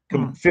like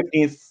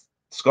 15th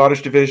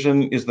Scottish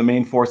Division is the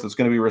main force that's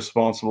going to be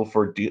responsible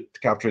for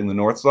capturing the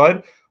north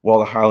side, while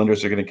the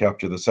Highlanders are going to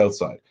capture the south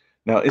side.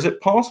 Now, is it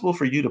possible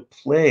for you to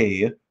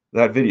play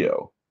that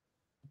video?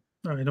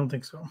 I don't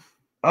think so.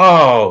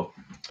 Oh,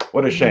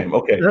 what a shame.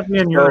 Okay. It has to be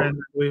on your end,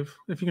 I believe.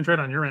 If you can try it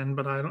on your end,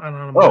 but I don't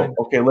know. Oh,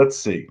 okay. Let's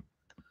see.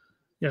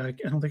 Yeah, I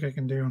don't think I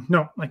can do.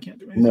 No, I can't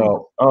do anything.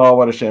 No. Oh,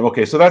 what a shame.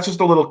 Okay, so that's just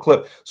a little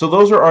clip. So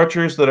those are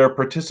archers that are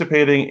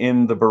participating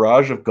in the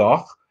barrage of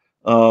Goch,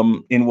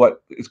 in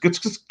what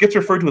gets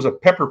referred to as a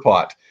pepper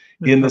pot,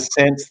 in the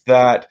sense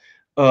that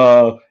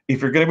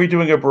if you're going to be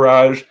doing a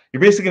barrage,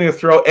 you're basically going to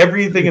throw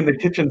everything in the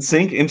kitchen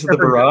sink into the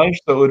barrage.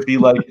 So it would be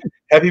like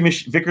heavy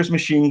Vickers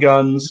machine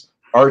guns,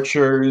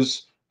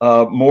 archers,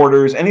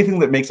 mortars, anything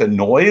that makes a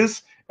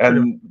noise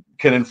and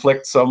can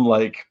inflict some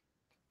like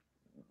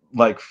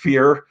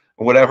fear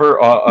or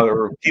whatever,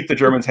 or keep the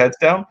Germans' heads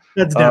down.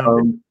 Heads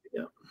down.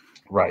 Yeah.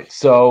 Right.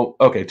 So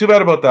okay, too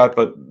bad about that.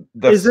 But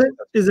is it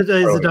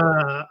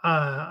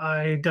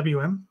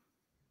IWM?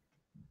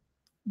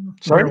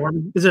 Sorry,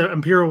 is it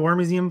Imperial War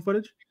Museum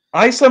footage?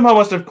 I somehow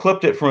must have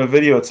clipped it from a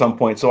video at some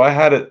point, so I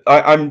had it.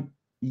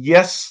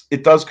 Yes,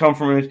 it does come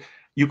from it.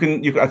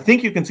 I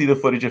think you can see the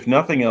footage. If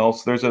nothing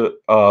else, there's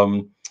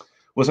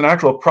was an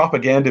actual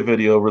propaganda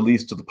video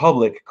released to the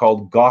public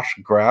called "Gosh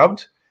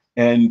Grabbed,"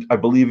 and I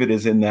believe it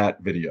is in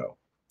that video.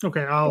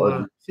 Okay,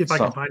 I'll see if I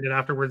can find it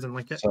afterwards and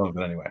link it. Some of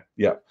it anyway.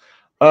 Yeah.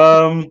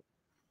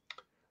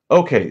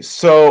 Okay,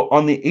 so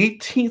on the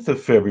 18th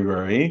of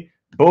February,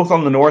 both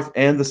on the north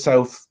and the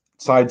south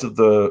sides of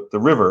the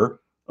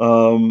river,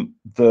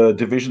 the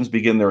divisions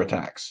begin their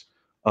attacks.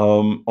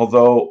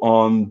 Although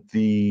on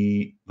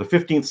the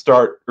 15th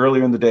start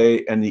earlier in the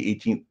day and the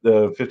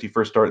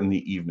 51st start in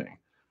the evening.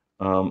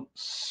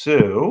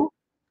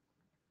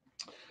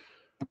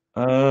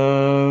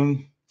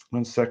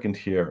 1 second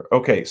here.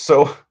 Okay,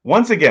 so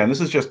once again, this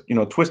is just,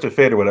 twist of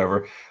fate or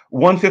whatever.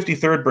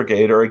 153rd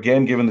Brigade are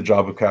again given the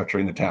job of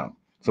capturing the town.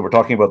 So we're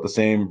talking about the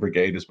same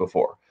brigade as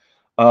before.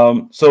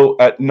 So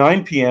at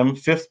 9 p.m.,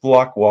 5th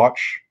Block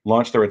Watch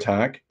launched their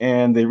attack,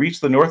 and they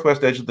reached the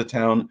northwest edge of the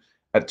town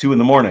at 2 in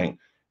the morning.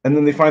 And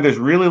then they find there's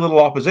really little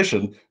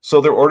opposition, so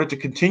they're ordered to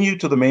continue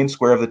to the main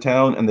square of the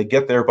town, and they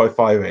get there by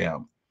 5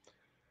 a.m.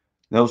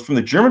 Now, from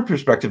the German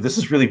perspective, this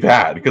is really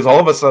bad because all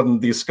of a sudden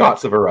these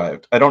Scots have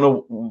arrived. I don't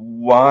know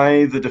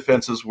why the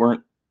defenses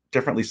weren't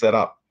differently set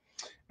up.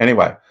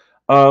 Anyway,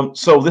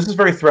 so this is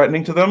very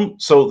threatening to them.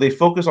 So they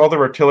focus all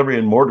their artillery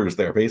and mortars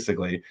there,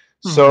 basically.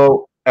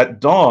 So at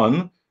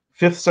dawn,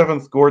 5th,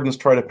 7th Gordons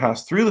try to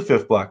pass through the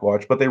 5th Black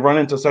Watch, but they run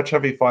into such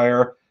heavy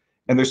fire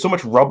and there's so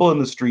much rubble in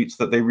the streets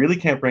that they really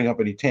can't bring up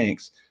any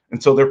tanks.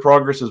 And so their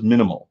progress is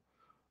minimal.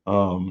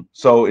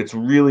 So it's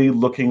really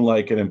looking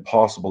like an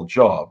impossible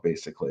job,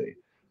 basically.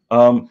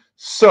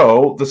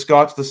 So the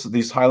Scots,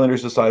 these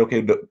Highlanders decide,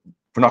 okay,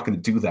 we're not going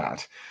to do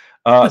that.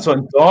 So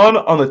at dawn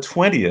on the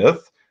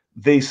 20th,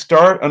 they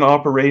start an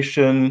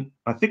operation.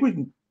 I think we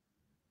can.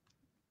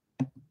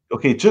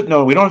 Okay,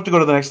 no, we don't have to go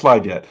to the next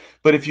slide yet.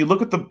 But if you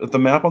look at the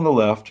map on the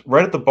left,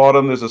 right at the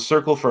bottom, there's a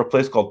circle for a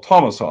place called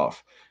Thomashoff,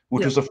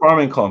 which is a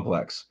farming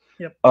complex.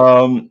 Yep.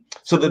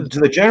 So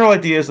the general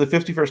idea is the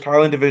 51st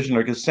Highland Division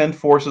are going to send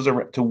forces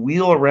to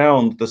wheel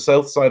around the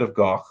south side of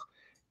Goch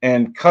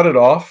and cut it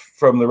off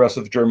from the rest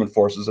of the German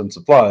forces and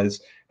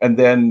supplies, and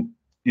then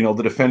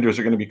the defenders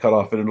are going to be cut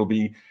off,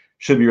 and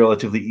should be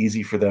relatively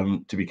easy for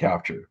them to be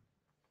captured.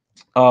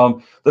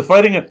 The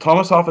fighting at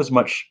Thomashoff is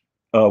much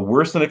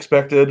worse than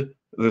expected.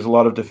 There's a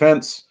lot of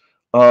defense,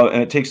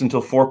 and it takes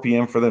until 4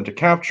 p.m. for them to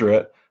capture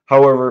it.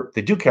 However,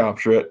 they do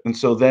capture it, and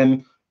so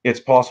then it's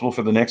possible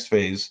for the next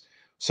phase.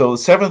 So the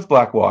 7th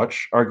Black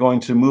Watch are going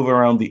to move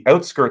around the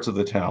outskirts of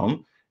the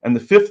town, and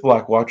the 5th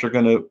Black Watch are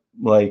going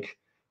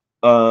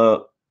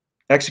to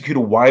execute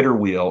a wider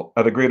wheel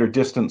at a greater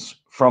distance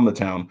from the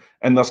town,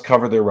 and thus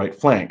cover their right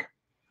flank.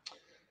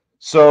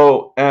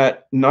 So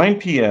at 9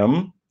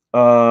 p.m.,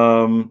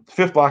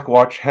 5th Black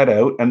Watch head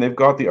out, and they've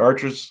got the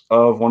archers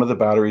of one of the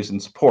batteries in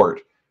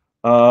support.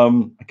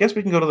 I guess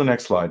we can go to the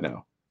next slide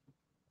now.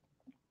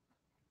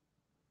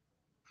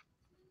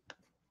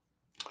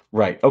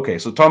 Right. Okay.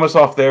 So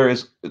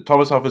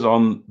Thomashoff is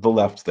on the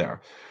left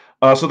there.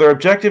 So their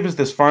objective is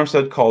this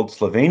farmstead called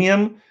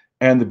Slovenian,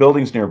 and the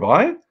buildings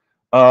nearby.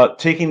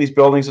 Taking these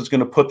buildings is going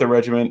to put the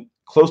regiment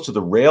close to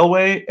the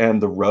railway and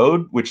the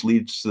road, which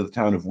leads to the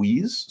town of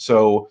Wies.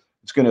 So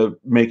it's going to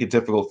make it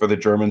difficult for the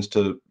Germans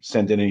to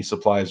send in any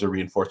supplies or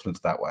reinforcements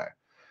that way.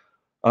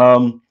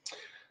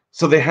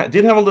 So they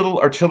did have a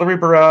little artillery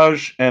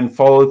barrage and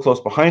followed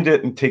close behind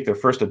it and take their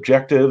first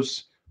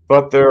objectives.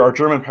 But there are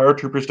German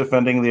paratroopers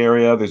defending the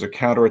area. There's a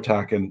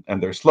counterattack, and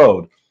they're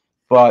slowed.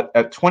 But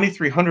at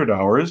 2300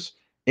 hours,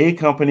 A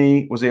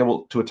Company was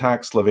able to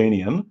attack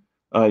Slovenian.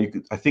 I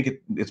think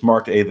it's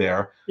marked A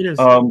there. It is.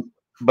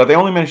 But they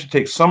only managed to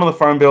take some of the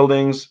farm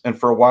buildings, and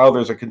for a while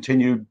there's a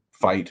continued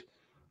fight.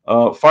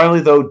 Finally,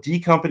 though, D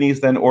Company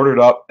is then ordered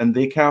up, and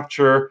they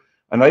capture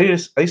an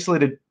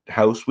isolated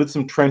house with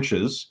some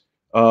trenches,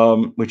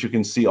 which you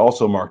can see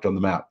also marked on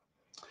the map.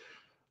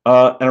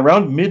 And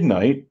around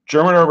midnight,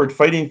 German armored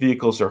fighting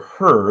vehicles are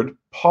heard,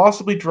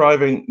 possibly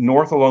driving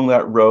north along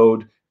that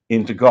road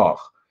into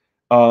Goch.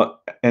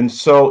 And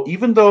so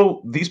even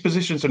though these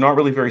positions are not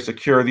really very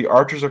secure, the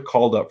archers are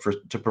called up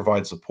to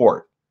provide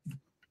support.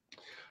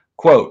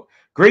 Quote,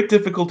 "Great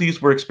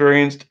difficulties were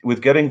experienced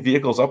with getting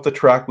vehicles up the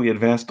track we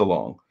advanced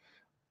along.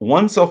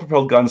 One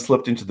self-propelled gun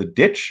slipped into the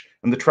ditch,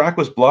 and the track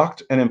was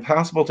blocked and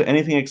impassable to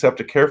anything except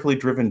a carefully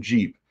driven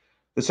jeep.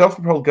 The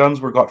self-propelled guns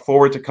were got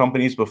forward to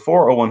companies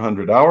before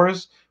 0100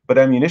 hours, but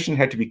ammunition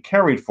had to be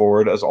carried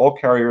forward as all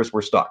carriers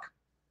were stuck."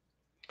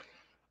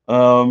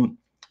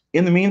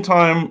 In the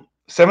meantime,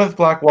 7th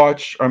Black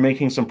Watch are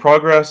making some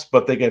progress,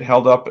 but they get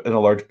held up in a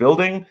large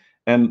building,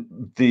 and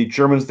the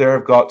Germans there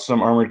have got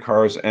some armored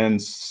cars and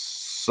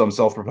some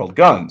self-propelled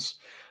guns.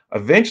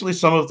 Eventually,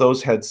 some of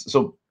those had,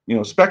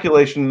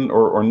 speculation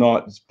or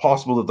not, it's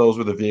possible that those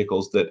were the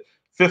vehicles that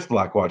 5th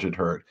Black Watch had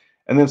heard.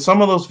 And then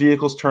some of those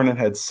vehicles turn and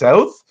head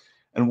south,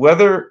 and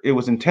whether it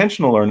was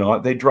intentional or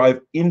not, they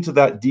drive into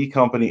that D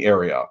Company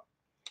area.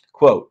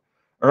 Quote,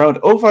 "Around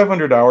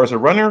 0500 hours, a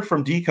runner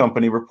from D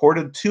Company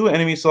reported 2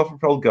 enemy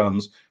self-propelled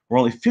guns were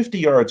only 50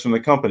 yards from the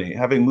company,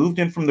 having moved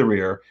in from the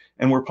rear,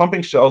 and were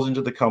pumping shells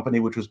into the company,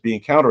 which was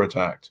being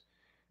counterattacked.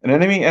 An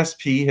enemy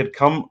SP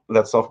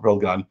that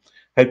self-propelled gun,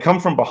 had come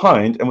from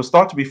behind and was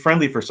thought to be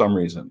friendly for some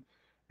reason.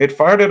 It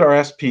fired at our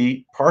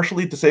SP,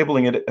 partially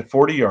disabling it at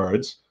 40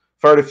 yards,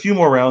 fired a few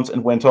more rounds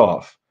and went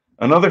off.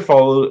 Another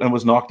followed and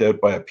was knocked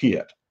out by a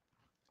Piat."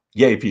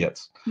 Yay,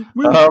 Piats.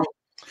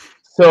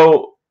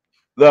 So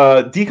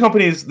the D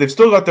Companies, they've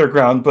still got their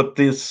ground, but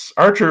this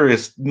archer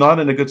is not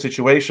in a good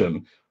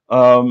situation.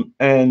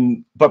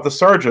 But the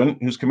sergeant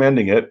who's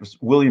commanding it,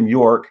 William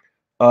York,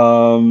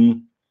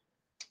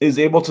 is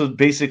able to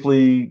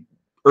basically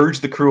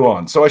urge the crew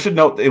on. So I should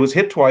note it was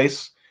hit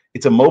twice.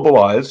 It's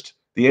immobilized.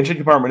 The engine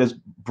compartment is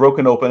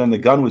broken open, and the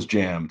gun was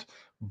jammed.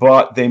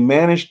 but they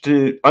managed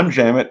to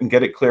unjam it and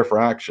get it clear for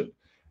action.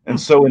 And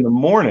so in the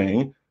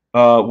morning,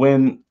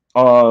 when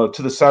to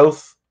the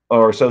south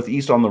or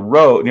southeast on the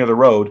road, near the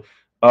road,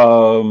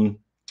 the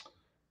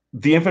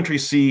infantry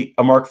see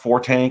a Mark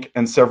IV tank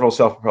and several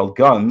self-propelled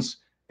guns,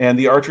 and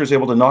the archer is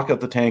able to knock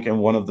out the tank and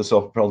one of the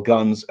self-propelled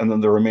guns, and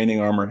then the remaining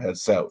armor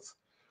heads south.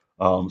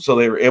 So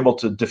they were able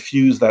to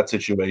diffuse that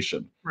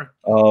situation. Right.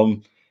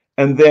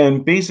 And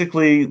then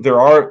basically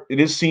it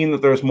is seen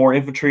that there's more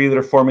infantry that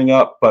are forming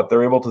up, but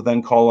they're able to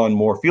then call on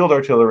more field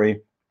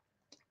artillery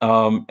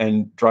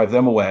and drive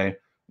them away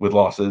with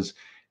losses.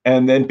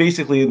 And then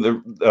basically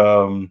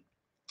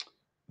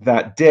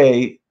that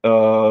day,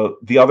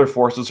 the other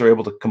forces are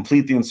able to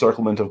complete the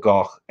encirclement of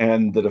Goch,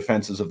 and the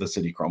defenses of the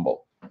city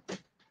crumble.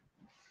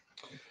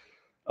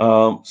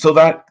 So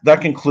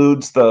that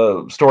concludes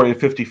the story of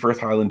 51st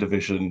Highland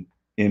Division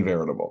in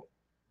Veritable.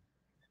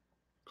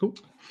 Cool.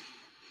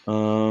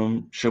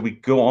 Should we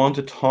go on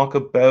to talk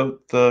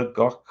about the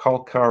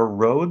Goch-Kalkar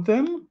Road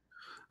then?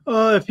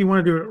 If you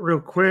want to do it real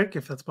quick,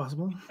 if that's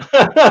possible.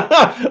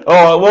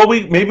 Oh well,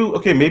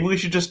 maybe we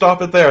should just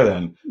stop it there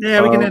then.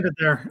 Yeah, we can end it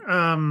there.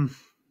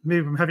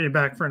 Maybe I'm having you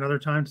back for another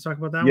time to talk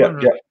about that one.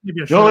 Yeah.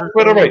 Maybe No,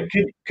 all right.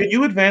 Could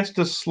you advance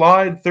to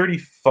slide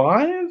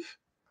 35?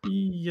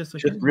 Yes, I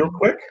just can. Real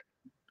quick.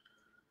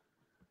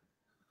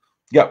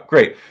 Yeah,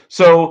 great.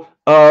 So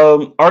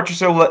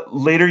archers are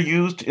later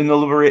used in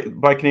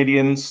by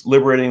Canadians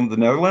liberating the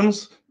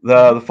Netherlands.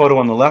 The photo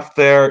on the left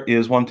there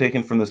is one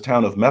taken from this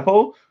town of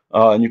Meppel,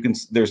 and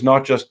there's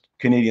not just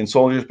Canadian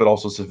soldiers but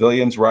also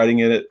civilians riding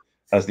in it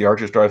as the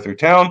archers drive through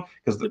town,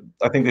 because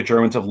I think the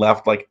Germans have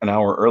left like an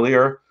hour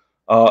earlier.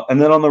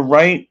 And then on the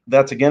right,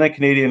 that's again a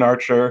Canadian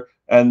archer,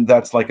 and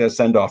that's like a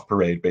send-off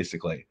parade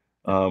basically.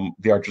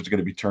 The archers are going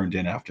to be turned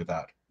in after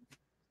that.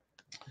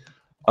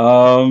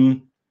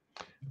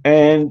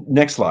 And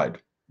next slide.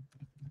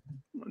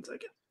 1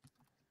 second.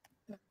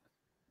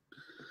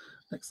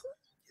 Next slide.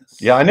 Yes.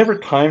 Yeah, I never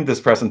timed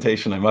this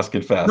presentation, I must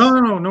confess.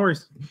 No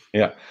worries.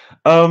 Yeah.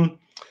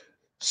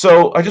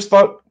 So I just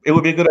thought it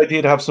would be a good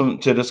idea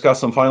to discuss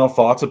some final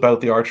thoughts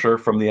about the archer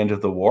from the end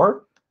of the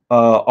war.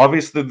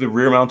 Obviously, the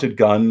rear-mounted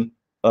gun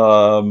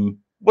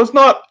was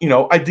not,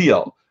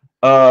 ideal.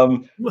 Yeah.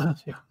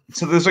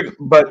 So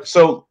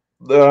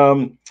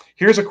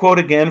here's a quote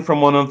again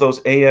from one of those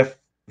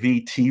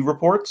AFVT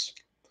reports.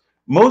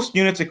 Most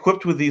units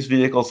equipped with these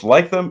vehicles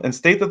like them and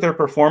state that their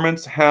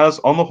performance has,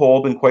 on the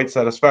whole, been quite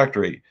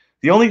satisfactory.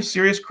 The only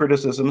serious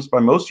criticisms by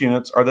most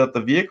units are that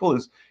the vehicle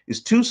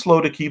is too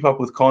slow to keep up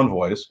with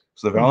convoys,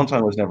 so the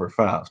Valentine was never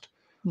fast,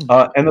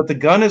 and that the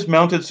gun is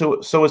mounted so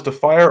as to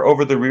fire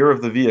over the rear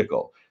of the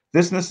vehicle.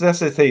 This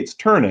necessitates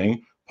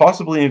turning,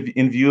 possibly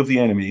in view of the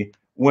enemy,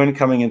 when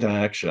coming into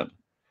action.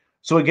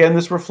 So again,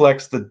 this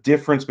reflects the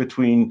difference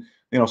between,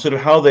 sort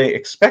of how they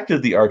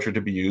expected the archer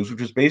to be used,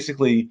 which is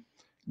basically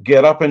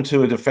get up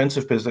into a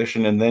defensive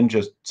position and then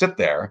just sit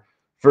there,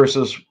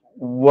 versus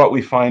what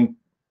we find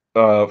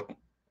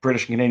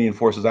British and Canadian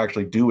forces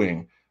actually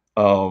doing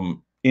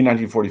in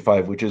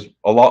 1945, which is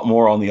a lot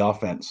more on the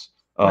offense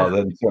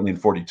than certainly in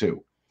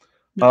 42.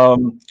 Yeah.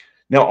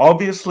 Now,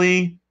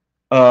 obviously,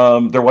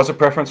 there was a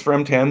preference for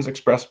M10s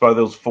expressed by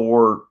those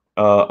 4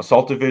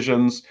 assault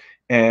divisions,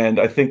 and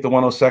I think the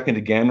 102nd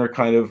again are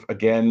kind of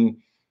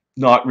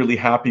not really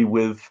happy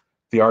with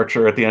the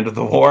archer at the end of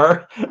the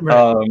war.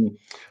 Right.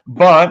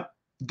 But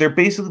there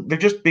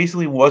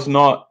was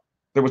not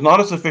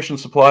a sufficient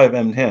supply of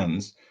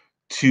M10s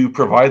to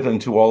provide them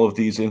to all of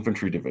these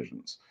infantry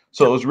divisions.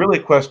 So it was really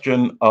a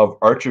question of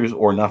archers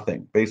or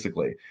nothing,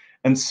 basically.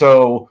 And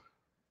so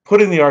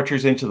putting the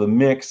archers into the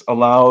mix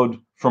allowed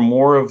for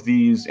more of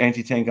these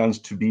anti-tank guns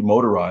to be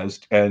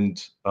motorized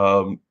and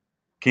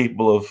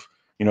capable of,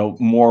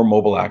 more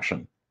mobile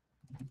action.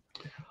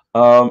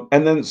 And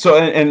then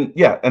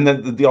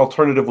the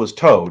alternative was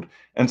towed.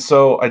 And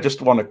so I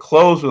just want to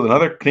close with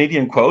another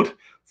Canadian quote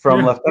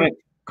from Lieutenant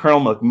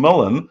Colonel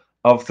McMullen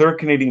of 3rd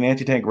Canadian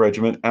Anti-Tank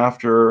Regiment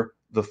after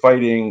the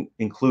fighting,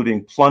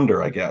 including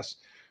plunder, I guess.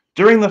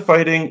 During the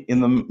fighting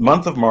in the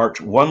month of March,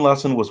 one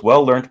lesson was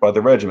well learnt by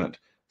the regiment.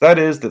 That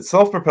is that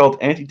self-propelled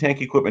anti-tank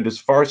equipment is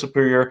far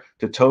superior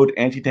to towed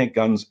anti-tank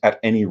guns at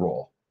any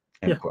role.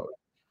 End quote.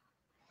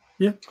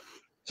 Yeah.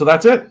 So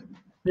that's it.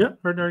 Yeah,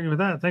 hard to argue with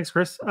that. Thanks,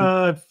 Chris.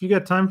 If you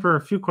got time for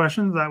a few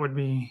questions, that would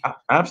be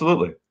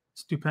absolutely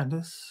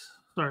stupendous.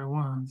 Sorry,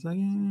 1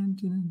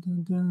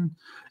 second.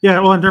 Yeah,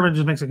 well, and Dermot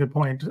just makes a good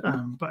point.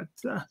 But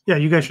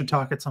you guys should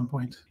talk at some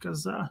point,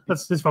 because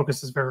his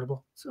focus is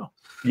veritable. So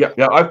yeah,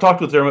 I've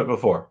talked with Dermot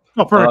before.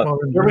 Oh, perfect.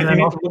 Dermot, you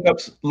need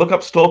to look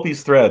up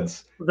Stolpe's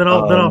threads. Then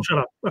I'll shut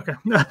up. Okay.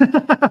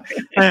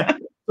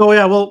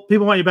 Well,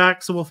 people want you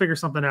back, so we'll figure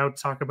something out.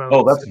 Talk about.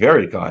 Oh, that's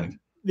very kind.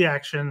 The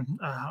action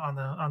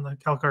on the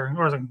Kalkar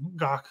or the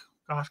Goch,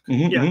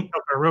 Kalkar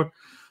Road.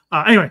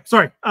 Anyway,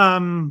 sorry.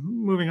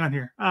 Moving on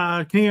here.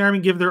 Canadian Army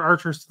give their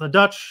archers to the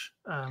Dutch.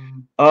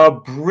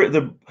 So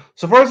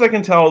far as I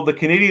can tell, the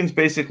Canadians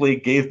basically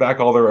gave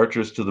back all their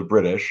archers to the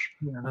British,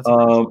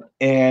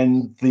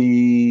 and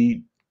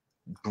the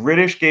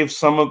British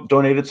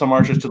donated some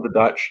archers to the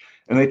Dutch,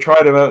 and they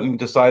tried them out and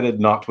decided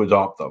not to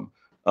adopt them.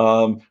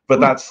 But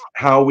that's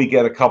how we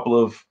get a couple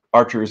of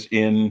archers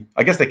in.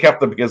 I guess they kept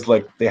them because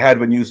like they had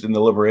been used in the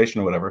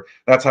Liberation or whatever.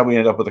 That's how we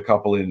ended up with a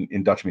couple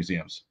in Dutch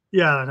museums.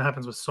 Yeah, that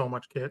happens with so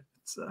much kit.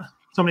 It's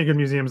so many good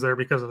museums there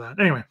because of that.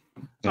 Anyway,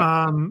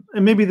 and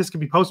maybe this could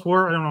be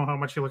post-war. I don't know how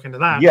much you look into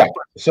that. Yeah,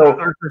 so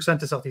archers sent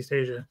to Southeast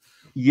Asia.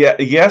 Yeah,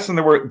 yes, and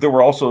there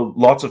were also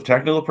lots of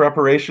technical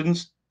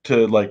preparations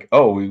to like,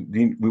 oh,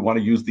 we want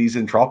to use these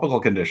in tropical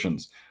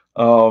conditions.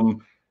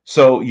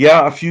 So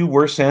yeah, a few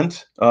were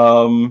sent.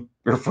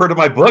 Refer to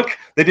my book.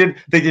 They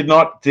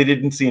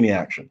didn't see any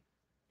action.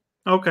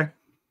 Okay.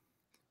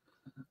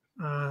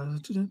 When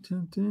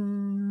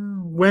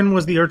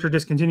was the Archer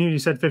discontinued? You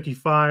said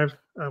 55.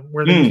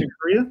 Were they used in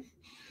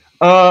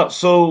Korea?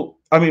 So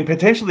I mean,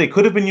 potentially they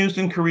could have been used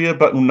in Korea,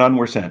 but none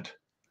were sent.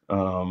 They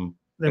weren't.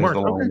 The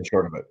long and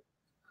short of it.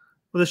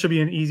 Well, this should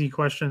be an easy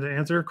question to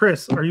answer.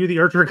 Chris, are you the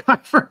Archer guy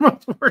for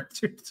World War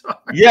II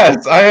Talk?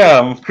 Yes, I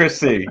am. Chris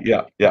C.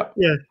 Yeah. Yeah.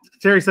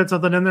 Terry said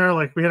something in there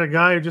like we had a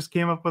guy who just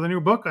came up with a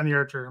new book on the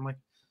Archer. I'm like,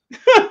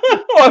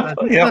 that's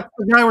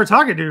the guy we're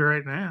talking to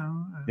right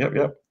now.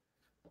 Yep.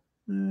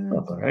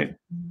 That's all right.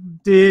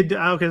 Okay,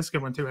 that's a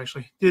good one too.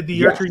 Actually, did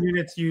the Archer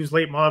units use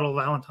late model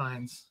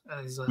Valentines?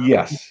 As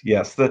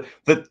yes.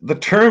 The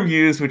term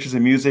used, which is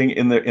amusing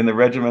in the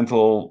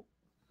regimental.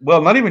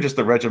 Well, not even just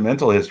the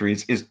regimental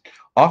histories, is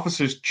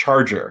officer's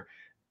charger,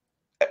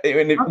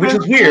 which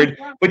is weird.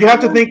 But you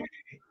have to think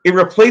a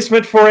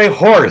replacement for a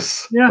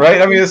horse,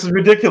 right? I mean, this is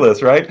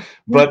ridiculous, right?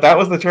 But that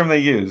was the term they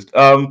used.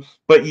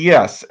 But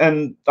yes,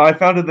 and I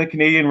found in the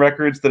Canadian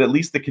records that at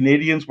least the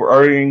Canadians were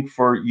arguing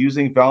for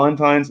using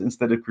Valentines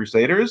instead of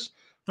Crusaders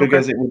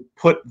because it would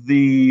put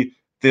the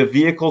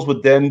vehicles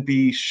would then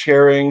be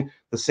sharing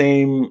the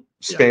same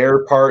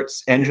spare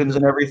parts, engines,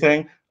 and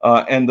everything.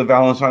 And the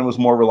Valentine was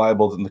more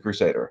reliable than the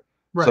Crusader.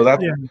 Right. So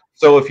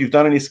so if you've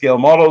done any scale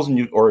models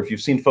or if you've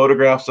seen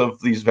photographs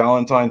of these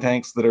Valentine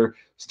tanks that are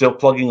still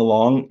plugging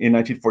along in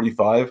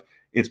 1945,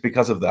 it's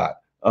because of that.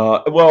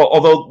 Well,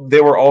 although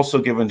they were also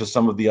given to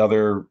some of the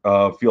other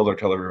field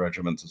artillery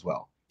regiments as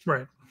well.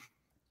 Right.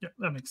 Yeah,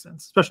 that makes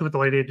sense. Especially with the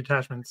late 8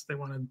 detachments, they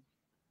wanted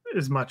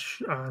as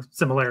much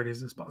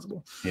similarities as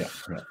possible. Yeah.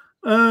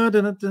 Oh,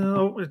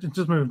 it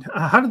just moved.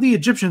 How did the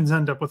Egyptians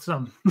end up with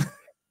some?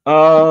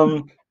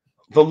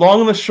 The long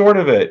and the short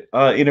of it,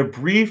 in a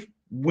brief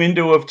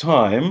window of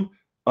time,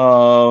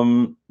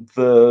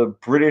 the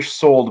British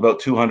sold about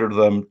 200 of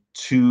them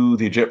to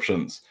the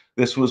Egyptians.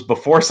 This was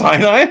before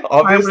Sinai,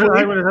 obviously.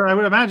 I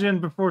would imagine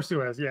before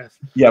Suez, yes.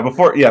 Yeah,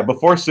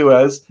 before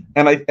Suez,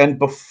 and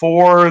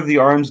before the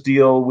arms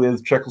deal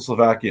with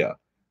Czechoslovakia,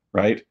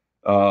 right?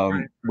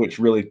 Which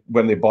really,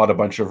 when they bought a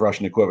bunch of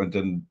Russian equipment,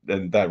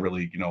 and that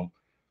really,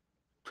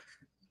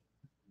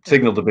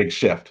 signaled a big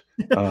shift.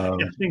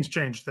 Things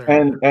changed there.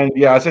 And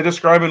as I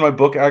describe in my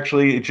book,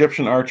 actually,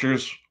 Egyptian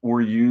archers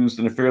were used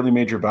in a fairly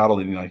major battle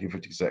in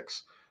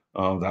 1956.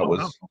 That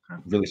was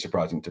really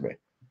surprising to me.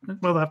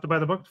 Well, I'll have to buy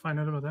the book to find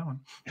out about that one.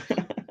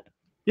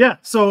 Yeah,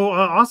 so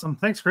awesome.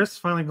 Thanks, Chris.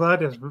 Finally glad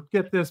to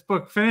get this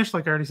book finished.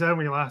 Like I already said when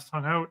we last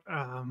hung out.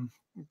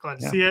 Glad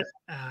to see it.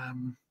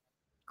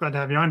 Glad to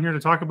have you on here to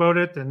talk about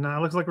it. And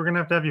looks like we're going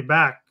to have you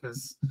back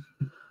because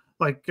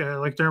like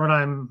Dermot,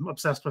 I'm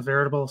obsessed with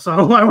Veritable, so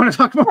I want to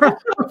talk more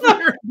about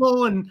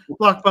Veritable and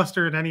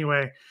Blockbuster in any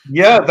way.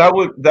 Yeah,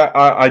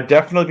 I'd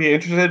definitely be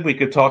interested. We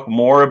could talk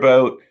more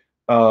about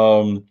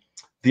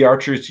the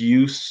archer's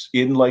use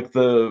in like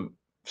the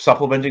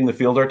supplementing the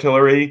field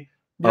artillery,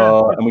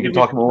 and we can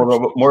talk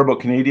more about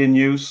Canadian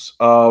use.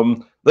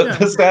 The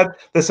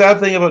sad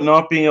thing about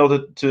not being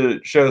able to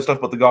share the stuff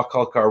about the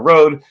Gokhalkar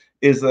Road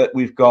is that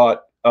we've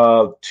got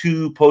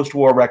 2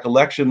 post-war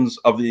recollections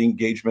of the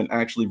engagement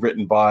actually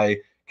written by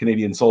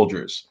Canadian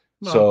soldiers.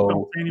 Well, so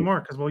don't say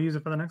anymore because we'll use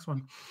it for the next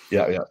one.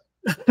 Yeah.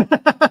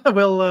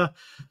 Well,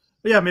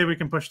 maybe we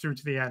can push through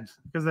to the end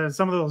because there's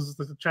some of those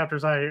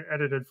chapters I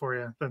edited for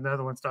you, the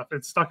Netherlands stuff.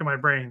 It's stuck in my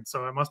brain,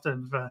 so it must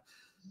have.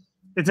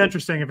 It's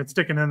interesting if it's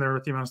sticking in there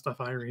with the amount of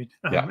stuff I read.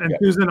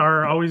 Susan,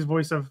 our always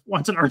voice of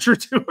wants an Archer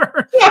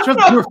tour. She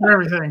doesn't do it for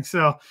everything,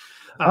 so.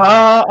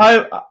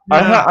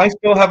 I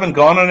still haven't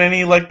gone on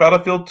any like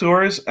battlefield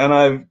tours, and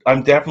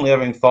I'm definitely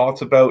having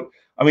thoughts about.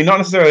 I mean, not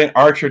necessarily an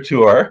Archer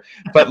tour,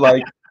 but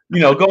like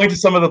going to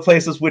some of the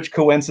places which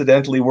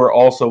coincidentally were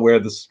also where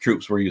the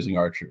troops were using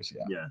archers.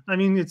 Yeah. I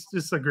mean, it's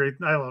just I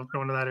love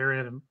going to that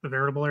area, the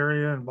Veritable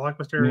area and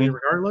Blockbuster area,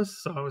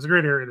 regardless. So it was a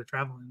great area to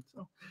travel in.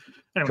 So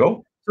anyway.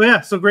 Cool.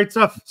 So great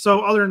stuff. So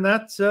other than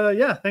that,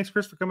 thanks,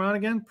 Chris, for coming on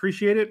again.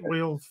 Appreciate it.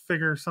 We'll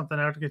figure something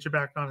out to get you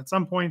back on at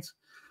some point.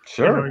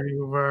 Sure.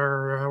 You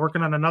are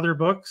working on another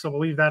book, so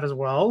we'll leave that as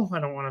well. I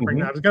don't want to bring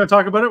that. I was going to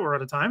talk about it. We're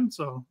out of time,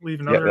 so leave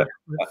another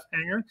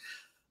hanger.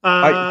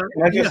 Can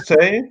I just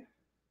say,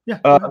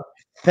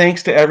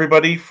 thanks to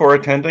everybody for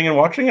attending and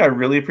watching. I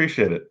really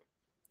appreciate it.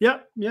 Yeah,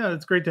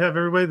 it's great to have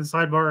everybody. The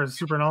sidebar is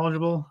super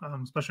knowledgeable,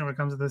 especially when it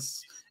comes to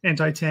this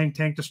anti-tank,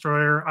 tank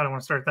destroyer. I don't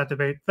want to start that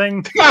debate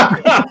thing.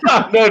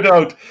 No,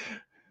 don't.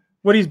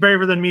 Woody's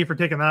braver than me for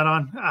taking that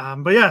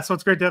on. But yeah, so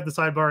it's great to have the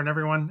sidebar and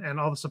everyone and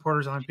all the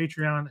supporters on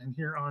Patreon and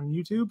here on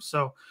YouTube.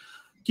 So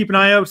keep an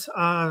eye out.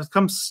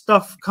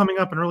 Stuff coming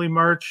up in early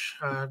March.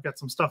 I've got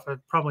some stuff I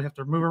probably have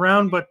to move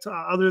around, but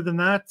other than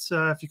that,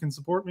 if you can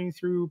support me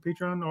through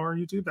Patreon or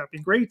YouTube, that'd be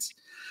great.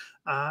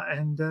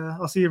 And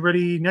I'll see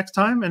everybody next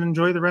time, and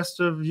enjoy the rest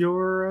of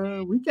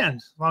your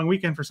weekend. Long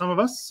weekend for some of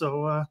us,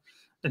 so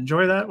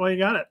enjoy that while you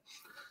got it.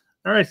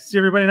 All right, see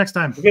everybody next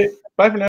time. Okay, bye for now.